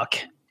stuck.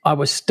 I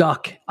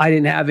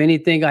didn't have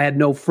anything. I had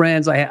no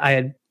friends. I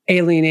had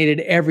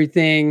alienated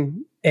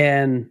everything.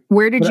 And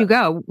where did you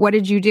go? What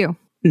did you do?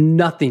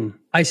 Nothing.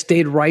 I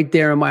stayed right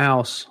there in my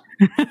house.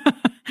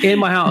 In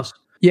my house.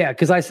 Yeah,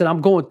 because I said,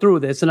 I'm going through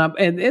this. And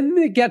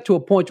it got to a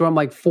point where I'm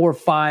like 4 or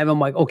 5. I'm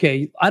like,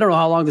 okay, I don't know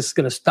how long this is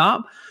going to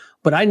stop,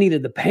 but I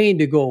needed the pain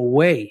to go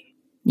away.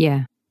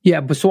 Yeah. Yeah,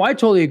 but so I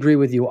totally agree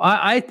with you.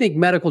 I think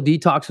medical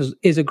detox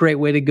is a great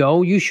way to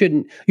go. You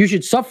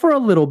should suffer a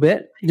little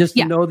bit just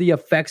to know the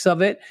effects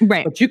of it.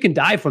 Right. But you can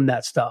die from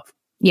that stuff.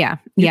 Yeah.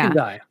 You can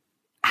die.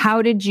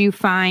 How did you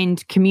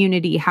find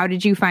community? How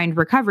did you find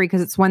recovery?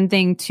 Because it's one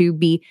thing to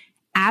be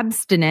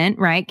abstinent,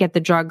 right? Get the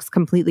drugs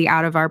completely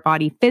out of our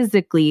body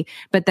physically,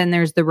 but then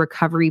there's the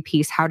recovery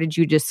piece. How did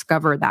you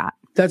discover that?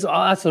 That's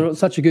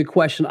such a good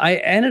question. I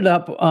ended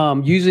up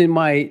using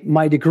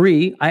my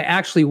degree. I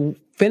actually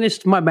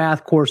finished my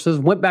math courses,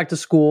 went back to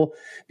school,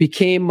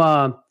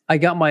 I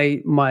got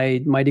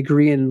my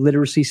degree in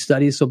literacy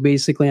studies. So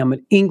basically I'm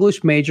an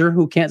English major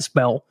who can't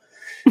spell.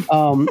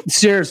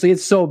 Seriously,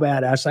 it's so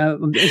bad, Ash.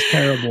 It's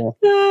terrible.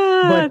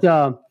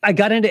 But I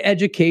got into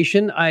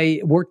education.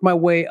 I worked my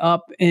way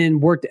up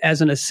and worked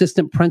as an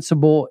assistant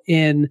principal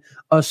in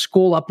a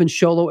school up in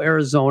Show Low,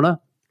 Arizona.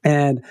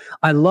 And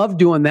I loved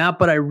doing that.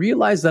 But I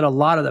realized that a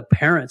lot of the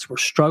parents were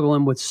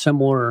struggling with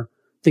similar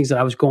things that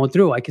I was going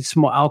through. I could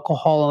smell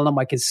alcohol on them.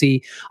 I could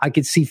see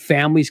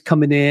families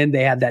coming in.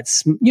 They had that,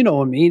 you know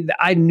what I mean?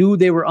 I knew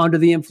they were under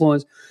the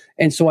influence.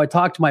 And so I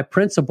talked to my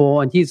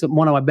principal, and he's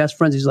one of my best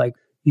friends. He's like,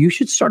 you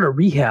should start a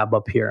rehab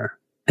up here.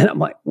 And I'm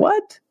like,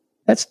 what?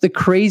 That's the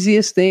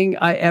craziest thing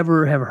I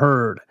ever have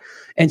heard.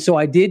 And so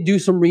I did do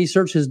some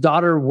research. His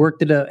daughter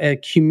worked at a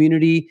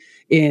community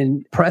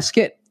in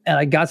Prescott, and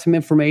I got some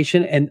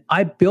information, and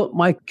I built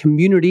my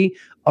community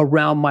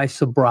around my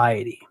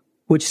sobriety,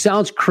 which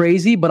sounds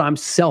crazy, but I'm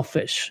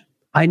selfish.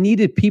 I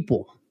needed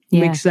people.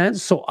 Yeah. Makes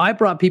sense? So I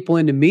brought people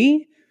into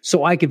me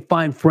so I could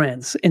find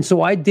friends. And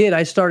so I did.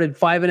 I started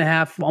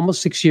 5.5,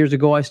 almost 6 years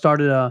ago. I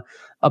started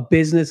a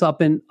business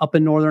up in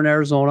northern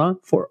Arizona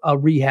for a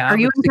rehab. Are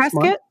you in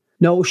Prescott? Months.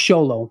 No,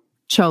 Show Low.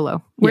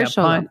 Where's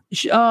Show Low?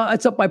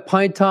 It's up by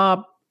Pine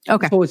Top.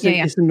 Okay. So it's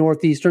in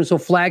northeastern. So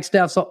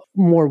Flagstaff's up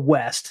more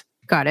west.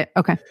 Got it.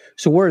 Okay.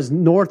 So whereas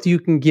north you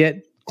can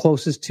get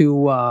closest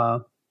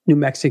to New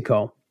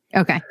Mexico.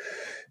 Okay.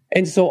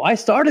 And so I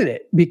started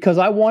it because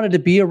I wanted to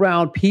be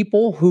around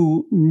people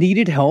who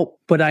needed help,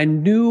 but I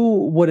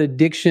knew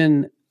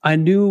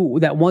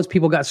that once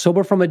people got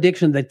sober from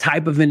addiction, the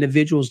type of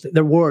individuals,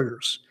 they're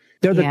warriors.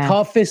 They're the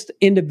toughest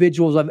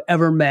individuals I've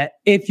ever met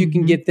if you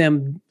can get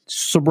them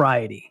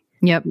sobriety.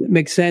 Yep. It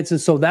makes sense.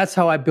 And so that's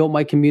how I built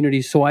my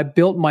community. So I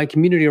built my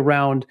community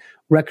around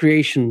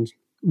recreational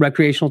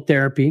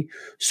therapy.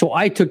 So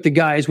I took the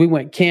guys, we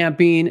went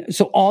camping.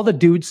 So all the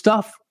dude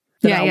stuff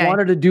that I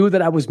wanted to do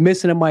that I was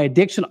missing in my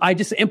addiction, I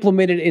just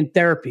implemented in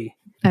therapy.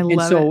 I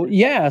love it.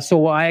 Yeah.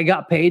 So I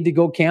got paid to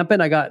go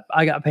camping. I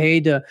got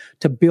paid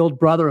to build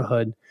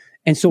brotherhood.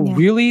 And so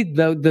really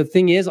the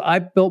thing is, I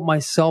built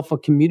myself a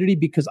community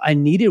because I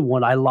needed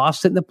one. I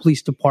lost it in the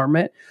police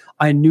department.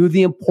 I knew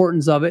the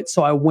importance of it.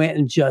 So I went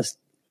and just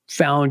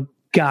found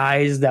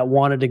guys that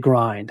wanted to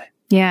grind.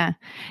 Yeah.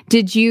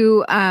 Did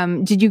you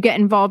get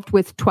involved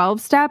with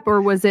 12-step,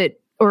 or was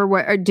it,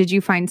 or did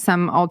you find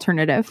some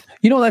alternative?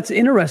 That's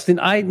interesting.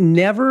 I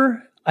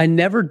never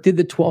did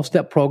the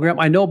 12-step program.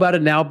 I know about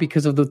it now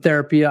because of the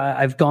therapy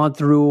I've gone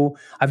through.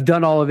 I've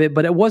done all of it,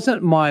 but it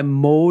wasn't my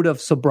mode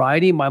of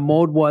sobriety. My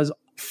mode was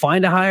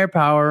find a higher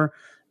power,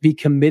 be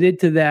committed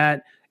to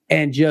that,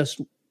 and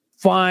just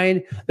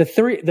find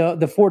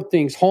the four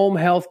things: home,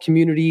 health,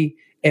 community,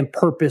 and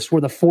purpose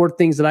were the four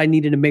things that I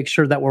needed to make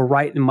sure that were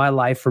right in my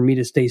life for me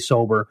to stay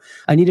sober.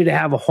 I needed to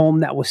have a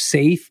home that was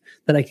safe,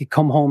 that I could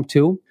come home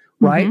to,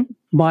 right?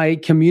 Mm-hmm. My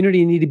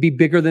community needed to be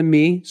bigger than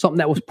me, something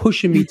that was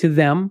pushing me to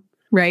them.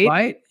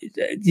 Right.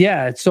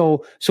 Yeah.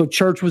 So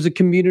church was a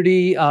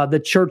community.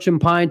 The church in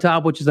Pine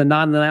Top, which is a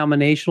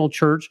non-denominational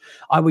church,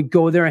 I would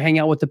go there and hang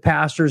out with the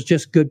pastors,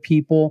 just good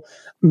people.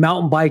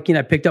 Mountain biking,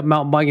 I picked up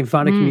mountain biking,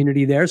 found a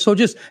community there. So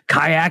just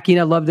kayaking,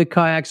 I love to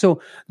kayak.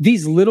 So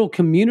these little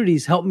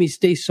communities helped me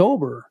stay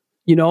sober.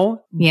 Yeah.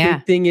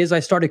 Big thing is I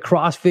started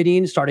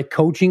CrossFitting, started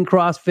coaching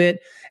CrossFit,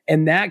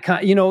 and that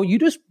kind. You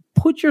just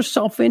put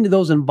yourself into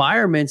those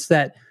environments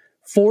that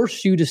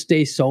force you to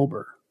stay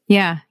sober.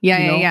 Yeah.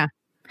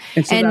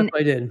 And so that's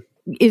what I did.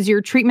 Is your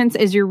treatments,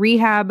 is your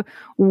rehab,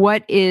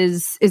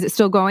 is it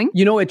still going?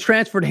 It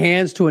transferred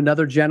hands to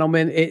another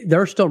gentleman.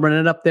 They're still running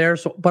it up there.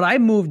 But I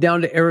moved down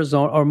to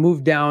Arizona, or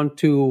moved down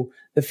to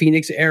the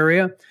Phoenix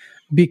area,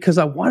 because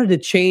I wanted to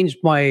change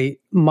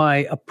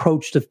my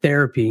approach to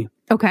therapy.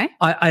 Okay.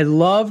 I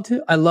loved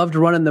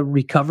running the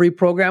recovery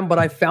program, but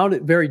I found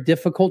it very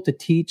difficult to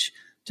teach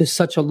to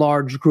such a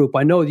large group.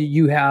 I know that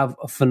you have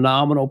a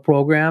phenomenal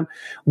program.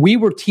 We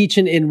were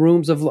teaching in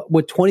rooms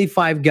with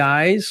 25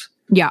 guys.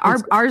 Yeah,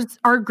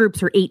 our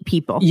groups are 8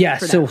 people. Yeah,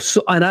 so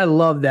and I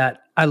love that.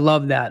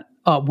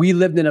 We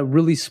lived in a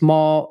really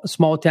small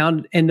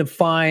town, and to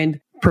find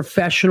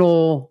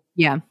professional,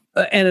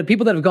 and the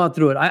people that have gone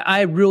through it,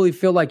 I really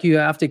feel like you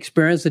have to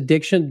experience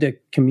addiction to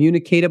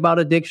communicate about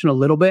addiction a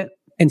little bit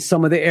in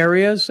some of the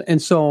areas.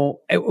 And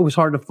so it was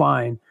hard to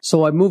find.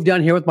 So I moved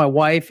down here with my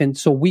wife. And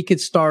so we could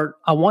start,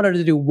 I wanted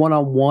to do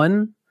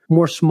one-on-one,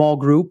 more small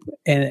group.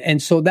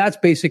 And so that's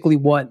basically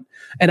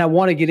and I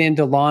want to get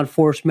into law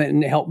enforcement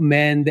and help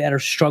men that are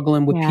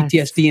struggling with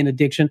PTSD and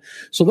addiction.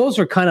 So those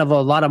are kind of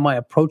a lot of my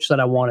approach that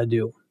I want to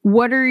do.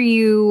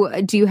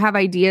 Do you have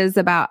ideas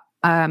about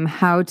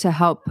how to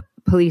help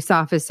police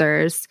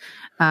officers,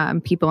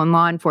 people in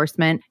law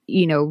enforcement,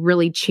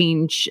 really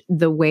change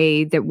the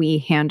way that we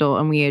handle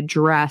and we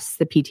address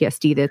the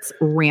PTSD that's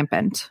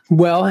rampant?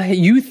 Well,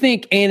 you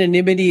think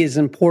anonymity is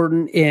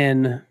important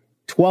in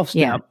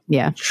 12-step.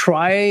 Yeah.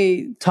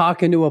 Try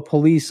talking to a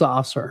police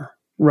officer,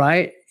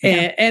 right?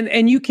 Yeah.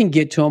 And you can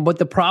get to them, but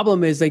the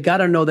problem is they got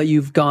to know that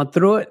you've gone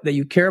through it, that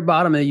you care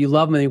about them, and that you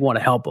love them, and you want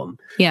to help them.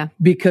 Yeah.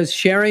 Because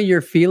sharing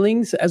your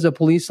feelings as a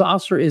police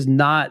officer is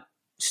not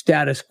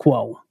status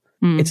quo.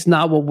 It's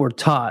not what we're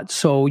taught.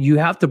 So you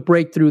have to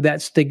break through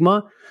that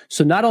stigma.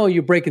 So not only are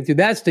you breaking through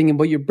that stigma,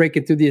 but you're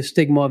breaking through the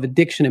stigma of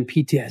addiction and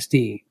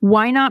PTSD.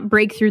 Why not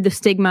break through the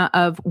stigma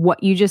of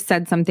what you just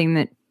said,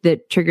 something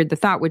that triggered the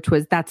thought, which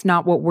was that's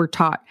not what we're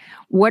taught.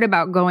 What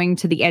about going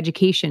to the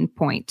education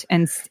point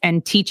and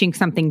teaching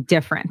something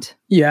different?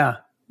 Yeah.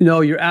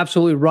 No, you're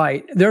absolutely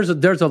right. There's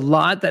a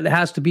lot that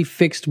has to be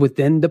fixed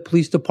within the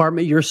police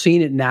department. You're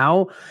seeing it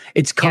now.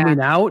 It's coming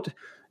out.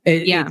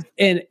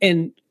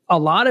 And a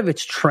lot of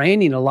it's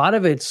training. A lot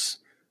of it's,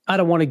 I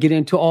don't want to get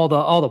into all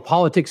the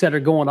politics that are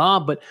going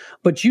on, but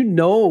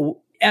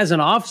as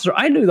an officer,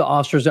 I knew the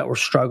officers that were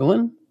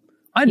struggling.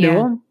 I knew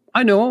them.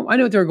 I knew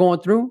what they were going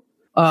through.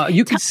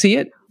 You could see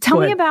it. Tell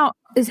me about,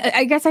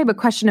 I guess I have a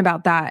question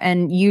about that,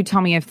 and you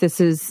tell me if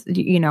this is,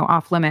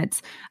 off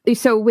limits.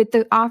 So with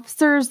the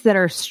officers that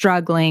are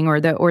struggling,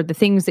 or the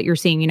things that you're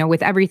seeing,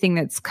 with everything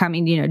that's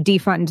coming,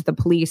 defund the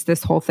police,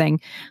 this whole thing,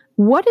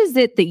 what is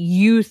it that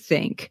you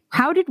think?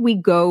 How did we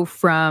go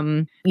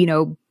from,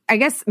 I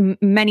guess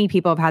many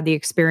people have had the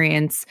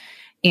experience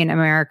in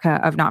America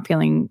of not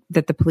feeling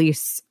that the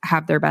police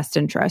have their best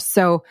interests.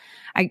 So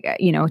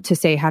to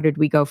say, how did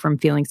we go from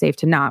feeling safe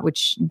to not,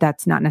 which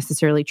that's not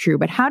necessarily true,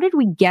 but how did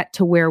we get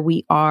to where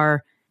we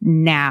are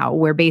now,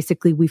 where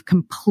basically we've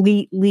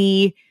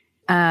completely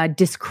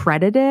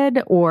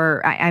discredited,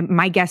 or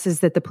my guess is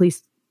that the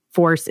police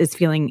force is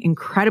feeling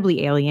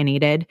incredibly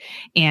alienated,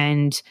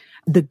 and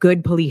the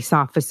good police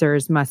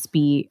officers must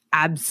be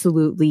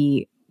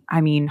absolutely,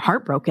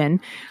 heartbroken.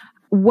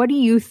 What do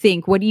you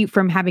think?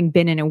 From having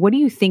been in it, what do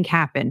you think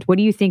happened? What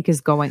do you think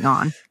is going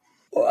on?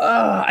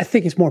 I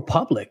think it's more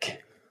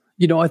public.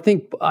 I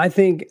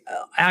think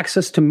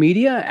access to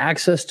media,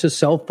 access to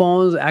cell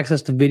phones,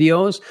 access to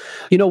videos.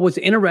 What's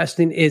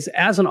interesting is,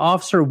 as an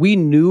officer, we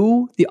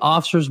knew the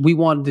officers we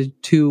wanted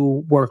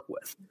to work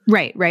with.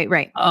 Right.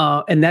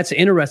 And that's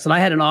interesting. I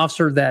had an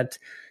officer that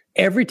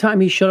every time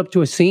he showed up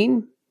to a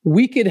scene,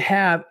 we could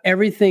have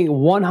everything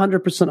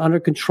 100% under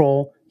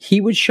control. He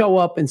would show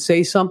up and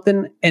say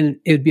something, and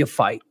it would be a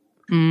fight.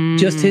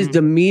 Just his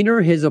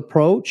demeanor, his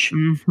approach,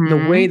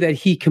 the way that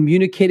he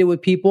communicated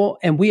with people.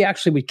 And we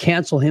actually would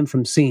cancel him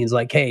from scenes.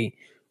 Like, hey,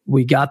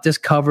 We got this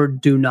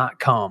covered. Do not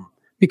come.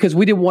 Because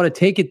we didn't want to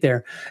take it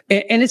there.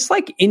 And it's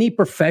like any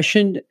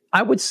profession.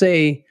 I would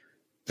say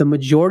the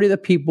majority of the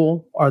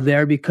people are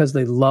there because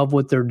they love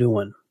what they're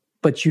doing.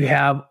 But you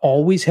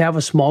always have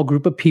a small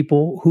group of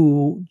people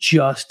who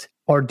just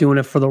are doing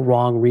it for the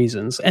wrong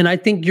reasons. And I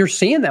think you're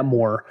seeing that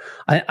more.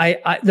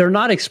 They're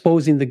not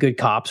exposing the good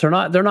cops. They're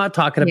not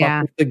talking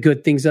about the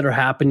good things that are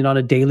happening on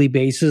a daily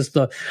basis.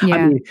 I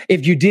mean,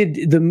 if you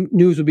did, the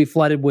news would be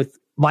flooded with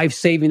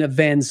life-saving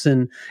events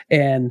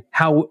and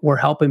how we're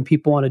helping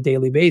people on a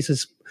daily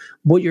basis.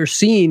 What you're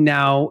seeing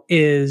now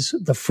is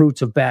the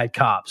fruits of bad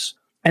cops.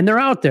 And they're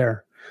out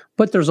there.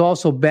 But there's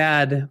also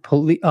bad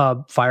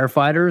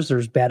firefighters,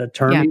 there's bad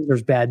attorneys,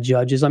 there's bad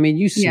judges. I mean,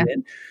 you see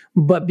it.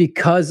 But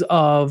because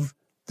of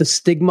the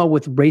stigma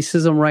with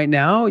racism right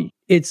now,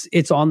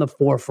 it's on the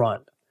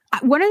forefront.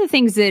 One of the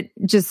things that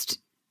just,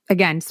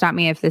 again, stop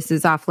me if this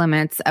is off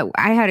limits.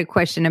 I had a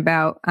question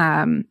about,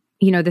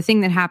 the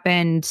thing that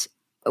happened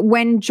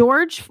when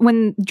George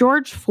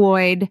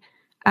Floyd,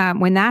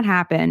 when that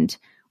happened.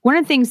 One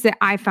of the things that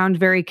I found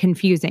very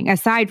confusing,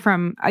 aside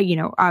from,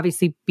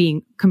 obviously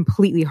being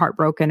completely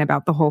heartbroken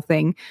about the whole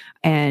thing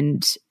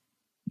and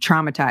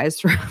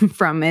traumatized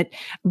from it,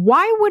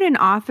 why would an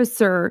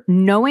officer,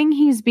 knowing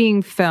he's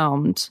being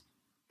filmed,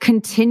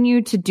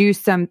 continue to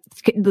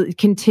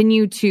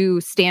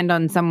stand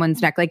on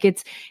someone's neck? Like,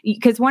 it's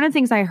because one of the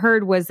things I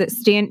heard was that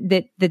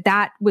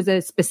that was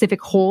a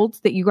specific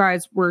hold that you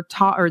guys were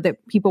taught, or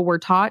that people were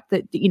taught,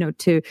 that,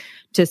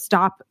 to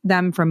stop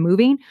them from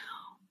moving.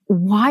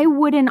 Why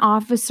would an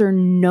officer,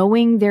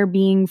 knowing they're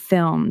being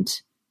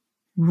filmed,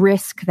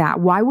 risk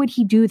that? Why would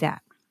he do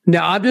that?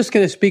 Now, I'm just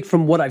going to speak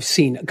from what I've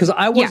seen, because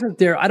I wasn't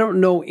there. I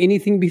don't know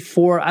anything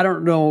before. I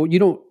don't know.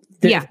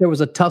 If there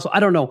was a tussle.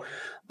 I don't know.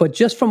 But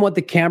just from what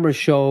the camera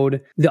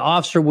showed, the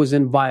officer was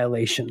in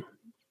violation.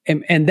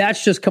 And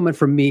that's just coming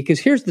from me, because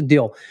here's the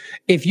deal.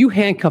 If you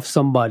handcuff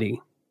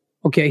somebody,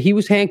 okay, he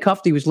was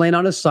handcuffed. He was laying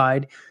on his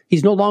side.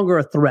 He's no longer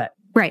a threat.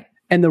 Right.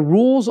 And the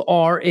rules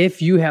are,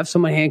 if you have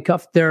someone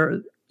handcuffed,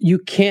 you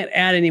can't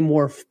add any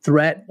more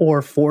threat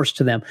or force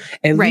to them.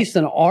 At least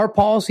in our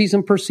policies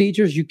and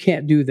procedures, you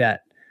can't do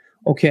that.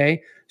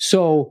 Okay.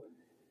 So,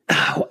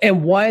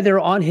 and why they're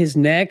on his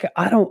neck,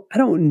 I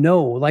don't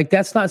know. Like,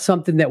 that's not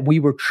something that we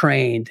were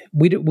trained.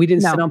 We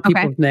didn't sit on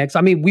people's necks.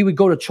 I mean, we would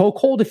go to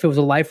chokehold if it was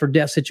a life or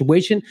death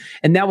situation.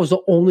 And that was the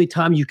only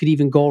time you could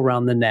even go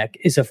around the neck,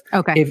 is if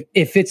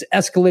it's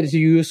escalated to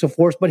use of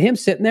force. But him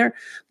sitting there,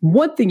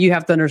 one thing you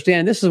have to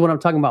understand, this is what I'm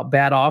talking about,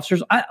 bad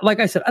officers. Like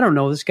I said, I don't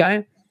know this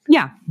guy.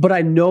 Yeah. But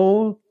I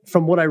know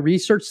from what I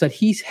researched that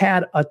he's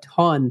had a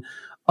ton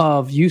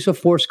of use of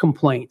force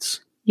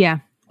complaints. Yeah.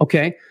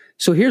 Okay.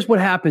 So here's what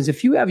happens.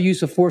 If you have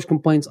use of force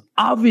complaints,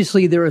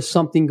 obviously there is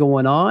something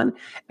going on,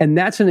 and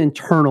that's an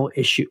internal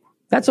issue.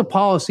 That's a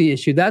policy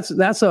issue. That's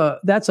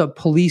a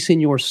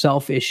policing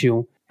yourself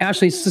issue.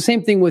 Ashley, it's the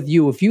same thing with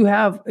you. If you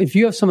have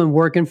someone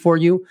working for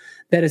you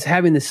that is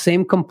having the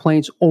same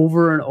complaints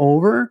over and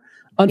over,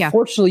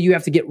 unfortunately you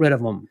have to get rid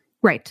of them.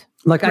 Right.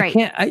 Like,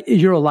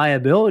 you're a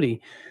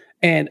liability.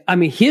 And I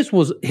mean,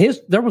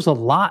 there was a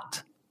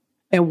lot.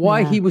 And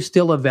why he was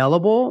still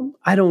available,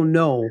 I don't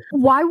know.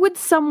 Why would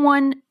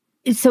someone...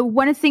 So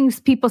one of the things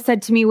people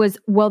said to me was,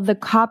 well, the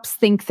cops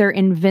think they're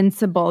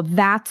invincible.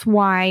 That's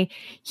why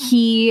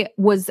he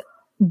was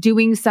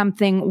doing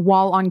something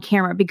while on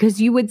camera.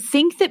 Because you would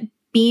think that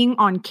being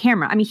on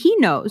camera, I mean, he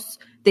knows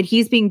that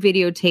he's being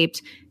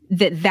videotaped,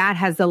 that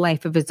has a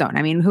life of its own.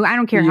 I mean, I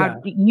don't care how,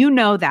 you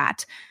know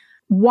that.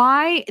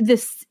 Why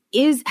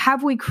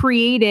have we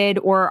created,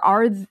 or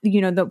are,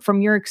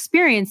 from your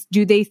experience,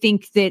 do they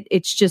think that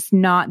it's just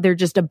not, they're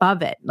just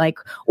above it? Like,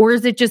 or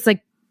is it just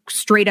like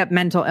straight up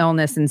mental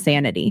illness,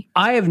 insanity?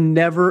 I have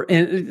never,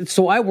 and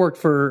so I worked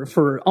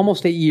for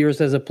almost 8 years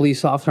as a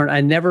police officer, and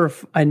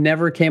I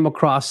never came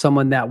across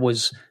someone that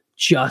was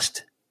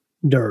just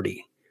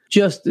dirty,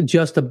 just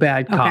a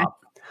bad cop.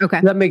 Okay.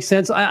 That makes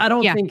sense. I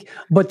don't think,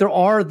 but there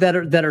are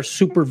that are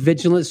super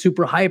vigilant,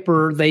 super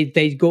hyper.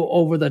 They go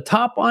over the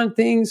top on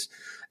things.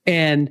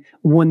 And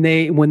when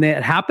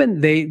that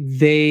happened,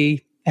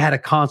 they had a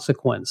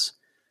consequence.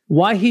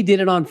 Why he did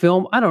it on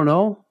film, I don't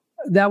know.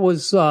 That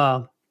was,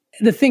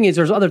 the thing is,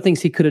 there's other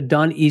things he could have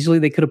done easily.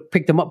 They could have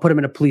picked him up, put him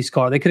in a police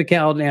car. They could have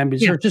called an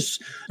ambulance. Yeah.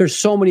 There's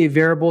so many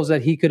variables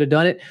that he could have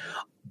done it.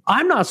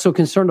 I'm not so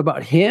concerned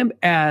about him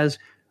as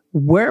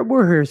where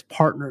were his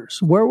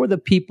partners? Where were the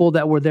people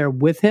that were there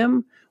with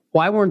him?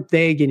 Why weren't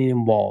they getting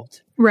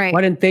involved? Right. Why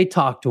didn't they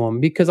talk to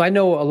him? Because I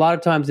know a lot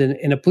of times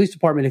in a police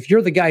department, if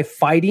you're the guy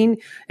fighting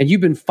and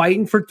you've been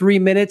fighting for 3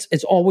 minutes,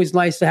 it's always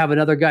nice to have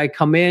another guy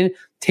come in,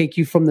 take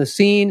you from the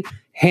scene,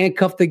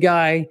 handcuff the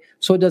guy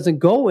so it doesn't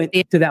go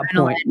to that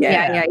point.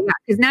 Yeah.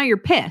 Because now you're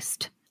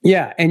pissed.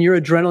 Yeah. And your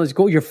adrenaline's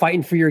go. You're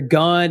fighting for your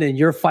gun and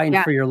you're fighting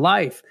for your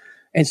life.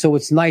 And so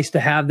it's nice to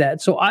have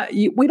that. So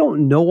we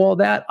don't know all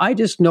that. I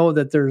just know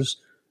that there's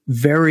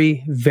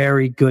very,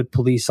 very good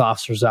police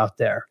officers out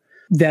there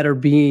that are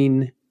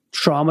being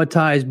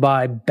traumatized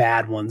by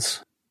bad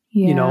ones,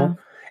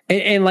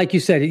 And like you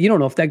said, you don't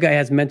know if that guy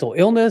has mental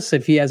illness,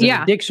 if he has an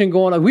addiction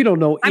going on. We don't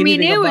know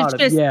anything about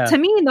it. To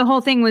me, the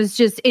whole thing was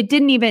just, it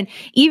didn't even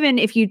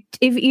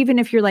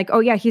if you're like, oh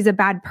yeah, he's a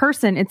bad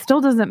person, it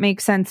still doesn't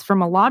make sense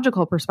from a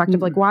logical perspective.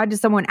 Mm-hmm. Like, why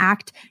does someone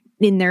act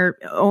in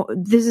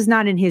this is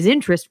not in his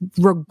interest,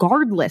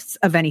 regardless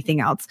of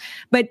anything else.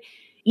 But,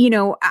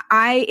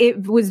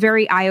 it was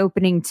very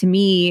eye-opening to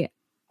me,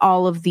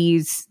 all of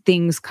these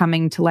things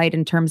coming to light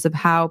in terms of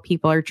how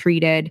people are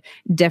treated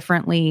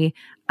differently.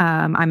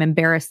 I'm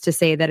embarrassed to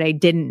say that I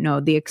didn't know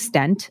the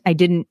extent. I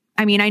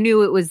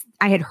knew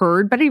I had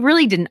heard, but I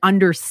really didn't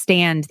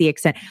understand the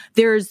extent.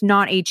 There's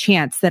not a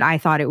chance that I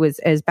thought it was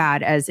as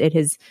bad as it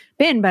has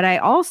been. But I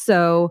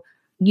also,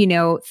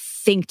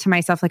 think to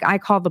myself, like, I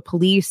call the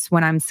police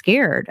when I'm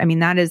scared. I mean,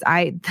 that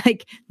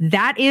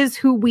is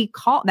who we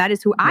call, that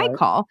is who I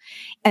call.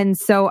 And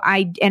so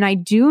I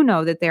do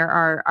know that there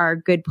are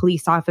good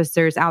police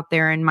officers out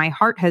there, and my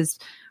heart has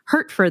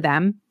hurt for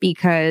them,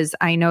 because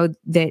I know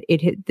that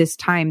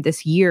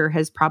this year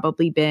has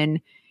probably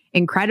been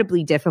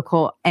incredibly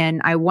difficult.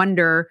 And I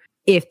wonder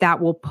if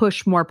that will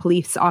push more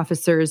police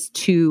officers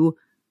to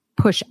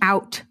push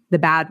out the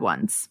bad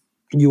ones.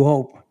 You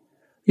hope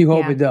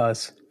it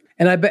does.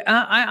 And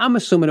I'm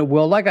assuming it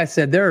will. Like I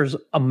said, there's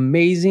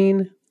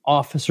amazing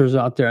officers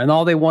out there, and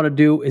all they want to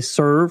do is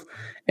serve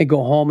and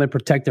go home and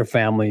protect their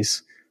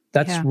families.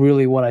 That's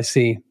really what I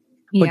see.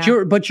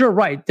 Yeah. But you're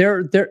right.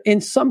 They're in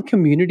some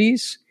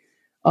communities.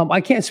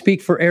 I can't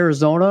speak for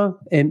Arizona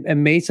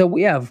and Mesa.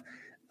 We have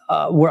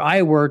where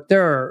I work.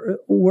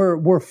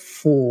 We're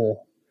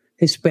full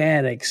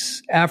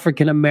Hispanics,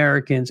 African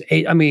Americans.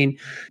 I mean,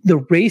 the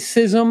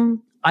racism,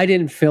 I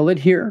didn't feel it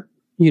here,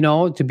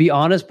 to be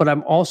honest. But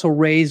I'm also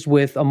raised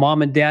with a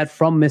mom and dad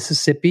from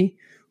Mississippi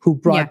who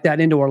brought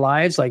that into our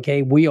lives. Like,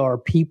 hey, we are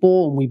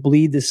people and we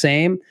bleed the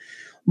same.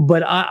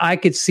 But I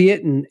could see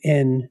it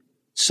in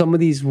some of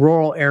these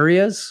rural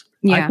areas.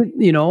 Yeah.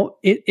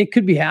 It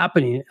could be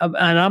happening.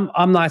 And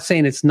I'm not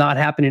saying it's not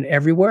happening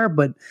everywhere,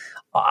 but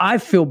I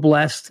feel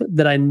blessed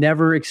that I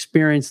never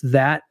experienced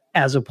that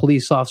as a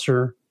police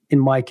officer in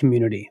my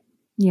community.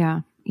 Yeah.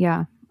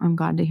 Yeah. I'm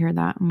glad to hear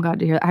that.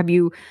 Have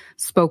you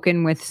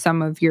spoken with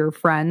some of your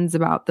friends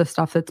about the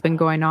stuff that's been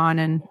going on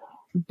and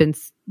been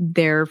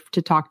there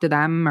to talk to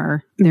them,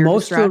 or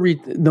most of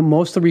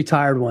the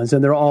retired ones?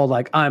 And they're all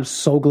like, I'm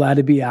so glad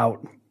to be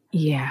out.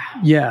 Yeah.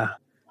 Yeah.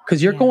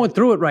 Because you're going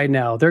through it right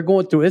now. They're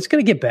going through it. It's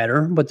going to get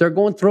better, but they're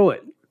going through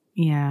it.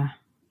 Yeah.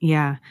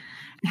 Yeah.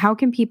 How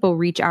can people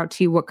reach out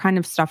to you? What kind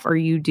of stuff are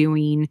you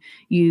doing?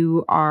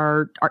 You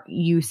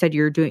said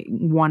you're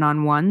doing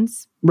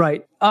one-on-ones?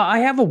 Right. I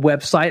have a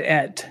website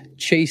at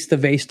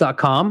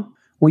chasethevase.com.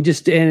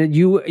 And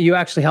you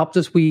actually helped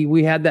us.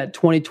 We had that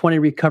 2020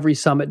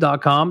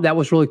 recoverysummit.com. That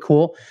was really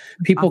cool.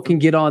 People can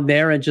get on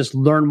there and just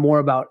learn more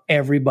about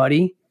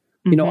everybody.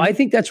 I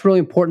think that's really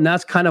important.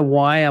 That's kind of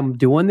why I'm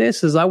doing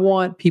this, is I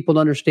want people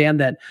to understand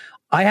that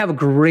I have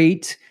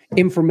great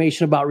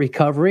information about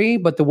recovery,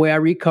 but the way I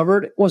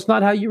recovered was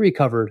not how you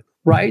recovered,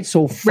 right?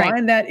 So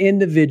find that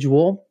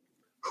individual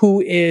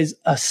who is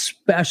a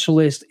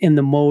specialist in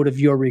the mode of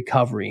your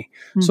recovery.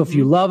 Mm-hmm. So if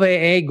you love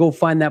AA, go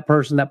find that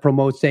person that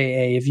promotes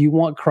AA. If you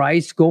want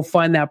Christ, go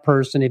find that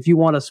person. If you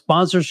want a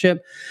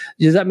sponsorship,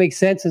 does that make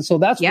sense? And so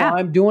that's why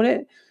I'm doing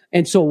it.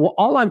 And so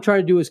all I'm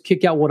trying to do is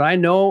kick out what I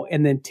know,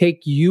 and then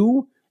take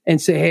you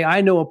and say, hey,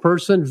 I know a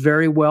person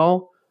very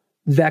well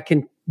that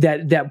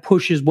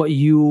pushes what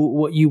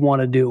you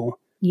want to do.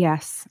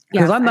 Yes.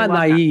 Because I'm not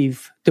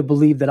naive to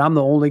believe that I'm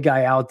the only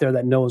guy out there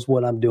that knows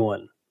what I'm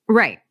doing.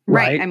 Right.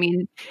 I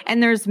mean,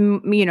 and there's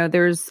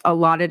a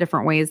lot of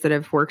different ways that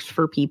have worked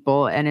for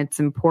people, and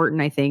it's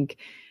important, I think,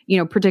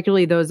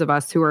 particularly those of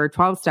us who are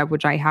 12-step,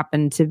 which I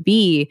happen to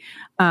be,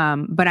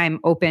 but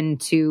I'm open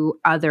to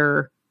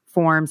other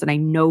forms, and I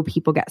know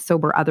people get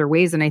sober other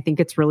ways, and I think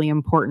it's really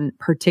important,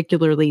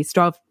 particularly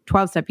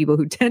 12-step people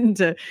who tend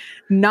to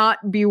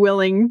not be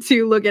willing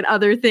to look at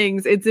other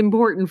things. It's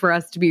important for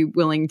us to be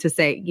willing to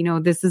say,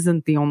 this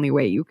isn't the only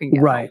way you can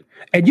get right. Help.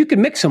 And you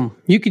can mix them.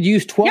 You could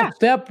use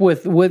 12-step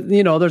with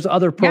there's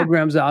other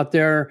programs out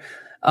there.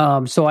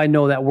 So I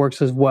know that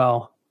works as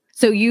well.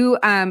 So you,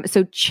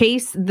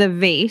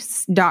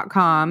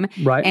 chasethevase.com,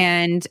 right?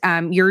 And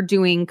you're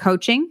doing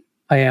coaching?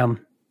 I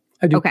am.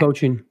 I do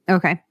coaching.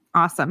 Okay.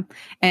 Awesome.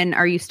 And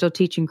are you still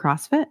teaching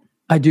CrossFit?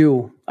 I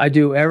do.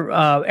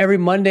 Every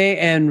Monday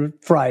and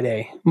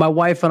Friday. My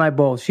wife and I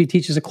both. She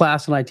teaches a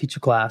class and I teach a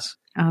class.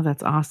 Oh,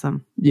 that's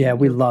awesome. Yeah,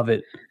 we love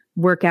it.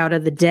 Workout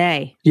of the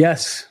day.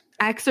 Yes.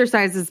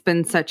 Exercise has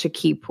been such a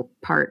key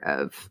part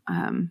of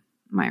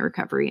my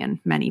recovery, and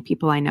many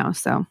people I know.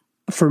 So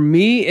for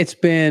me, it's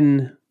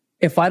been,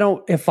 if I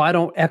don't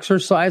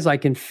exercise, I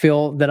can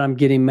feel that I'm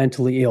getting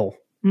mentally ill.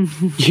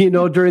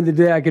 During the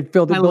day, I could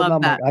feel the build.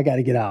 I'm like, I got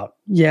to get out.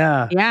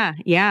 Yeah.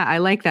 Yeah. I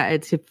like that.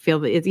 It's to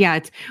feel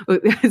it's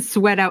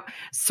sweat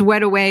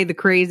away the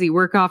crazy,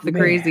 work off the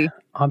crazy.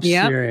 I'm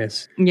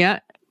serious.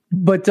 Yeah.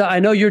 But I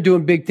know you're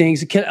doing big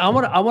things. I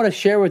want to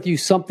share with you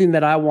something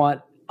that I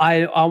want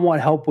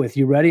help with.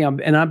 You ready?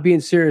 I'm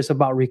being serious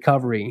about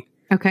recovery.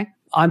 Okay.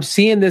 I'm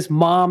seeing this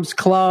mom's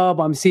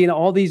club. I'm seeing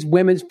all these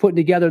women's putting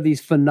together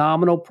these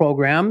phenomenal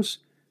programs.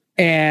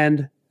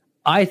 And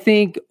I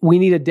think we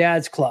need a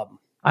dad's club.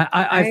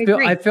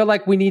 I feel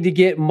like we need to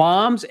get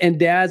moms and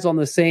dads on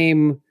the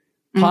same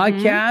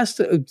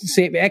podcast,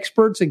 same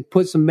experts, and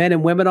put some men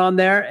and women on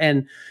there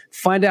and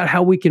find out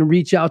how we can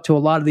reach out to a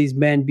lot of these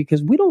men,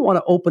 because we don't want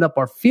to open up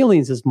our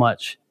feelings as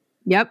much.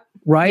 Yep.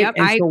 Right. Yep.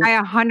 I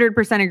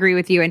 100% agree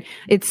with you. And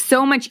it's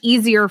so much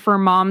easier for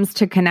moms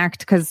to connect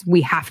because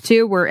we have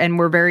to.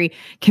 We're very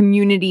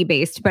community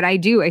based. But I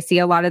see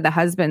a lot of the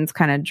husbands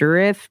kind of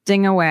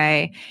drifting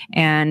away.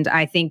 And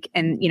I think,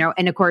 and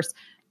of course,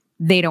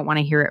 they don't want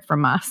to hear it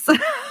from us.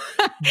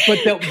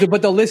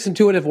 but they'll listen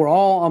to it if we're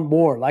all on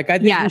board. Like, I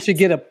think we should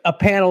get a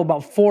panel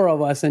about 4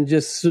 of us and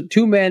just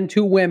 2 men,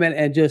 2 women,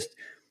 and just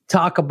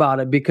talk about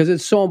it, because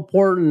it's so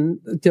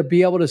important to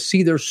be able to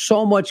see there's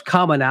so much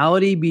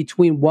commonality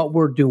between what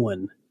we're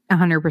doing.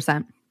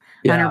 100%.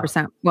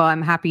 100%. Well,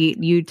 I'm happy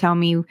you tell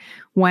me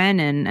when,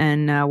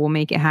 and we'll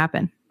make it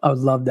happen. I would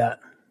love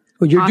that.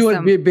 Well, you're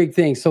doing big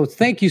things. So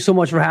thank you so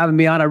much for having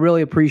me on. I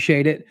really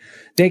appreciate it.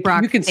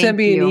 Brock, you can send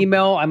me an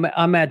email.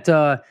 I'm at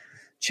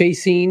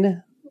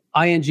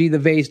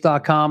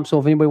chasingingthevase.com. So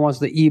if anybody wants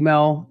to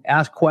email,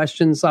 ask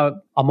questions, I'm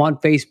on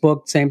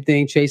Facebook, same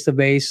thing, Chase the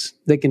Vase.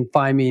 They can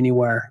find me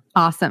anywhere.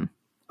 Awesome.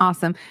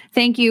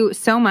 Thank you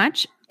so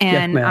much.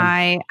 And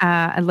I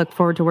look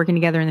forward to working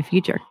together in the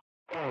future.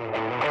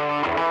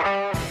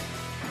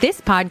 This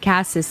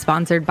podcast is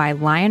sponsored by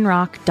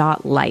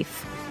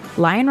lionrock.life.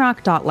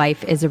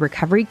 Lionrock.life is a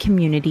recovery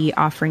community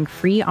offering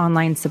free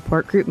online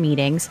support group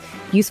meetings,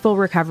 useful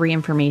recovery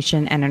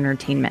information, and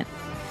entertainment.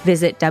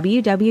 Visit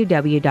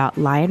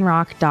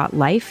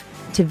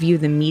www.lionrock.life to view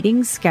the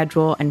meetings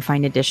schedule and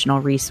find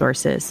additional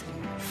resources.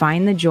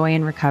 Find the joy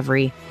in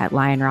recovery at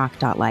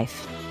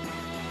lionrock.life.